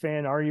big a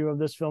fan are you of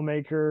this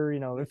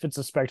filmmaker? If it's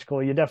a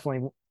spectacle, you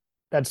definitely,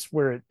 that's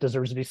where it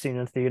deserves to be seen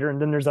in theater.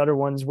 And then there's other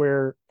ones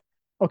where,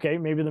 okay,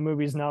 maybe the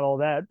movie's not all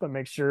that, but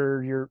make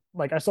sure you're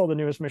like, I saw the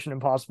newest Mission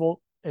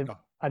Impossible. Oh,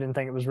 I didn't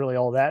think it was really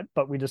all that,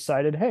 but we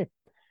decided, hey,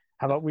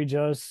 how about we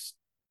just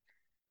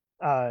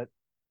uh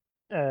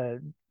uh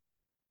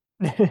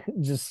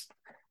just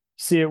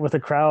see it with a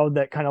crowd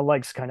that kind of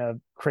likes kind of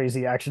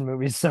crazy action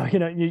movies. So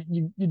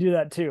you do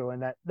that too,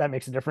 and that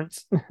makes a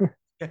difference.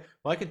 yeah.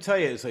 Well, I can tell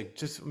you, it's like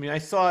I mean, I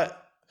saw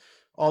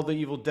all the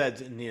Evil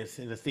Dead in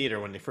the theater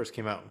when they first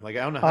came out. Like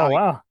I don't know Oh how.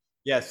 wow.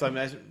 Yeah, so I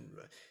mean,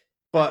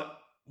 but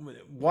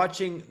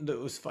watching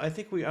I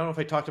think I don't know if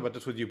I talked about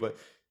this with you, but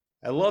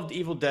I loved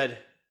Evil Dead.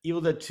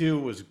 Evil Dead 2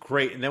 was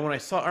great. And then when I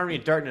saw Army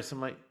of Darkness,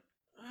 I'm like,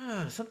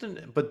 something.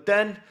 But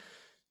then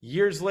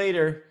years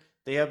later,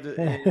 they have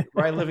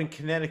where I live in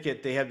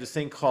Connecticut, they have this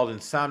thing called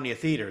Insomnia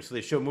Theater. So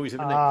they show movies at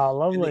midnight. Ah, And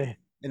lovely.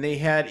 they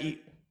had,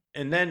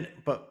 and then,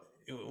 but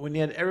when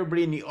you had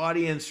everybody in the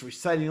audience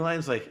reciting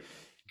lines like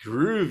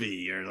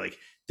groovy or like,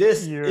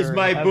 this is You're in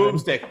my heaven.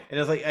 boomstick. And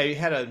it's like, I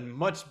had a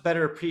much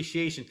better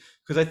appreciation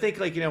because I think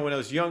like, when I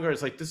was younger,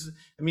 it's like, this is,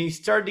 I mean, he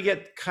started to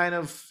get kind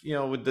of,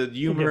 with the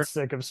You humor get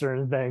sick of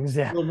certain things.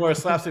 a Yeah. little more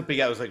slapstick, but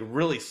yeah, it was like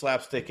really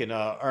slapstick in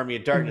Army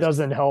of It Darkness.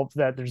 doesn't help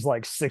that there's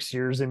like 6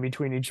 years in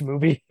between each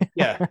movie.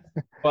 Yeah,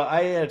 but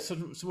I had so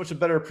much a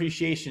better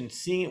appreciation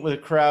seeing it with a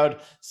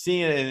crowd,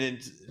 seeing it,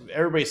 and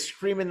everybody's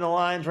screaming the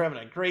lines. We're having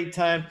a great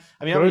time.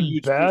 I mean, I'm a Good,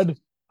 huge bad.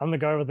 I'm the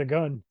guy with the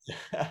gun.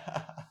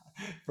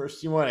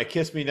 First you want to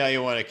kiss me, now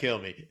you want to kill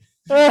me.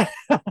 Yeah,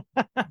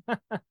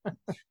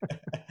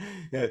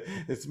 Yeah,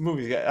 this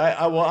movie's got.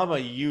 Well, I'm a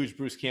huge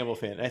Bruce Campbell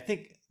fan. I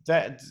think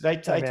I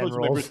that man told you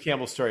my Bruce rules.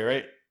 Campbell story,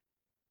 right?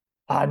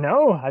 I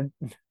know. I'd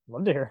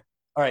love to hear.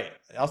 All right,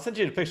 I'll send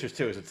you the pictures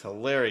too. It's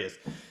hilarious.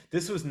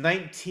 This was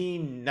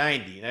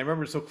 1990, and I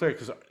remember it so clear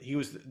because he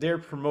was there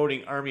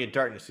promoting Army of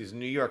Darkness. He's in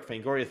New York,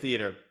 Fangoria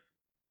Theater.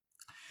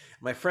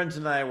 My friends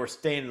and I were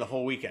staying the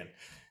whole weekend,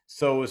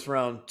 so it was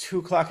around 2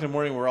 o'clock in the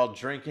morning. We're all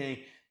drinking.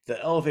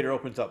 The elevator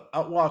opens up.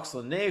 Out walks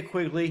Linnea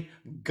Quigley,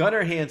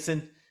 Gunnar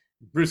Hansen,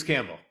 Bruce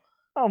Campbell.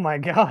 Oh my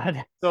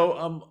God. So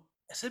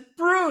I said,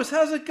 Bruce,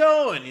 how's it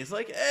going? He's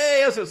like,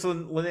 hey. So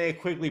Linnea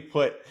Quigley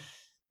put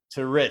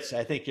to Rich,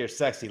 I think you're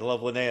sexy.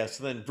 Love Linnea.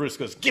 So then Bruce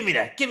goes, give me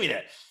that. Give me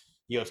that.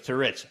 He goes to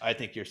Rich, I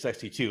think you're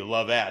sexy too.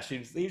 Love Ash.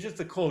 He's just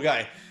a cool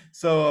guy.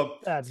 So,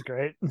 That's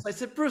great. so I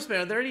said, Bruce,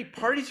 man, are there any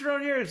parties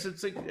around here?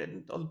 It's like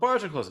the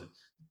bars are closing.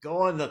 Go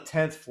on the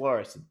 10th floor.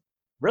 I said,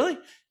 Really?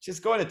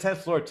 Just go on the 10th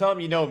floor. Tell them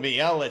you know me.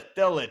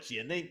 They'll let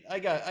you. And I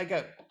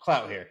got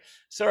clout here.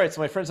 So all right. So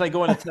my friends and I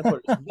go on the 10th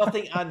floor. There's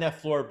nothing on that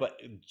floor but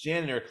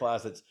janitor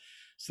closets.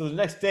 So the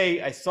next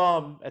day I saw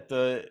him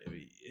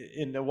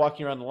in the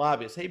walking around the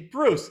lobby. I say, hey,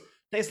 Bruce,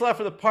 thanks a lot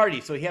for the party.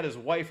 So he had his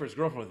wife or his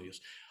girlfriend with him. He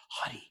goes,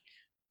 honey,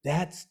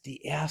 that's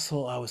the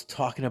asshole I was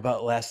talking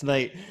about last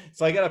night.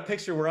 So I got a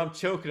picture where I'm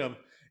choking him,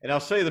 and I'll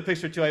show you the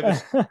picture too. I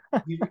have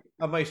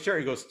on my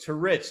shirt. He goes, to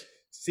Rich,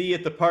 see you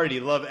at the party.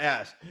 Love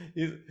Ash.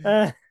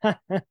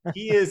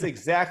 He is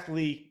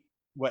exactly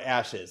what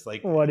Ash is.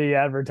 Like what he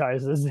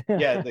advertises.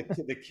 Yeah,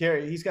 the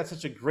character. He's got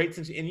such a great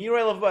sense. And you know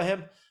what I love about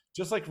him?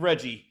 Just like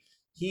Reggie,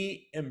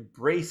 he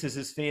embraces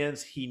his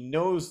fans. He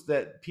knows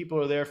that people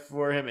are there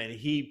for him, and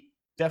he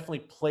definitely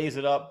plays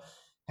it up.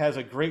 Has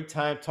a great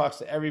time, talks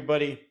to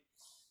everybody,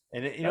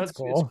 and it's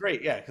cool. It's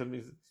great. Yeah,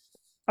 because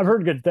I've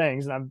heard good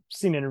things, and I've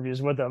seen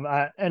interviews with him.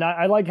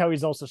 I like how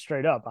he's also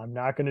straight up. I'm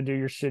not going to do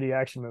your shitty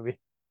action movie.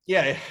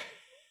 Yeah.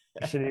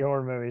 Shitty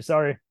horror movie.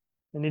 Sorry,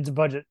 it needs a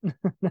budget.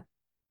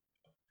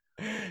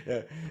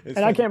 Yeah, and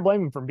funny. I can't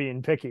blame him for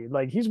being picky.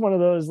 Like he's one of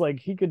those. Like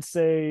he could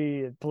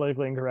say a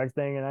politically incorrect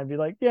thing, and I'd be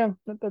like, yeah,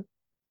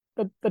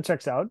 that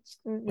checks out.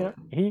 You know,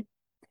 he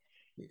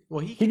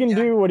can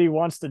do what he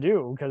wants to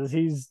do because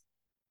he's.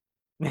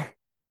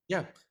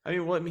 Yeah, I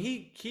mean,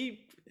 he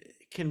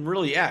can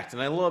really act,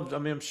 and I loved. I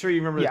mean, I'm sure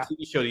you remember the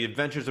TV show, The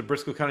Adventures of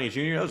Briscoe County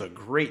Jr. That was a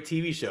great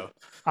TV show.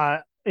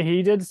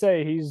 He did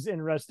say he's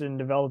interested in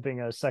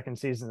developing a second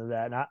season of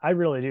that, and I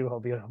really do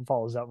hope he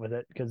follows up with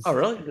it because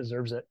he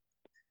deserves it.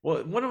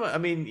 Well, I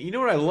mean, you know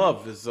what I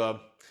love is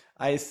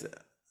I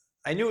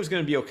knew it was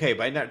going to be okay,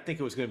 but I didn't think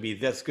it was going to be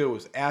this good. It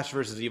was Ash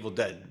versus Evil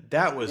Dead.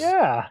 That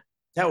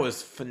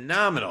was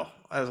phenomenal.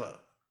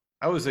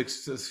 I was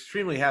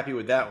extremely happy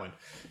with that one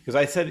because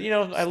I said,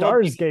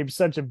 Stars gave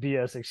such a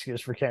BS excuse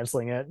for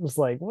canceling it. It was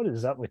like, what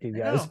is up with you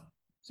guys?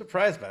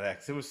 Surprised by that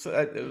because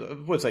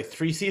it was like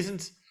 3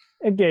 seasons.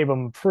 It gave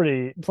them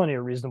plenty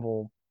of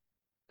reasonable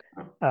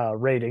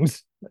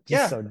ratings.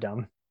 Just so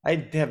dumb.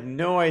 I have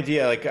no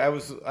idea. Like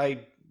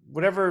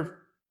whatever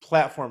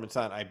platform it's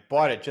on, I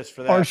bought it just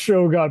for that. Our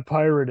show got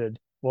pirated.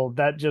 Well,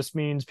 that just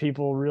means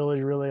people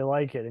really, really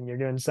like it, and you're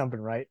doing something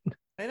right.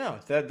 I know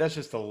that's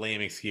just a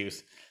lame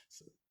excuse.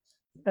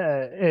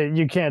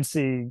 You can't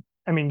see.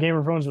 I mean, Game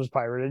of Thrones was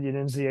pirated. You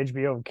didn't see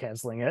HBO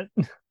canceling it.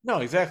 No,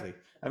 exactly.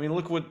 I mean,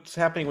 look what's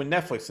happening with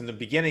Netflix. In the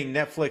beginning,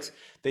 Netflix,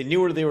 they knew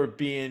where they were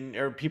being,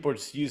 or people were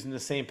just using the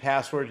same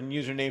password and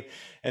username,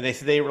 and they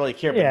said they didn't really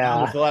care. But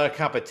now there's a lot of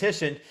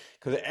competition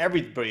because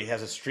everybody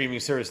has a streaming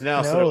service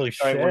now. So they're like,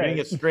 all right, we're going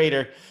to get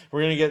straighter.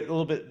 We're going to get a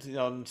little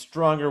bit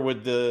stronger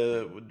with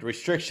the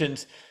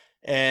restrictions.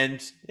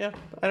 And yeah,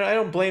 I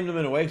don't blame them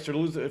in a way.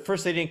 Because at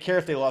first, they didn't care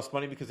if they lost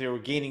money because they were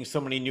gaining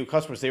so many new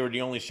customers. They were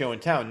the only show in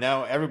town.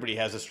 Now everybody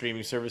has a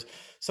streaming service.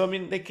 So I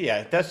mean,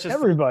 that's just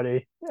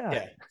everybody.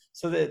 Yeah.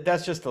 So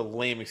that's just a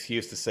lame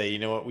excuse to say, you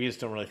know what, we just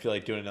don't really feel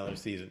like doing another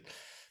season.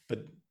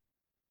 But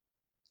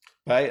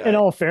in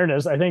all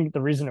fairness, I think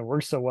the reason it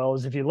works so well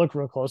is if you look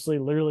real closely,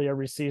 literally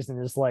every season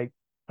is like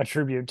a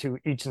tribute to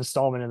each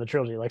installment in the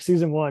trilogy. Like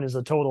season 1 is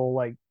a total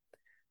like,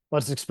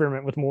 let's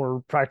experiment with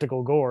more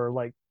practical gore.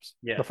 Like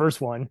the first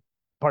one,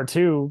 part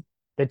 2,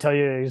 they tell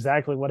you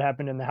exactly what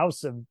happened in the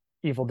house of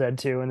Evil Dead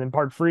 2, and then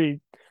part 3,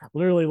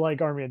 literally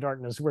like Army of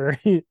Darkness, where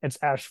it's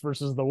Ash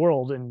versus the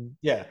world and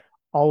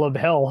all of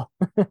hell.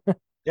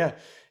 Yeah.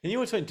 And you know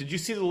what's funny? Did you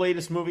see the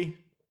latest movie?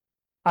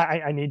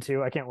 I need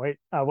to. I can't wait.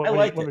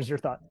 What was your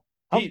thought?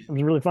 It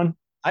was really fun.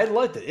 I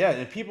liked it. Yeah.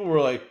 And people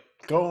were like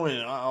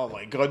going, oh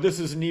my God, this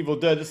is an Evil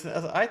Dead.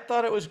 I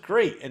thought it was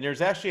great. And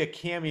there's actually a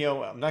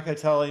cameo. I'm not going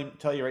to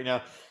tell you right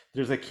now.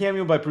 There's a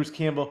cameo by Bruce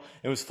Campbell.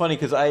 It was funny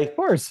because of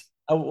course.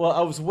 I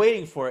was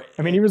waiting for it.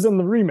 I mean, he was in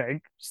the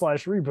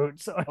remake/reboot.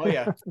 So. Oh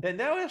yeah, and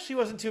that actually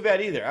wasn't too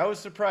bad either. I was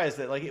surprised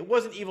that it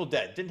wasn't Evil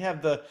Dead. Didn't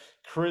have the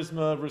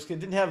charisma. Bruce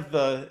didn't have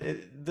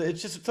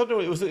it's just something.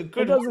 It was a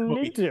good. It doesn't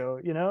need to,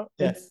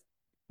 Yeah.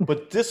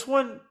 But this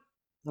one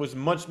was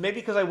maybe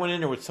because I went in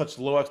there with such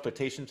low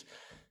expectations.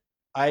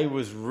 I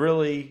was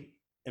really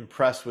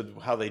impressed with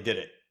how they did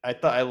it.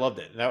 I loved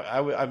it, and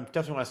I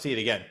definitely want to see it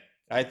again.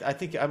 I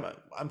think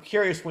I'm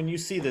curious when you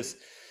see this.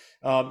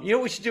 You know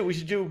what we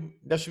should do?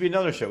 That should be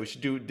another show. We should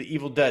do the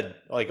Evil Dead,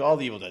 like all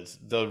the Evil Deads,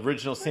 the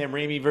original Sam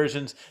Raimi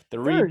versions, the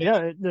remake.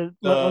 Yeah,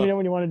 let me know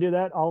when you want to do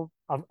that. I'll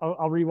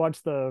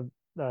rewatch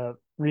the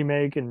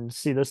remake and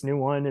see this new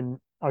one, and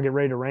I'll get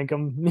ready to rank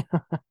them.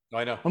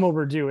 I know. I'm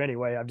overdue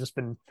anyway. I've just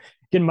been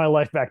getting my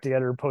life back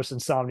together post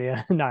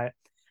insomnia.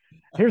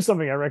 Here's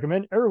something I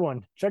recommend.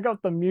 Everyone, check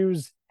out the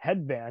Muse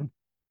headband.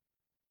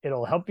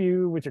 It'll help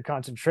you with your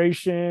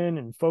concentration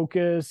and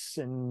focus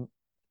and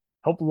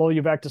help lull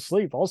you back to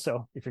sleep.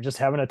 Also, if you're just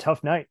having a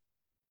tough night.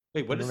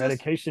 Wait, what is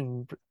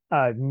medication?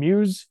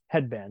 Muse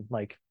headband,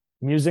 like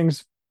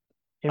musings,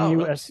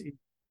 MUSE.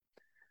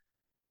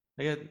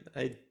 I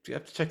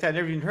have to check that. I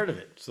never even heard of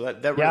it. So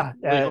that really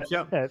helps you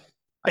out.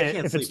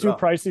 If it's too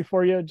pricey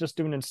for you, just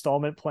do an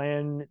installment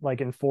plan,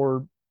 like in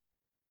four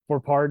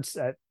parts.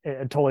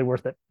 Totally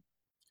worth it.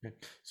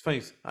 It's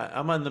funny.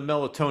 I'm on the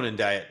melatonin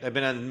diet. I've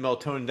been on the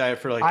melatonin diet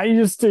for like. I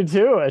used to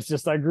too. It's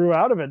just I grew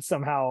out of it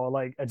somehow.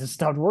 Like I just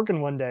stopped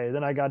working one day.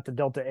 Then I got to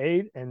Delta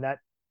 8 and that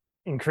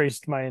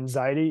increased my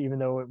anxiety, even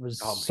though it was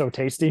Oh so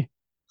tasty.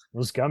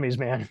 Those gummies,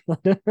 man.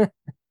 man.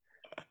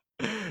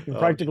 You're Oh,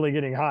 practically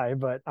getting high,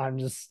 but I'm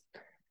just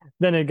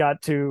then it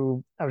got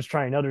to I was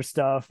trying other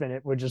stuff and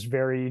it would just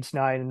vary each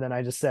night. And then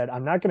I just said,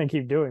 I'm not gonna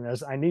keep doing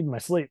this. I need my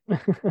sleep.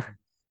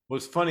 well,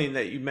 it's funny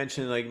that you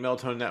mentioned like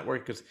melatonin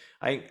network because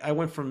I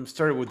went from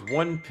started with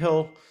one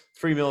pill,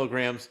 3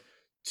 milligrams,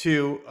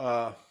 to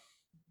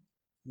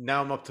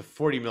now I'm up to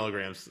 40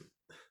 milligrams.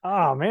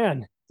 Oh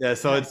man. Yeah,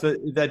 so it's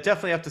that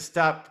definitely have to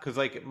stop because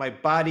like my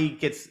body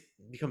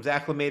becomes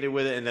acclimated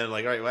with it, and then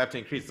like all right, we'll have to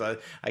increase. So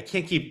I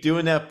can't keep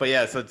doing that, but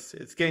yeah, so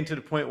it's getting to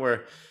the point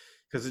where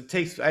because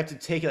I have to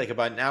take it like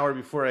about an hour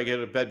before I get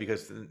to bed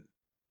because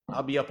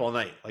I'll be up all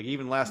night. Like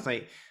even last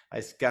night,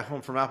 I got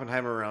home from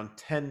Oppenheimer around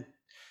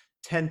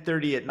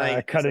 10:30 at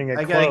night. Cutting it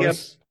I gotta get up.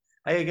 close.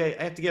 I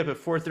have to get up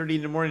at 4:30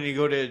 in the morning to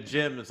go to the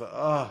gym. It's like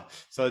oh,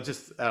 so it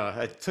just I don't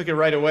know. I took it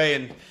right away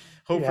and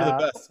hope for the Yeah.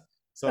 best.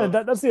 So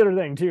That's the other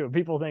thing too.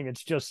 People think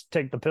it's just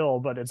take the pill,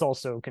 but it's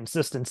also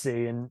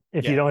consistency. And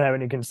if you yeah, don't have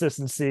any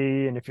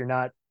consistency, and if you're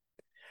not,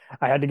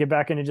 I had to get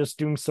back into just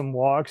doing some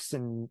walks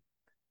and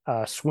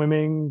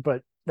swimming,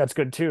 but that's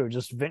good too.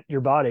 Just vent your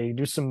body,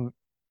 do some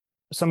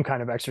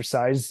kind of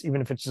exercise,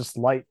 even if it's just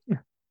light.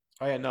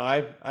 oh yeah, no,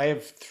 I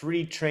have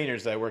three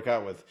trainers that I work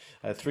out with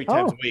 3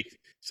 times a Oh, week.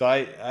 So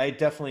I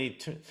definitely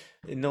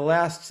in the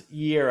last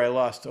year I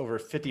lost over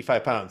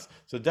 55 pounds.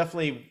 So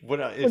definitely look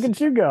it's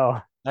at you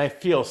go. I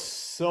feel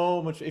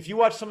so much. If you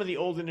watch some of the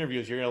old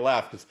interviews, you're gonna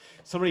laugh because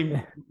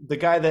the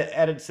guy that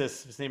edits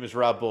this, his name is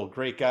Rob Bull,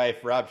 great guy.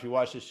 Rob, if you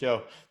watch this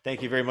show,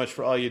 thank you very much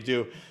for all you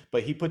do.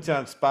 But he puts it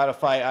on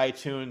Spotify,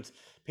 iTunes,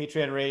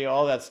 Patreon Radio,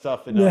 all that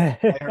stuff, and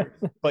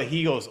but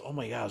he goes, "Oh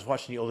my God, I was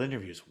watching the old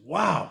interviews.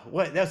 Wow,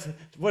 what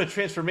a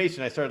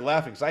transformation!" I started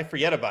laughing because I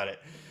forget about it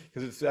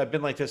because I've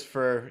been like this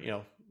for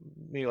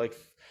maybe like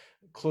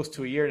close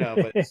to a year now.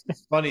 But it's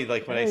funny,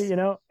 like when Hey,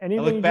 I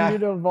anything look you can do back.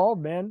 to evolve,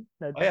 man,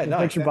 that Oh yeah, just no,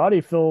 makes your exactly.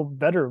 body feel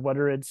better.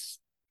 Whether it's,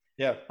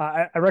 Yeah.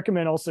 I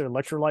recommend also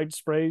electrolyte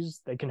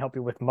sprays. They can help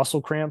you with muscle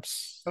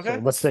cramps. So Okay.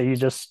 let's say you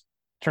just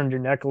turned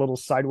your neck a little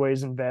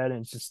sideways in bed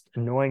and it's just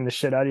annoying the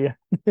shit out of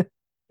you.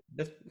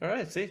 All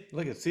right. See,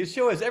 look at see, the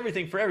show has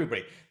everything for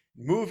everybody.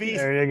 Movies,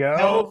 There you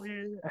health.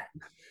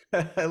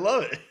 go. I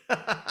love it.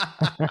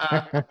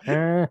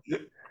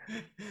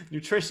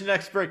 Nutrition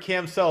expert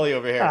Cam Sully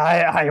over here.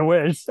 I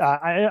wish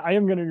I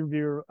am going to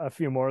review a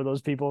few more of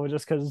those people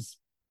just because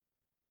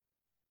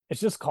it's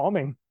just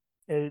calming.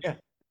 It Yeah.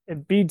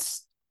 it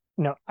beats.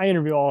 I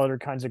interview all other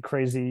kinds of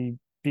crazy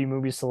B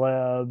movie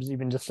celebs,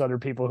 even just other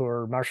people who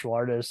are martial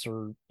artists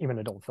or even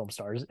adult film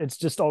stars. It's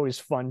just always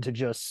fun to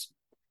just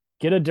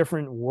get a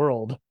different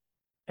world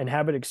and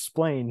have it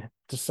explained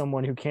to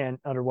someone who can't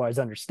otherwise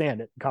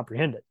understand it,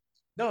 comprehend it,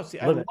 No, see,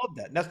 I live it. love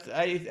that.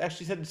 I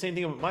actually said the same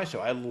thing about my show.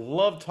 I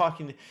love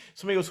talking.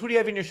 Somebody goes, "Who do you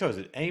have in your show? Is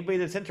it anybody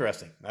that's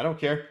interesting?" I don't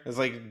care. It's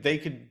like they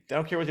could. I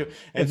don't care what you. And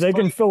If it's they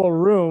can funny. fill a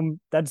room,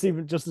 that's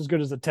even just as good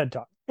as a TED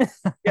talk.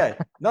 Yeah.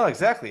 No,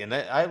 exactly. And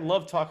I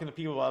love talking to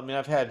people. I mean,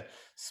 I've had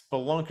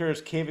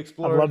spelunkers, cave I've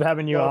explorers, loved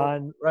having you show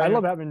on. I writer.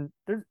 love having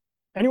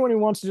anyone who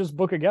wants to just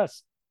book a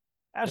guest.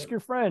 Ask Yep. your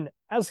friend,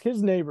 ask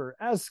his neighbor,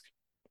 ask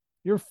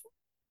your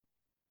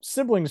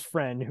sibling's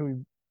friend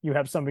who you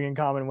have something in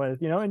common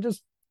with, and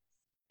just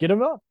get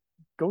them up.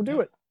 Go do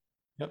Yep. it.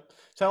 Yep.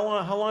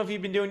 So how long have you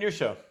been doing your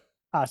show?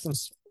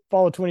 Since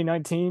fall of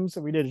 2019,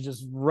 so we did it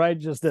just right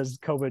just as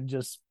COVID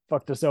just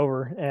fucked us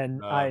over,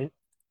 and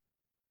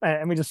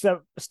Uh, we just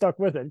stuck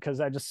with it because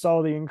I just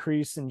saw the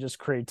increase in just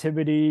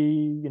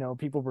creativity.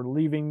 People were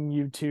leaving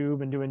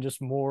YouTube and doing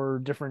just more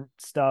different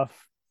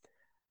stuff.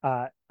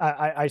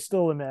 I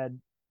still am at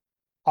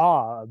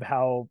awe of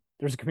how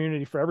there's a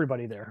community for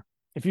everybody there.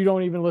 If you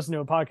don't even listen to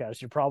a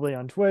podcast, you're probably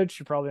on Twitch,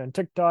 you're probably on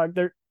TikTok.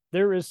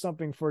 There is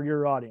something for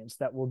your audience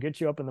that will get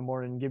you up in the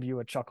morning and give you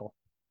a chuckle,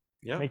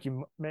 yeah. make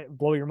you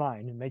blow your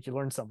mind, and make you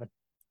learn something.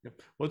 Yep.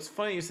 Well, it's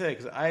funny you say that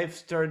because I've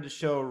started the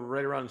show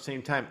right around the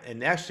same time,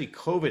 and actually,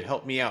 COVID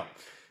helped me out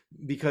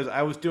because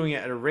I was doing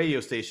it at a radio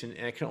station,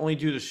 and I can only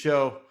do the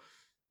show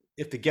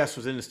if the guest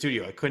was in the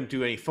studio. I couldn't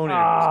do any phone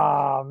interviews.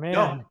 Ah, No,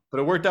 man. but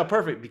it worked out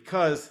perfect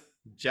because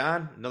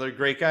John, another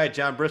great guy,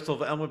 John Bristol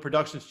of Elmwood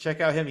Productions. Check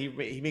out him.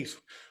 He makes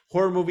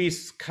horror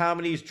movies,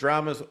 comedies,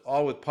 dramas,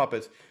 all with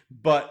puppets.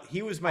 But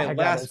he was my I gotta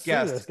last see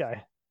this guest.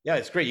 guy. Yeah,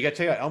 it's great. You got to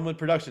check out Elmwood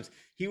Productions.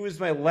 He was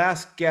my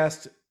last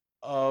guest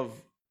of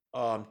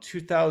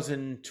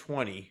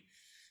 2020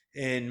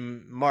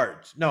 in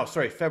March. No,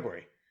 sorry,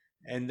 February.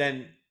 And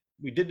then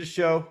we did the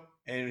show,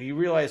 and he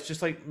realized,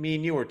 just like me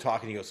and you were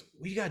talking, he goes,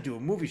 "We got to do a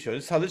movie show.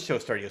 This is how this show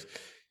started."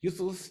 He goes,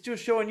 "Let's do a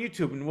show on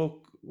YouTube, and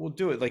we'll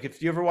do it." Like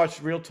if you ever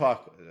watch Real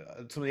Talk,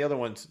 some of the other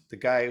ones, the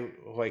guy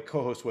who I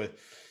co-host with.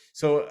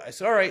 So I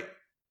said, "All right,"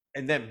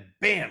 and then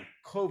bam,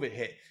 COVID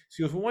hit. So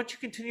he goes, "Well, once you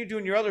continue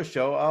doing your other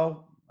show,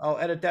 I'll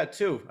edit that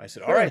too." I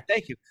said, "All right, Sure.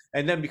 thank you."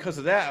 And then because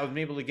of that, I was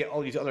able to get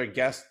all these other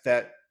guests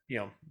that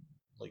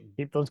like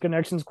Keep those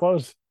connections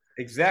close.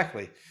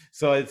 Exactly.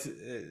 So it's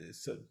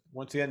so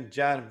once again,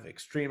 John, I'm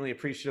extremely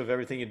appreciative of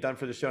everything you've done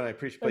for the show, and I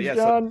appreciate. But Thanks,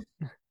 yeah, so John.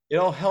 it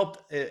all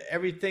helped.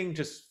 Everything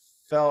just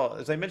fell,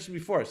 as I mentioned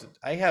before. So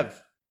I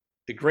have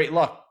the great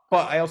luck,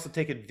 but I also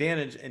take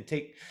advantage and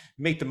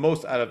make the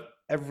most out of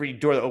every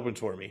door that opens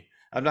for me.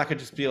 I'm not gonna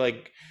just be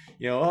like,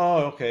 oh,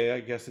 okay, I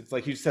guess it's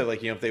like you said,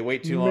 like if they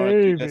wait too long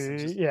to do this and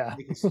Maybe, just yeah.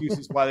 make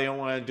excuses why they don't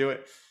want to do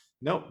it.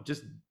 Nope,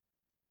 just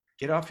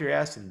get off your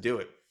ass and do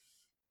it.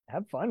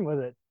 Have fun with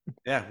it.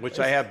 Yeah, which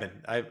I have been.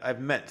 I've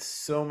met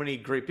so many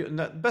great people.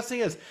 The best thing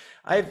is,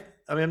 I'm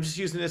just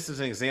using this as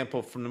an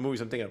example from the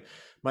movies I'm thinking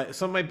of.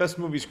 Some of my best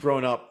movies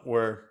growing up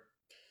were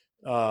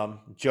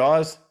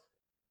Jaws,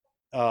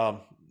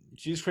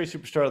 Jesus Christ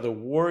Superstar, The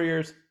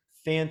Warriors,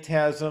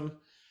 Phantasm,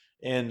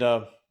 and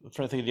I'm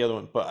trying to think of the other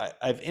one. But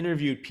I've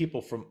interviewed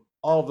people from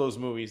all of those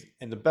movies,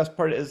 and the best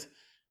part is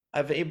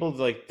I've able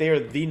to they are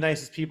the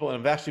nicest people, and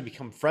I've actually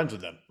become friends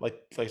with them.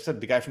 Like I said,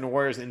 the guy from the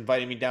Warriors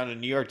invited me down to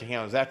New York to hang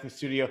out in his acting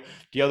studio.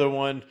 The other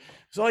one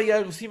was, oh, you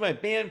guys will see my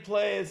band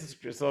play.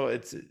 So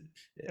It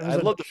I was a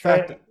love the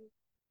fact that,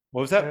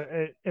 what was that?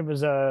 it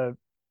was a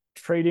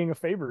trading of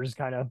favors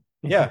kind of.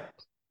 Yeah,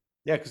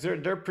 yeah, because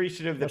they're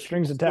appreciative No that people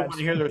strings still want to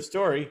attached. hear their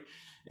story,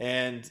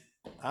 and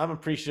I'm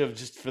appreciative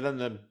just for them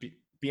to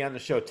be on the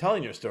show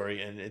telling your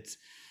story, and it's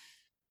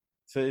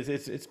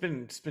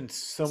been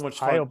so It's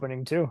much eye fun.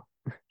 opening too.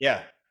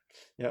 Yeah,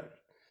 yeah.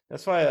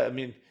 That's why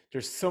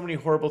there's so many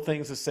horrible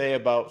things to say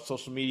about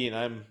social media, and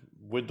I'm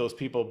with those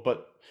people.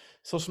 But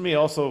social media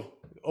also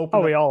Oh,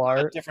 opened up we all a lot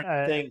of are.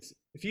 different things.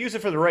 If you use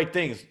it for the right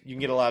things, you can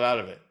get a lot out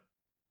of it.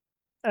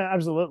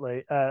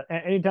 Absolutely.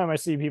 Anytime I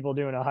see people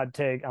doing a hot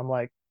take, I'm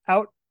like,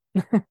 out.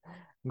 I'm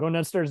going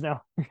downstairs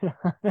now.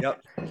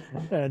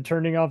 Yep.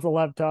 Turning off the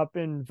laptop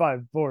in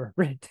 5, 4,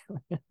 3.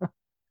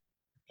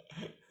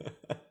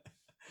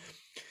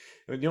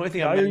 The only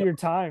thing I'm Value mad your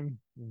time.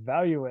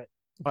 Value it.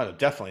 about, oh,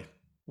 definitely,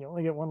 You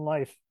only get one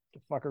life to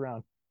fuck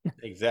around.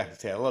 exactly.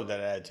 See, I love that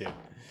attitude.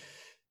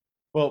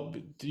 Well,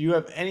 do you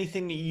have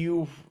anything that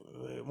you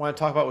want to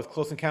talk about with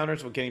Close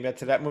Encounters? We're getting back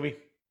to that movie.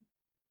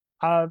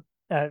 Uh,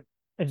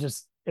 it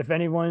just if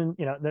anyone,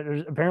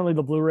 there's apparently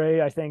the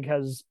Blu-ray I think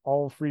has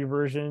all free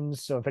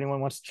versions. So if anyone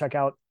wants to check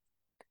out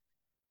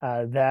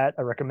that,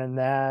 I recommend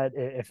that.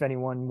 If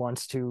anyone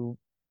wants to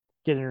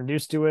get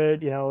introduced to it,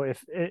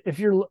 if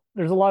you're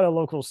there's a lot of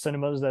local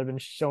cinemas that have been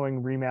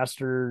showing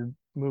remastered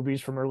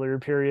movies from earlier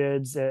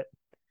periods.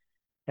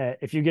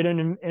 If you get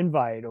an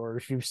invite, or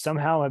if you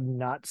somehow have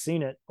not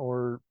seen it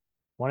or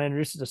want to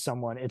introduce it to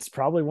someone, it's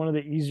probably one of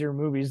the easier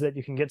movies that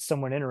you can get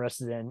someone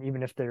interested in,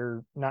 even if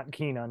they're not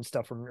keen on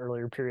stuff from an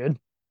earlier period.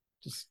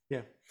 Just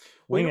Yeah.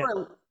 Well, wing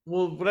it.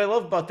 what I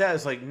love about that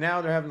is like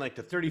now they're having like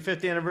the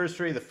 35th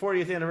anniversary, the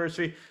 40th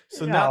anniversary.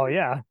 So now Oh they're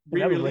yeah,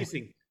 inevitably.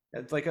 re-releasing.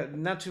 It's like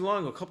not too long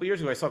ago, a couple years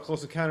ago, I saw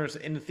Close Encounters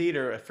in the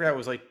theater. I forgot it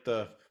was like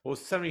what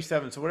was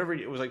 77. So whatever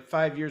it was, like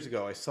 5 years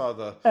ago, I saw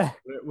the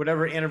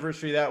whatever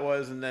anniversary that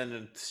was, and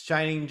then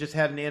Shining just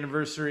had an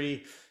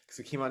anniversary because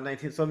it came out in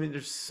 19. So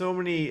there's so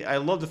many. I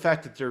love the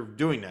fact that they're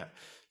doing that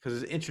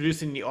because it's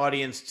introducing the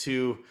audience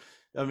to.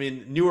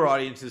 Newer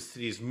audiences to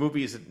these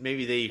movies that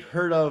maybe they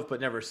heard of but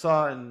never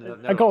saw and I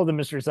never. call it the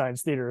Mystery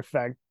Science Theater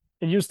effect.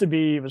 It used to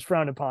be it was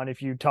frowned upon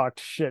if you talked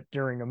shit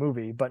during a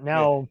movie, but Yeah,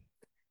 now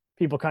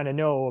people kind of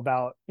know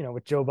about,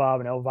 with Joe Bob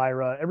and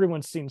Elvira,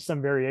 everyone's seen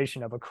some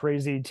variation of a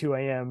crazy 2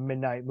 a.m.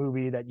 midnight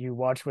movie that you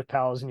watch with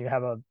pals and you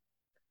have a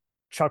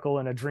chuckle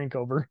and a drink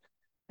over.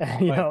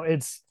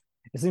 right.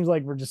 It seems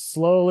like we're just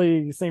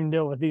slowly same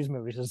deal with these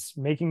movies, just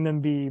making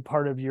them be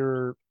part of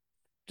your,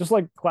 just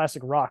like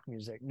classic rock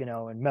music,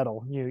 and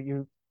metal.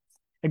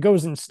 It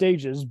goes in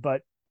stages,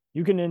 but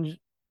you can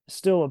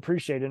still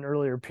appreciate an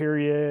earlier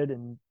period,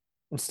 and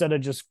instead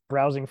of just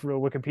browsing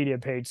through a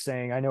Wikipedia page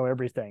saying I know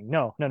everything.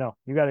 No, no, no.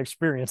 You got to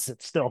experience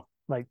it still.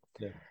 Like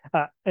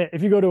Yeah.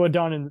 if you go to a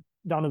Dawn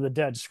of the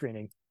Dead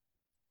screening,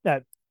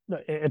 that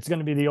it's going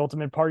to be the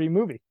ultimate party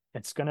movie.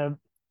 It's going to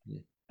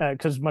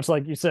because much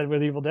like you said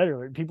with Evil Dead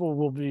earlier, people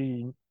will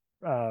be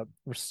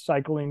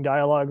recycling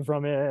dialogue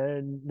from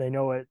it. They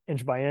know it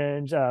inch by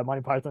inch.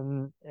 Monty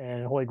Python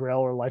and Holy Grail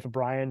or Life of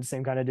Brian,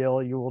 same kind of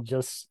deal.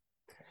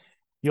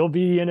 You'll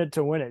be in it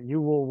to win it.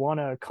 You will want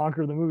to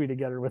conquer the movie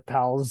together with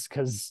pals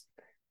because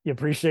you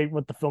appreciate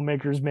what the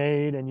filmmakers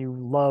made and you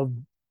love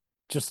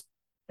just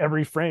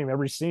every frame,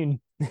 every scene.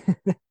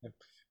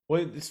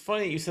 Well, it's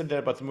funny that you said that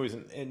about the movies,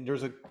 and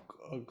there's a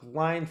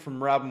line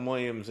from Robin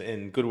Williams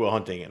in Good Will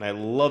Hunting, and I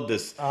love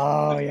this.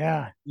 Oh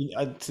yeah, You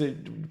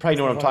probably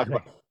know what I'm so talking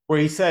about. Where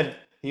he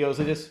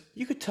goes,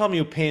 you could tell me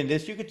who painted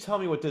this, you could tell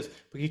me what this,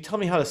 but can you tell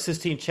me how the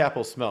Sistine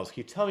Chapel smells?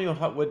 Can you tell me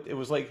what it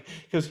was like?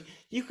 Because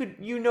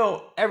you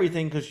know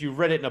everything because you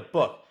read it in a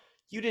book.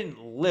 You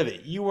didn't live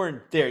it. You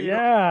weren't there.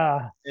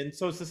 yeah. And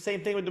so it's the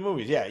same thing with the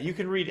movies. Yeah, you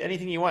can read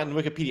anything you want in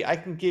Wikipedia. I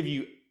can give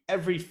you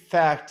every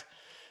fact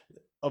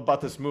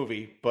about this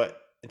movie, but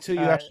until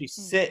you Uh, actually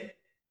sit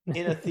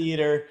in a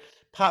theater,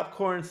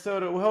 popcorn,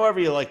 soda, however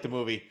you like the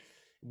movie,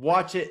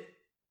 watch it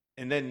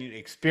and then you A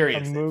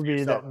experience it for movie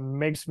yourself. that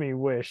makes me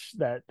wish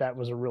that that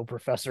was a real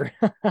professor.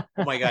 Oh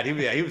my God,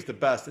 he was the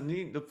best.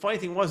 And the funny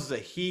thing was is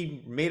that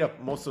he made up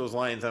most of those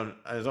lines on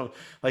his own.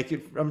 Like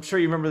I'm sure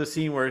you remember the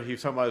scene where he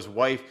was talking about his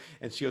wife,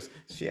 and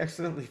she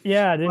accidentally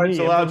Yeah, didn't cried he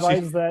so loud.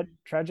 improvise that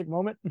tragic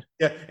moment?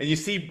 Yeah, and you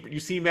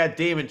see Matt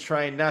Damon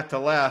trying not to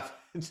laugh.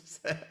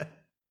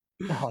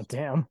 Oh,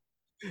 damn.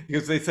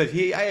 Because they said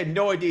I had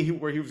no idea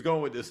where he was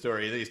going with this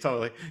story. And then he's telling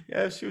me like,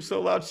 yeah, she was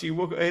so loud,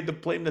 I had to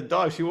blame the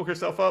dog. She woke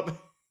herself up.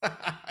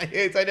 I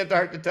didn't have the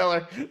heart to tell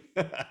her.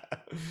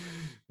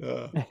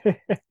 uh,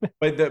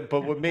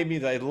 but what made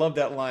me, I love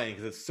that line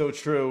because it's so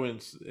true.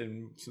 And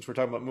since we're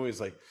talking about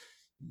movies, like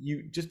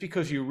just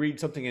because you read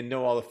something and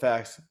know all the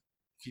facts,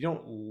 if you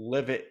don't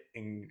live it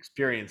and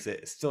experience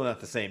it, it's still not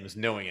the same as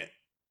knowing it.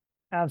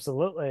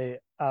 Absolutely.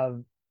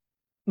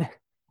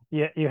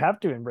 Yeah, you have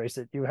to embrace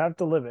it. You have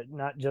to live it,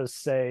 not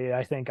just say,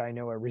 I think I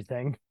know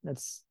everything.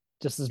 That's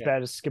just as Yeah.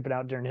 bad as skipping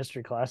out during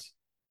history class.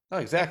 Oh,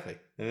 exactly.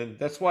 And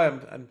that's why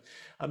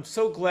I'm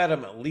so glad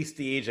I'm at least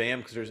the age I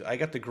am, because I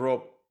got to grow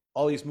up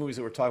all these movies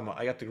that we're talking about.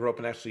 I got to grow up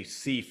and actually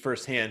see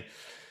firsthand.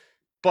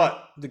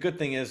 But the good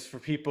thing is, for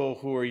people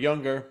who are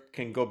younger,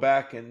 can go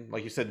back and,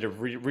 like you said, they're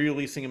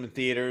re-releasing them in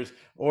theaters,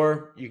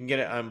 or you can get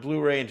it on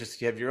Blu-ray and just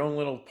have your own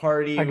little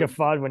party. I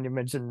guffawed when you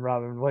mentioned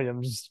Robin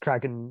Williams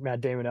cracking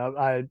Matt Damon up.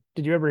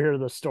 Did you ever hear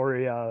the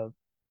story? It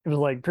was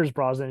like Pierce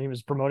Brosnan. He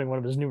was promoting one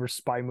of his newer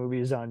spy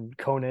movies on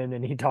Conan,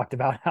 and he talked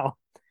about how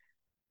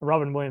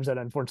Robin Williams had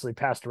unfortunately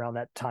passed around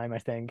that time. I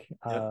think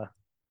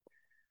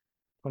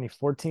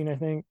 2014. I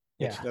think.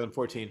 Yeah,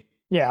 2014.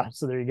 Yeah,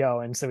 so there you go.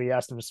 And so he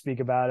asked him to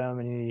speak about him,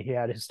 and he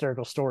had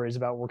hysterical stories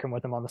about working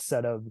with him on the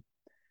set of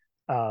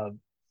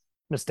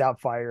Miss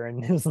Doubtfire,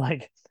 and his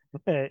like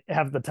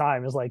half the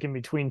time is like in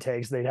between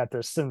takes they'd have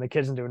to send the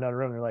kids into another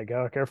room. They're like,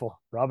 "Oh, careful,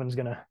 Robin's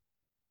gonna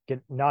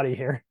get naughty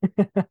here."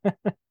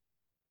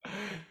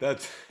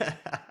 That's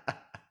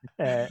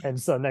and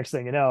so next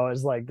thing you know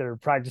is like they're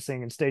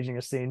practicing and staging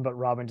a scene, but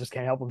Robin just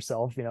can't help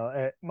himself.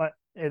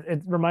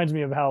 It reminds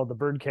me of how the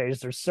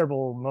Birdcage. There's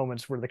several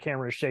moments where the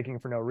camera is shaking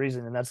for no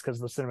reason, and that's because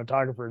the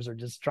cinematographers are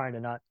just trying to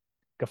not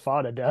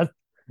guffaw to death.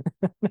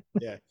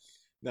 Yeah.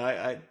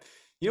 No,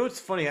 you know what's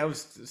funny? I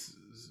was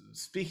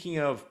speaking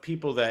of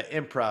people that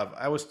improv.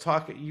 I was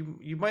talking.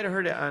 You might have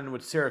heard it on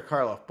with Sarah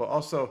Karloff, but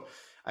also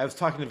I was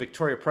talking to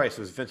Victoria Price,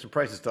 who was Vincent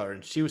Price's daughter,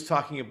 and she was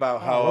talking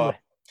about how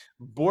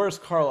Boris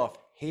Karloff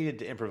hated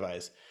to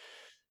improvise.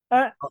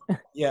 And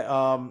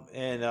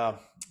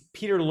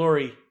Peter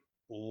Lorre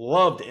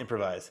loved to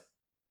improvise.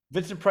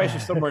 Vincent Price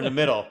was somewhere in the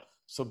middle.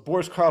 So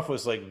Boris Karloff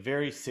was like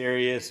very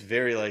serious,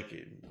 very like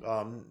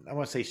I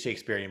want to say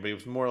Shakespearean, but he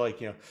was more like,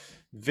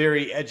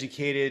 very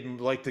educated and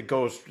liked to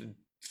go.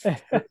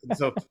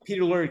 So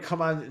Peter Lorre would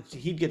come on,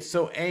 he'd get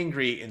so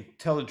angry and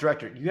tell the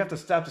director, "You have to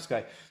stop this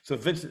guy." So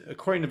Vincent,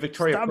 according to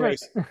Victoria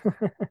Price,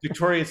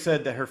 Victoria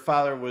said that her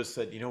father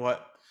said, "You know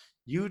what?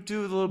 You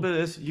do a little bit of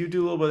this, you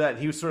do a little bit of that." And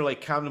he was sort of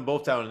like calming them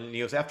both down. And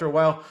he goes, after a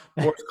while,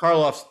 Boris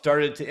Karloff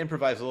started to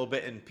improvise a little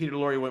bit, and Peter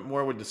Lorre went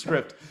more with the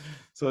script.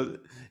 So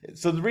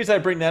the reason I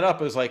bring that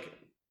up is like,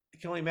 I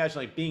can only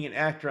imagine like being an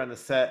actor on the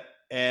set,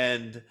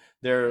 and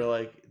they're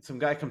like, some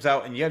guy comes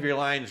out and you have your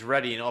lines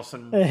ready, and all of a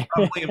sudden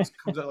Robin Williams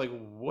comes out like,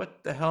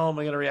 what the hell am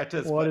I going to react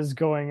to this? What is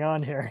going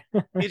on here?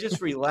 You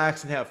just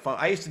relax and have fun.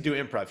 I used to do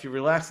improv. If you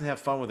relax and have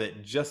fun with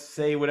it, just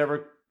say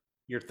whatever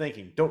you're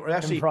thinking. Don't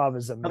actually. Improv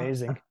is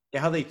amazing.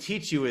 How they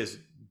teach you is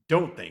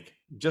don't think.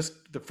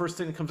 Just the first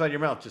thing that comes out of your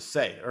mouth, just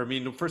say. Or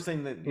the first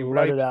thing that you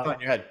let it out in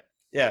your head.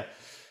 Yeah.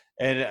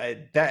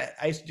 And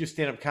I used to do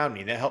stand-up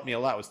comedy, and that helped me a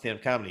lot with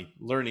stand-up comedy,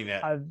 learning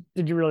that.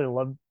 Did you really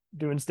love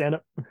doing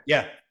stand-up?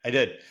 Yeah, I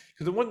did.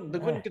 Because the one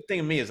good thing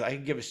of me is I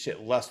can give a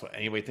shit less what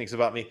anybody thinks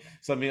about me.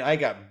 So I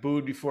got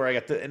booed before I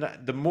got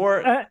the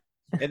more,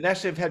 and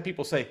actually I've had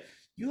people say,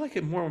 "You like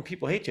it more when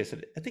people hate you." I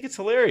said, "I think it's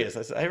hilarious."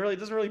 I said, it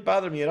doesn't really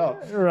bother me at all."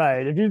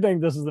 Right. If you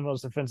think this is the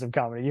most offensive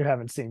comedy, you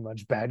haven't seen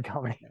much bad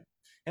comedy.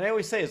 And I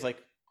always say, it's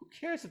like, who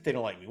cares if they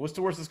don't like me? What's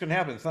the worst that's going to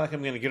happen? It's not like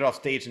I'm going to get off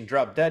stage and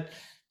drop dead.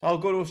 I'll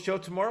go to a show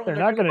tomorrow. They're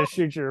not going to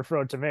shoot you or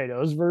throw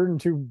tomatoes. We're in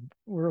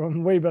a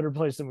way better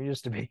place than we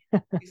used to be.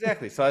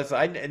 Exactly. So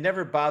it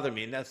never bothered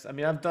me. And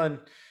I've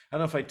done, I don't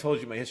know if I told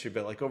you my history,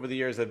 but like over the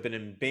years, I've been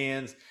in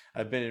bands,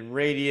 I've been in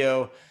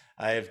radio,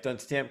 I've done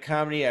stand-up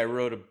comedy, I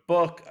wrote a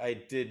book, I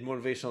did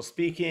motivational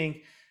speaking.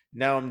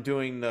 Now I'm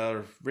doing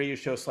the radio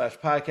show /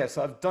 podcast.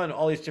 So I've done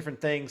all these different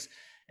things.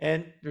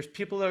 And there's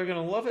people that are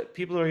going to love it,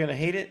 people that are going to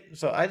hate it.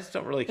 So I just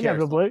don't really care.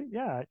 Inevitably,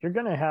 yeah. You're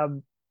going to have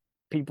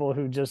people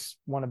who just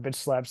want to bitch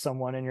slap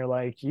someone, and you're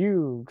like,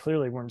 you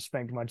clearly weren't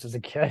spanked much as a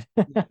kid.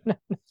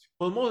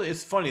 Well,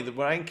 it's funny that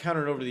what I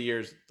encountered over the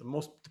years,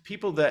 the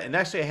people that, and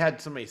actually I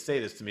had somebody say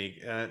this to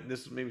me,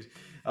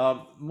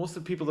 most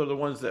of the people are the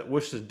ones that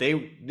wish that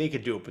they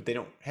could do it, but they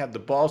don't have the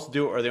balls to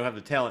do it, or they don't have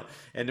the talent.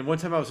 And then one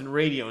time I was in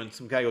radio, and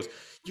some guy goes,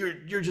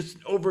 "You're just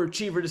an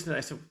overachiever," this and that.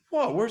 I said,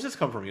 "Whoa, where's this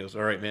come from?" He goes,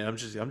 "All right, man, I'm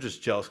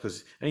just jealous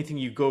because anything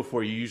you go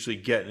for, you usually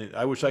get. And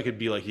I wish I could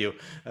be like you."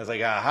 I was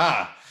like,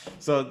 "Aha!"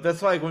 So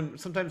that's why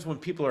sometimes when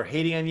people are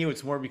hating on you,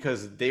 it's more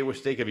because they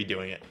wish they could be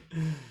doing it.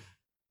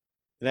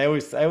 And I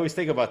always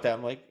think about that.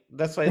 I'm like,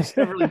 that's why it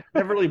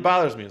never really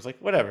bothers me. It's like,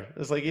 whatever.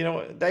 It's like,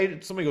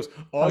 somebody goes,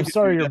 oh, I I'm could do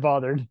sorry you're that.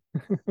 bothered.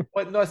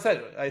 What? No, I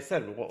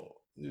said, well,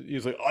 he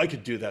was like, I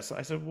could do that. So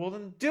I said, well,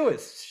 then do it.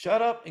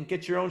 Shut up and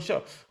get your own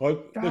show.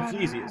 Well, that's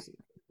easy.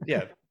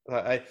 Yeah.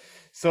 I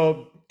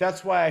so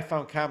that's why I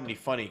found comedy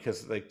funny,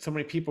 because like so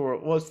many people were.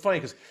 Well, it's funny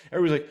because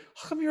everybody's like,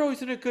 how come you're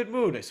always in a good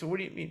mood? I said, what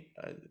do you mean?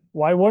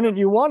 Why wouldn't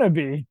you want to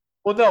be?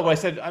 Well, no, I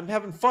said, I'm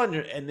having fun.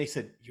 And they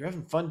said, you're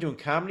having fun doing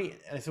comedy?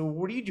 And I said, well,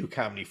 what do you do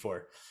comedy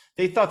for?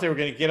 They thought they were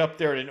going to get up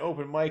there at an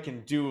open mic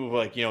and do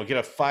like, get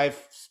a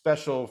 5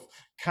 special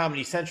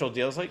Comedy Central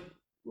deal. It's like,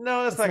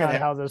 no, that's That's not going to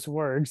not happen. how this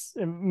works.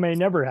 It may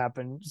never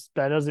happen.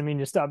 That doesn't mean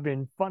you stop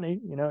being funny.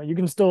 You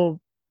can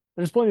still.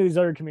 There's plenty of these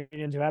other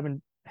comedians who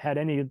haven't had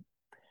any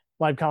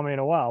live comedy in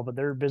a while, but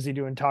they're busy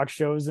doing talk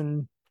shows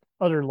and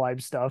other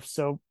live stuff.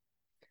 So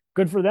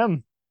good for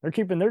them. They're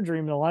keeping their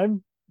dream alive.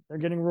 They're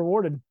getting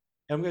rewarded.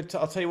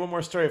 I'll tell you one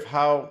more story of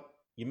how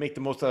you make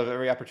the most out of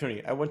every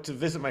opportunity. I went to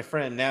visit my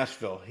friend in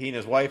Nashville, he and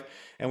his wife,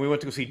 and we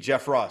went to go see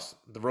Jeff Ross,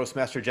 the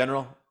Roastmaster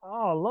General.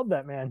 Oh, I love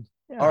that man.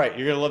 All Yeah. right,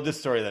 you're gonna love this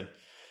story then.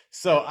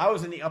 So I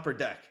was in the upper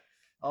deck.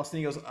 All of a sudden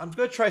he goes, I'm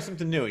gonna try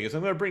something new. He goes,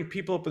 I'm gonna bring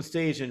people up on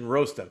stage and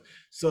roast them.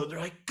 So they're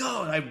like,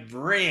 go. And I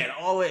ran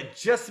all the way,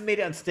 just made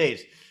it on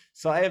stage.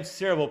 So I have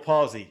cerebral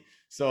palsy.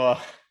 So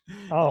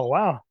Oh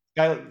wow.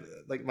 guy,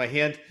 like my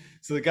hand.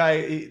 So the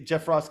guy,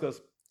 Jeff Ross,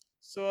 goes,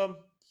 so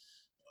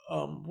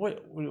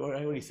what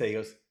do you say? He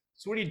goes,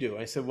 so what do you do?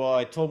 I said, well,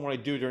 I told him what I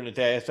do during the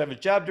day. I said, I have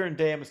a job during the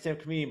day. I'm a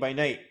stand-up comedian by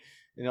night.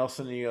 And all of a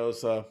sudden he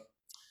goes,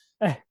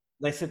 Eh,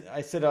 and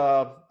I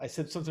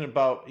said something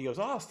about, he goes,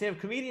 oh, stand-up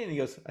comedian. He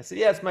goes, I said,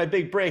 yeah, it's my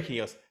big break. He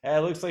goes, it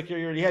looks like you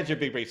already had your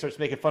big break. He starts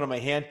making fun of my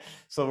hand.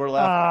 So we're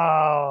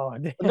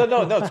laughing. oh.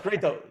 No, it's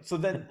great though. So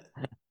then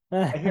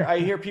I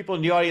hear people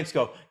in the audience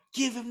go,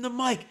 give him the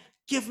mic,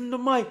 give him the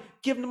mic,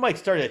 give him the mic.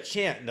 Started a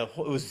chant, and it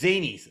was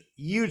Zany's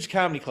huge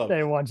comedy club.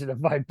 They want you to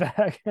fight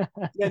back.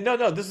 Yeah,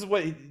 no, this is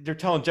what they're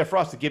telling Jeff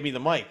Ross to give me the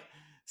mic.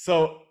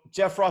 So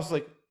Jeff Ross is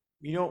like,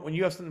 when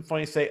you have something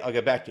funny to say, I'll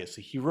get back to you.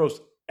 So he roasts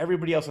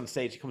everybody else on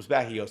stage. He comes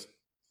back, he goes,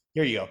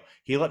 here you go.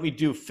 He let me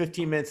do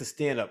 15 minutes of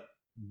stand-up.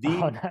 The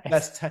nice.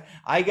 best time.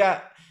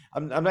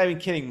 I'm not even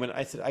kidding. When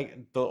I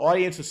said the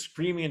audience was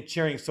screaming and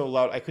cheering so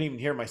loud, I couldn't even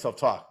hear myself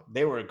talk.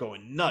 They were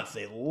going nuts.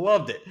 They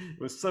loved it. It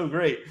was so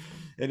great.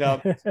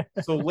 And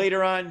so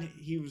later on,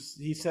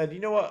 he said, you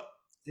know what?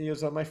 He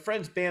goes, my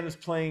friend's band is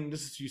playing.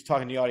 He was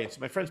talking to the audience.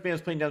 My friend's band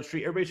is playing down the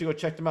street. Everybody should go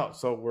check them out.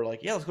 So we're like,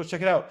 yeah, let's go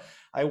check it out.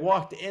 I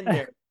walked in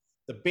there.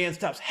 The band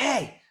stops.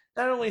 Hey,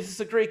 not only is this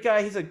a great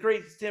guy, he's a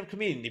great stand-up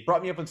comedian. He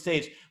brought me up on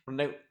stage. When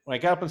I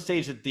got up on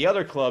stage at the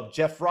other club,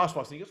 Jeff Ross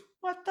walks in. He goes,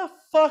 what the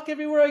fuck?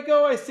 Everywhere I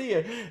go, I see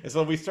you. And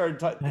so we started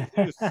talking.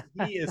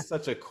 He is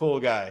such a cool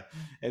guy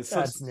and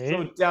so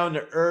down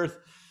to earth.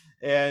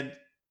 And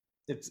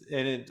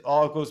it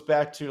all goes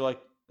back to, like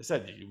I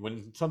said,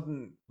 when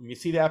you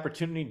see the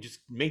opportunity, just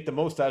make the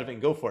most out of it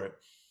and go for it.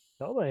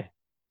 Totally.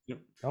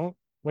 Don't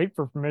wait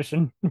for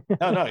permission.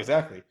 No,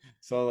 exactly.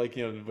 So like,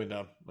 when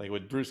like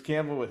with Bruce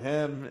Campbell, with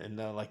him, and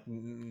like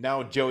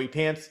now Joey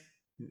Pants.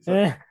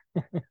 So,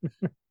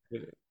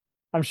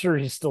 I'm sure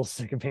he's still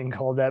sick of being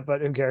called that,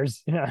 but who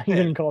cares? He's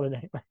getting called it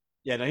anyway.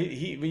 Yeah, no,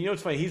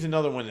 it's funny. He's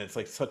another one that's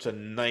like such a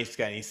nice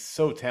guy. And he's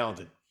so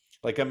talented.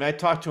 Like, I mean, I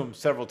talked to him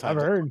several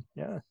times. I've heard,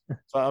 yeah.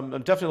 So I'm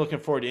definitely looking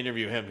forward to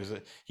interview him, because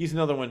he's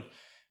another one.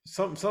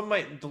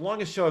 The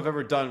longest show I've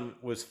ever done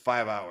was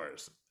 5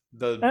 hours.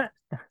 There's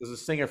a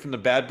singer from the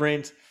Bad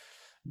Brains,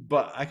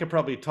 but I could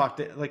probably talk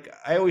to, like,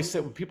 I always say,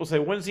 when people say,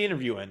 when's the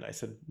interview end? I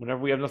said, whenever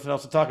we have nothing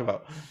else to talk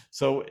about.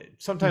 So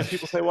sometimes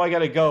people say, well, I got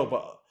to go.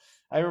 But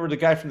I remember the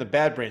guy from the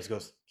Bad Brains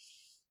goes,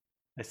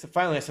 I said,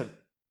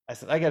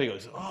 I got to go. He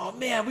said, oh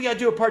man, we got to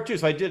do a part 2.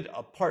 So I did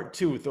a part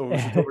 2 with over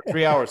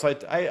 3 hours. So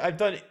I've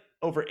done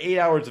over 8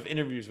 hours of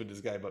interviews with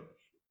this guy, but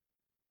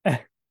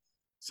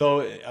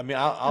so I mean,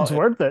 it's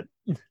worth it,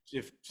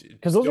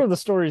 because those are the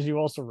stories you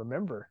also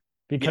remember,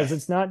 because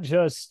it's not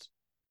just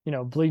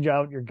bleed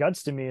out your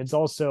guts to me. It's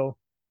also,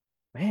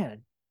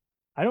 man,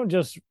 I'm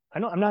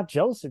not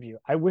jealous of you.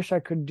 I wish I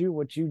could do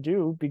what you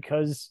do,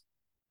 because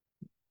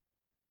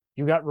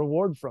you got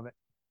reward from it.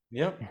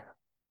 Yep.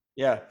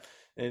 Yeah.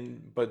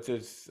 But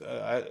there's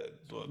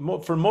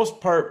for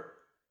most part,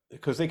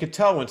 because they could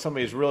tell when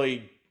somebody's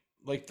really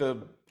like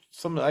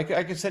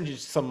I could send you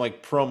some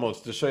like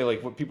promos to show you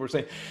like what people are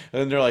saying,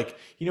 and then they're like,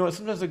 what,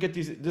 sometimes I get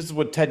these. This is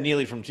what Ted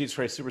Neely from Jesus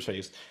Christ Superstar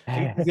used.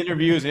 These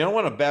interviews, and I don't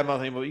want to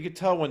badmouth anybody, but you could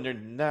tell when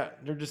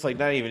they're just like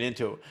not even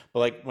into it. But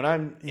like when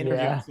I'm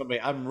interviewing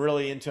somebody, I'm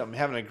really into it. I'm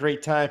having a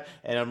great time,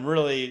 and I'm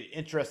really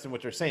interested in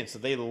what they're saying. So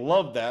they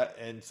love that,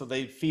 and so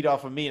they feed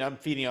off of me, and I'm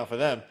feeding off of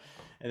them.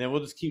 And then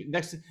we'll just keep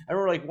next. I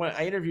remember like when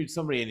I interviewed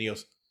somebody, and he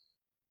goes,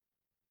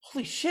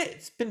 holy shit,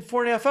 it's been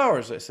 4.5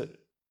 hours. I said,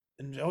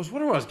 and I was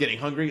wondering why I was getting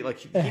hungry. Like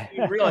he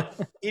didn't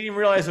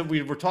realize that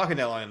we were talking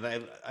that long.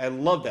 And I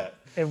love that.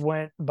 It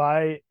went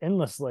by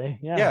endlessly.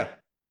 Yeah,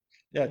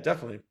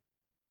 definitely.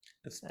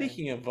 And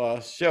speaking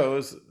of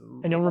shows,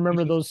 and you'll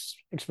remember those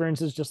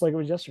experiences just like it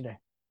was yesterday.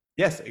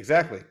 Yes,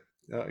 exactly.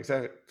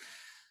 Exactly.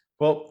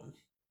 Well,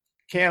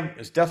 Cam,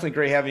 it's definitely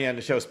great having you on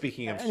the show.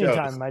 Speaking of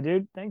Anytime, shows, my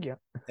dude. Thank you.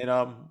 and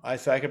I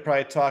said I could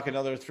probably talk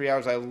another 3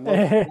 hours. I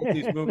love both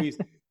these movies.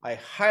 I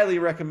highly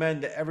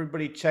recommend that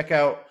everybody check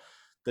out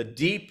The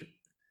Deep,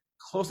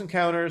 Close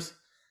Encounters,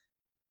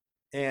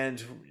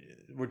 and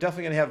we're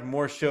definitely going to have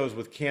more shows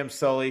with Cam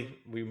Sully.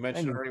 We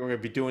mentioned already we're going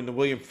to be doing the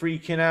William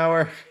Friedkin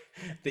Hour,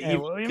 the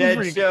Evil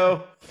Dead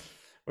show.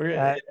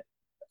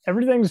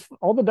 Everything's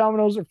all the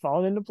dominoes are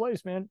falling into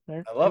place, man.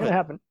 I love it.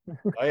 Happen.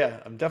 Oh yeah,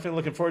 I'm definitely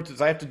looking forward to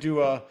this. I have to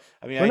do. I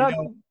mean, we're I not,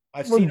 know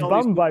I've we're seen all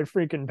bummed these by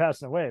Friedkin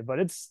passing away, but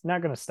it's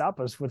not going to stop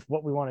us with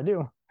what we want to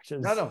do. Which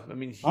is no. I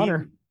mean,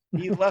 honor.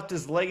 he left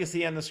his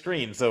legacy on the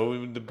screen.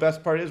 So the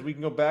best part is we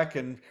can go back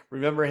and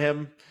remember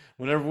him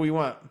whenever we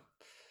want.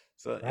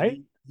 So right?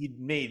 he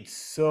made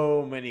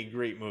so many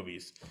great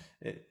movies.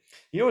 You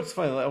know what's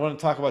funny? I want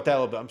to talk about that a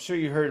little bit. I'm sure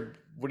you heard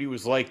what he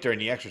was like during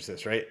The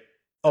Exorcist, right?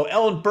 Oh,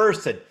 Ellen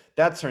Burstyn.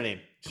 That's her name.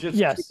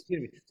 Yes.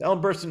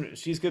 Ellen Burstyn.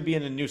 She's going to be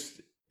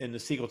in the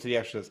sequel to The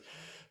Exorcist.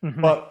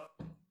 Mm-hmm. But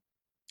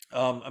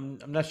I'm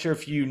not sure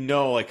if you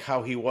know like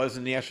how he was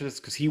in The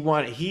Exorcist because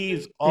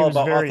he's all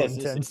about very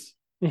intense.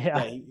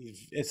 Yeah.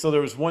 So there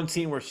was one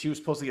scene where she was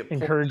supposed to get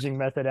encouraging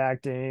method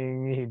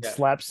acting. He'd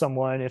slap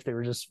someone if they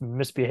were just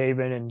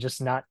misbehaving and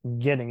just not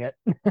getting it.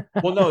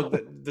 Well, no,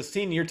 the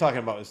scene you're talking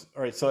about is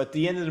all right. So at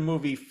the end of the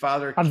movie,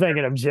 I'm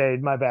thinking of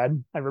Jade. My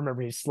bad. I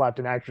remember he slapped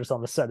an actress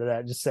on the set of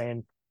that, just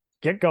saying,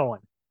 "Get going.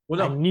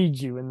 Well, no. I need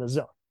you in the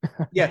zone."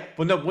 Yeah.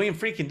 Well, no, William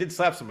Friedkin did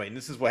slap somebody, and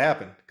this is what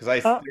happened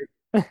because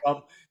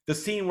the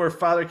scene where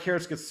Father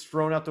Karras gets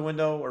thrown out the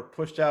window or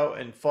pushed out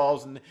and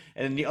falls,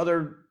 and the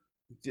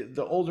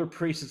older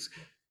priest is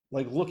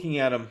like looking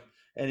at him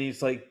and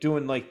he's like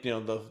doing like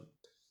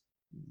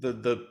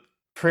the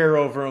prayer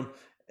over him,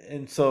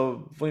 and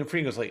so William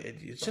Friedkin goes like,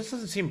 it just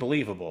doesn't seem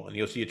believable, and he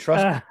goes, do you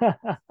trust me?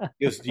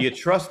 He goes, do you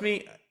trust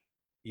me?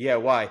 Yeah,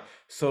 why?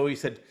 So he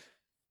said,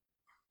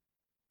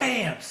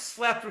 bam,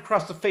 slapped him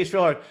across the face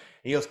real hard.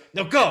 And he goes,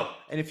 no, go.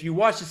 And if you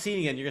watch the scene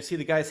again, you're gonna see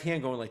the guy's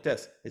hand going like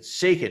this. It's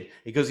shaking.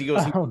 He goes, he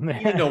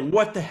didn't know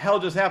what the hell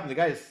just happened. The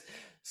guy is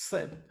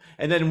slipped.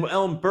 And then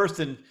Ellen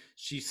Burstyn,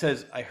 she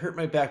says, I hurt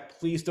my back.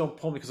 Please don't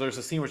pull me. Because there's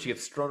a scene where she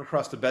gets thrown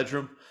across the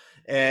bedroom.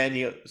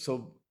 And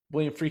so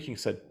William Friedkin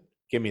said,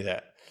 give me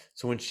that.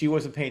 So when she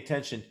wasn't paying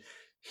attention,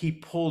 he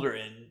pulled her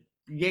and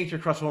yanked her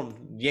across the room,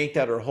 yanked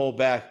out her whole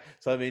back.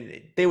 So, I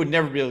mean, they would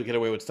never be able to get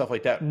away with stuff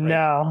like that. Right?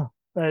 No.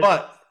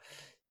 But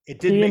it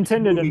did. He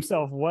intended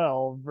himself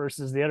well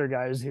versus the other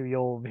guys who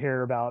you'll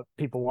hear about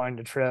people wanting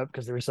to trip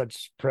because they were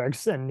such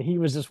pricks. And he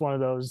was just one of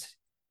those.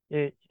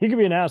 He could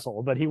be an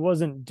asshole, but he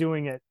wasn't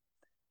doing it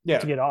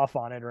to get off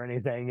on it or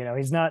anything.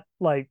 He's not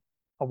like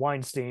a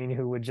Weinstein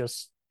who would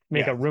just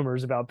make up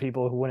rumors about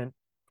people who wouldn't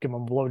give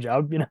him a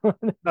blowjob.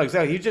 No,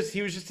 exactly.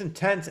 He was just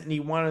intense, and he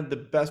wanted the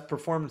best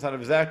performance out of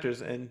his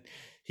actors, and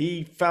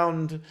he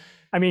found.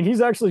 I mean,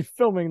 he's actually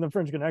filming the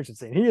French Connection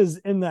scene. He is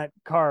in that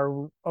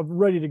car,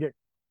 ready to get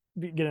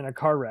in a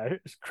car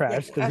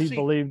crash because he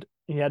believed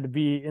he had to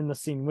be in the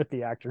scene with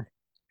the actor.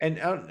 And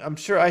I'm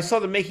sure I saw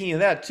the making of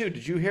that too.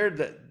 Did you hear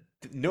that?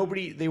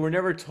 They were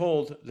never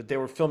told that they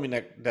were filming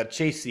that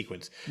chase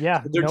sequence.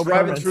 Yeah, they're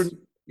driving through.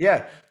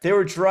 Yeah, they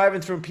were driving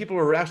through, and people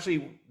were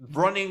actually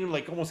running,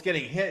 like almost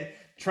getting hit,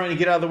 trying to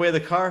get out of the way of the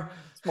car.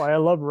 That's why I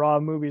love raw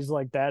movies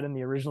like that in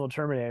the original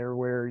Terminator,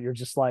 where you're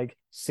just like,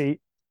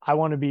 see, I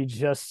want to be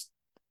just,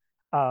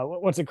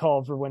 what's it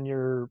called for when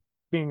you're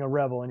being a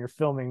rebel and you're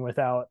filming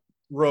without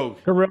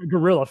rogue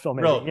guerrilla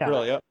filming?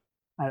 Guerrilla, yeah.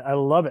 I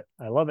love it.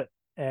 I love it,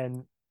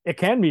 and it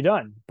can be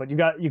done, but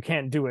you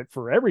can't do it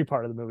for every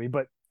part of the movie,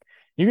 but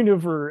you can do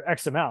it for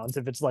X amounts.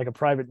 If it's like a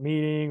private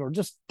meeting or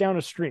just down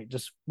a street,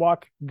 just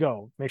walk,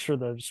 go, make sure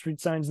the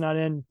street sign's not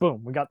in.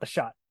 Boom, we got the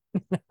shot.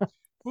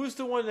 Who's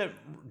the one that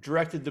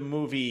directed the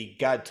movie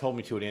God Told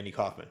Me to with Andy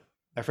Kaufman?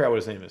 I forgot what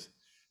his name is.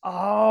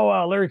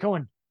 Oh, Larry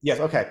Cohen. Yes.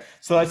 Okay.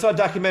 So I saw a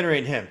documentary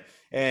on him,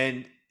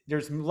 and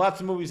there's lots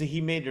of movies that he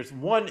made. There's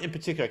one in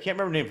particular, I can't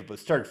remember the name of it, but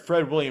it starred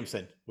Fred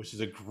Williamson, which is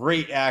a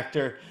great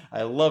actor.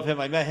 I love him.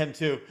 I met him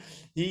too.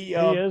 He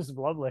is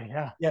lovely.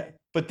 Yeah. Yeah.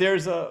 But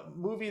there's a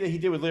movie that he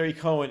did with Larry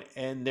Cohen,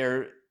 and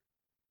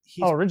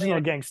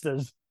Original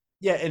Gangsters.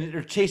 Yeah, and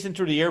they're chasing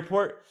through the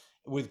airport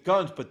with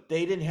guns, but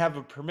they didn't have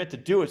a permit to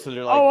do it, so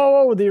they're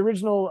like, the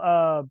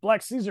original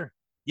Black Caesar.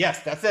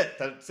 Yes, that's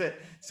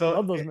it. So I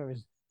love those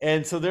movies.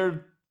 And so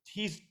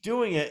he's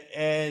doing it,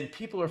 and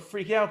people are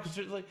freaking out because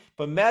they're like,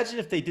 but imagine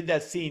if they did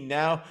that scene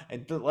now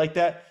and like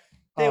that,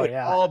 they would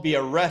all be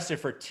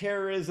arrested for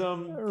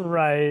terrorism,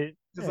 right?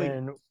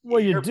 And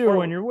what you do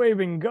when you're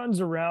waving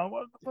guns around?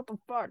 What the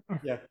fuck?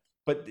 Yeah,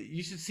 but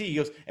you should see. He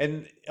goes,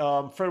 and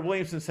Fred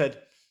Williamson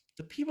said,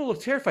 "The people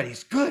look terrified."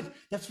 He's good.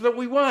 That's what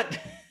we want.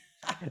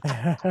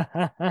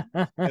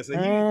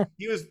 So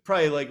he was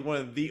probably like one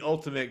of the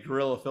ultimate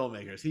guerrilla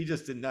filmmakers. He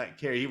just did not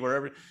care. He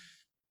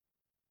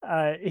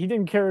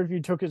didn't care if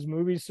you took his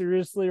movies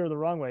seriously or the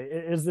wrong way.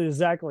 It is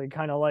exactly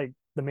kind of like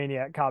the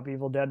Maniac Cop,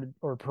 Evil Dead,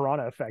 or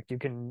Piranha effect. You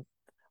can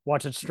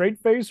watch it straight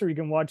face, or you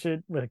can watch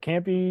it with a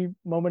campy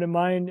moment in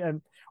mind,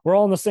 and we're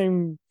all in the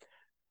same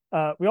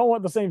We all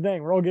want the same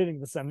thing. We're all getting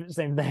the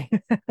same thing.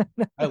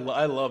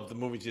 I love the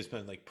movies just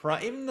been like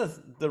even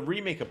the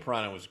remake of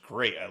Piranha was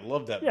great. I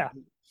love that. Yeah,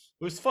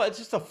 It was fun. It's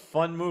just a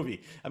fun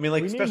movie. I mean,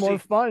 like we need more especially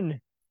fun. We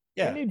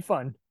yeah, need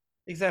fun.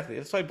 exactly.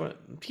 That's why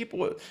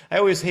people. I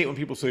always hate when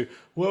people say,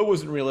 "Well, it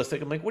wasn't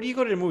realistic." I'm like, what do you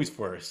go to the movies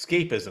for?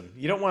 Escapism.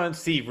 You don't want to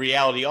see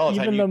reality all the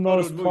time. Even You the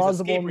go to the most movies to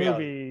plausible escape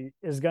reality. movie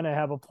is going to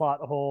have a plot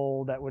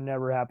hole that would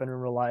never happen in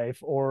real life,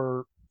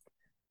 or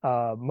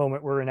a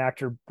moment where an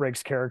actor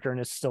breaks character and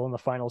is still in the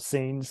final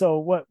scene. So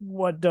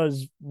what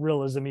does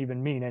realism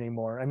even mean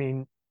anymore? I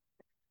mean,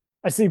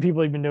 I see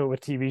people even do it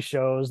with TV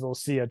shows. They'll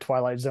see a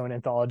Twilight Zone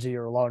anthology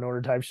or a Law and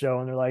Order type show,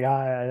 and they're like,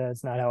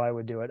 that's not how I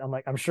would do it. I'm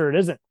like, I'm sure it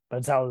isn't, but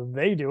it's how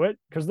they do it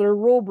because they're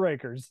rule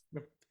breakers.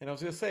 And I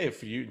was gonna say,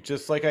 if you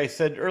just like I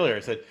said earlier, I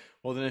said,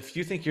 well, then if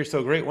you think you're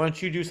so great, why don't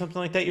you do something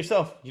like that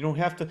yourself? You don't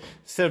have to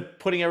instead of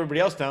putting everybody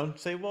else down.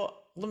 Say, well,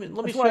 let me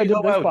That's show why I you did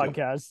how this I would do it.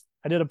 podcast.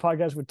 I did a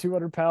podcast with two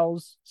other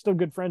pals, still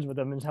good friends with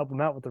them and help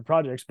them out with their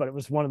projects. But it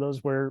was one of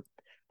those where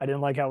I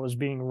didn't like how it was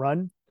being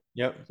run.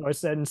 Yep. So I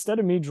said, instead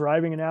of me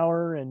driving an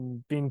hour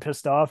and being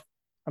pissed off,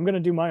 I'm going to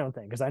do my own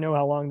thing because I know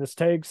how long this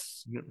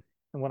takes Yep.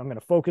 and what I'm going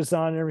to focus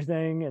on and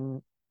everything.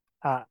 And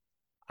uh,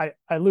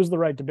 I lose the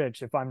right to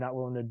bitch if I'm not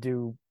willing to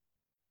do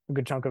a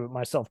good chunk of it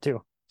myself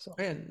too. So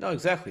Yeah, no,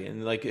 exactly.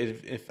 And like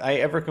if I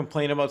ever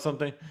complain about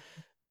something,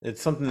 it's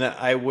something that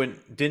I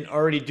didn't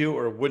already do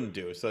or wouldn't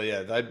do. So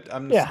yeah, yeah, I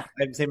have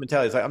the same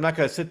mentality. It's like I'm not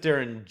going to sit there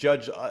and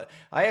judge.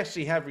 I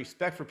actually have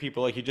respect for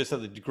people, like you just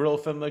said, the guerrilla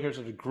filmmakers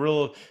or the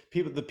guerrilla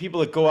people, the people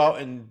that go out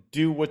and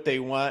do what they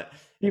want. And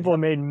people have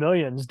made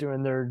millions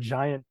doing their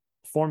giant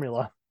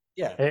formula.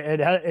 yeah,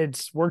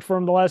 It's worked for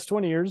them the last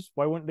 20 years.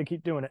 Why wouldn't they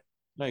keep doing it?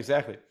 no,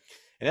 exactly.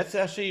 And that's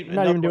actually They're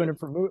not another even one. doing it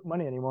for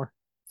money anymore.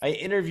 I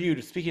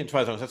interviewed. Speaking of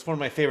Twilight Zones, that's one of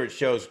my favorite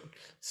shows.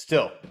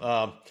 Still,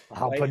 I'll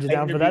put you I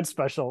down for interviewed. that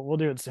special. We'll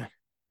do it soon.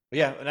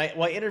 Yeah, and I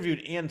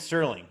interviewed Ann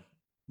Serling,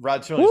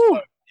 Rod Serling's Woo!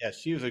 daughter. Yeah,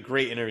 she was a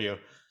great interview.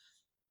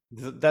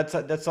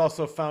 That's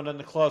also found on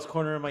the Claws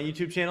Corner of my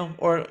YouTube channel,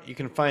 or you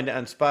can find it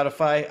on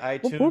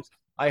Spotify, Whoop, whoop,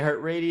 iTunes,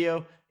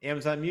 iHeartRadio,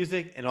 Amazon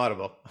Music, and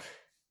Audible.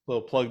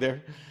 Little plug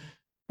there.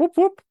 whoop,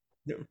 whoop.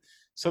 Yeah.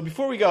 So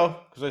before we go,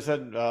 because I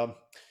said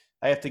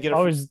I have to get.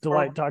 Always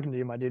delight talking to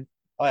you, my dude.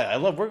 Oh, yeah, I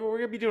love. We're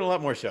gonna be doing a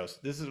lot more shows.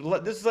 This is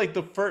like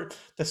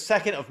the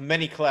second of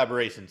many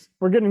collaborations.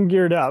 We're getting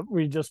geared up.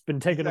 We've just been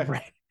taking a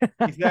break.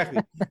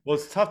 Exactly. Well,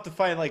 it's tough to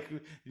find like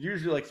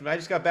usually like I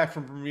just got back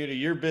from Bermuda.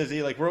 You're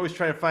busy. Like we're always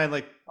trying to find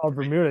like. Oh,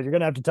 Bermuda. You're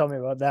gonna have to tell me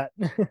about that.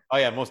 Oh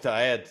yeah,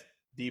 I had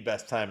the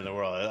best time in the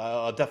world.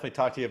 I'll definitely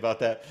talk to you about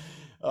that.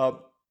 Uh,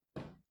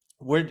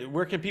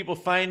 where can people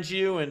find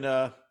you? And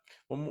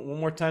one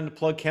more time to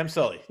plug Chem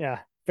Sully. Yeah.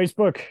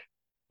 Facebook,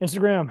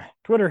 Instagram,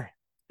 Twitter,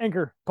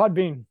 Anchor,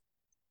 Podbean,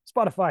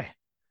 Spotify.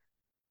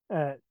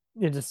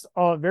 Just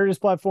all various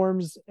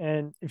platforms.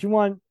 And if you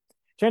want,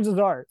 chances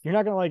are you're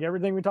not gonna like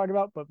everything we talk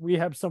about, but we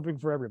have something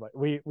for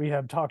everybody. We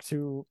have talked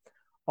to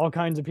all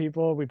kinds of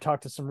people. We've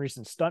talked to some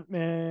recent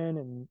stuntmen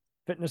and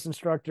fitness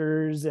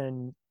instructors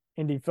and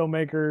indie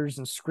filmmakers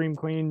and scream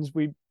queens.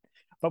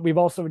 But we've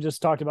also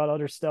just talked about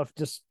other stuff.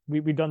 Just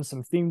we've done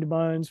some themed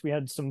months. We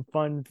had some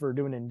fun for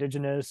doing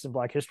Indigenous and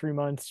Black History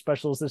Month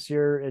specials this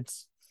year.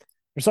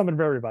 There's something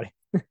for everybody.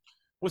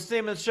 What's the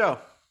name of the show?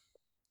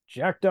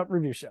 Jacked Up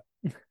Review Show.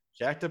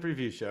 Jacked Up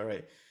Review Show,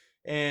 right?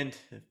 And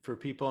for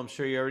people, I'm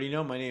sure you already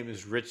know, my name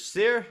is Rich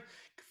Sear. You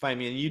can find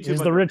me on YouTube. He's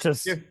the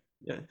richest. Yeah.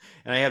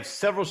 And I have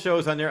several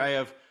shows on there. I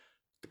have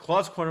the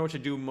Claws Corner, which I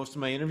do most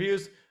of my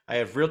interviews. I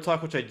have Real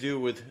Talk, which I do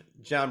with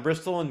John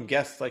Bristol and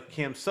guests like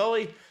Cam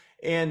Sully.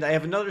 And I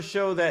have another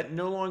show that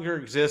no longer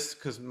exists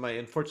because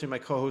unfortunately my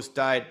co-host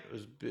died. It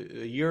was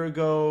a year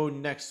ago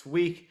next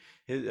week.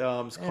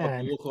 It's called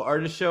the Local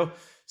Artist Show.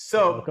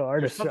 So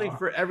there's something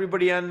for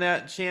everybody on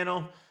that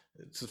channel.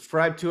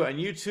 Subscribe to it on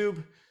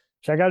YouTube.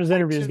 Check out his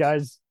interviews,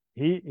 guys.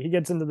 He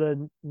gets into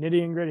the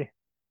nitty and gritty.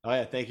 Oh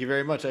yeah, thank you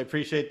very much. I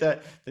appreciate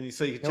that. Then you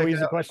can no check easy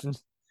it out.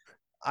 Questions.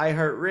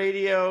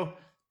 iHeartRadio,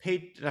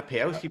 not pay.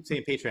 I always keep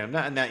saying Patreon. I'm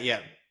not in that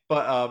yet,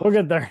 but we'll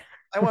get there.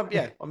 I want,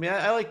 yeah. I mean,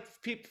 I like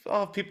people.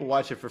 I'll have people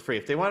watch it for free.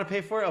 If they want to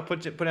pay for it, I'll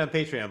put it on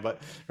Patreon.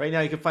 But right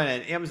now, you can find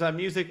it on Amazon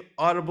Music,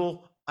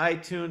 Audible,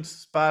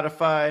 iTunes,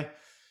 Spotify,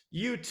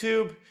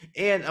 YouTube,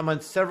 and I'm on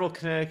several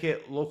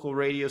Connecticut local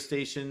radio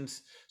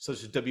stations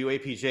such as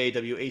WAPJ,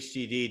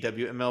 WHGD,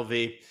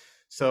 WMLV.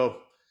 So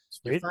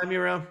you find me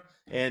around.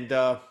 And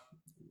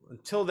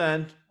until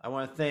then, I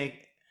want to thank.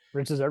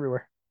 Rich is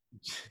everywhere.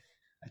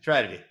 I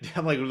try to be.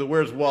 I'm like,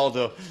 where's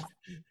Waldo?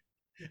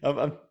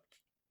 I'm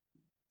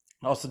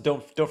also,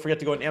 don't forget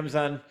to go on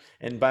Amazon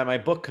and buy my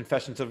book,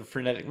 Confessions of a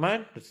Frenetic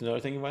Mind. That's another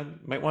thing you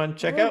might want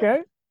to check out.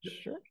 Okay,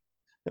 sure.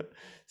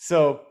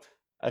 So,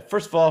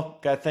 first of all,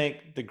 got to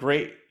thank the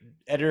great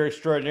editor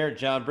extraordinaire,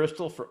 John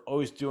Bristol, for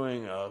always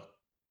doing a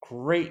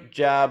great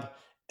job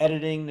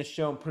editing the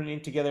show and putting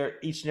it together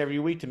each and every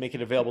week to make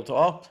it available to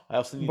all. I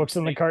also need books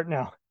in the cart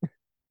now.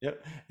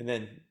 Yep. And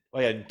then,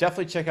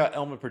 definitely check out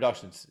Elman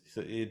Productions.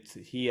 So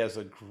he has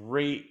a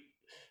great,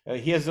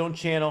 he has his own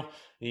channel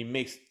and he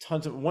makes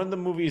tons of, one of the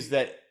movies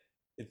that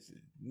it's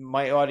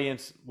my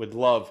audience would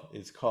love.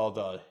 It's called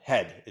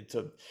Head. It's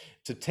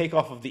a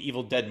takeoff of the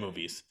Evil Dead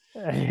movies.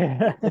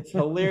 It's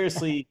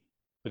hilariously,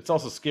 but it's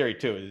also scary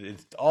too.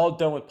 It's all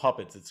done with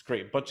puppets. It's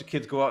great. A bunch of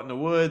kids go out in the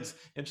woods,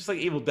 and just like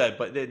Evil Dead,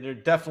 but they're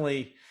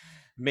definitely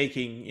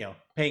making,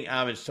 paying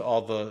homage to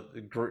all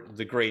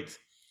the greats.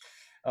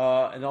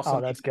 And also,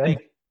 that's good.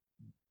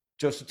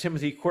 Joseph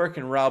Timothy Quirk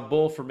and Rob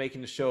Bull for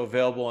making the show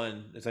available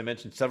on, as I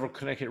mentioned, several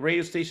connected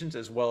radio stations,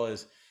 as well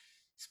as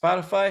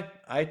Spotify,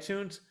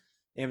 iTunes,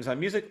 Amazon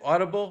Music,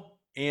 Audible,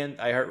 and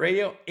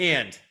iHeartRadio.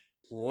 And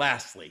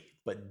lastly,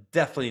 but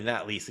definitely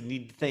not least, I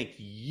need to thank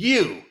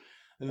you,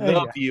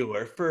 the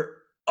viewer,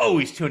 for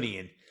always tuning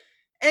in.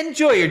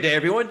 Enjoy your day,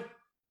 everyone.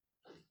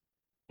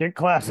 Get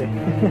classy.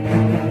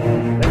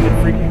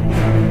 Freaky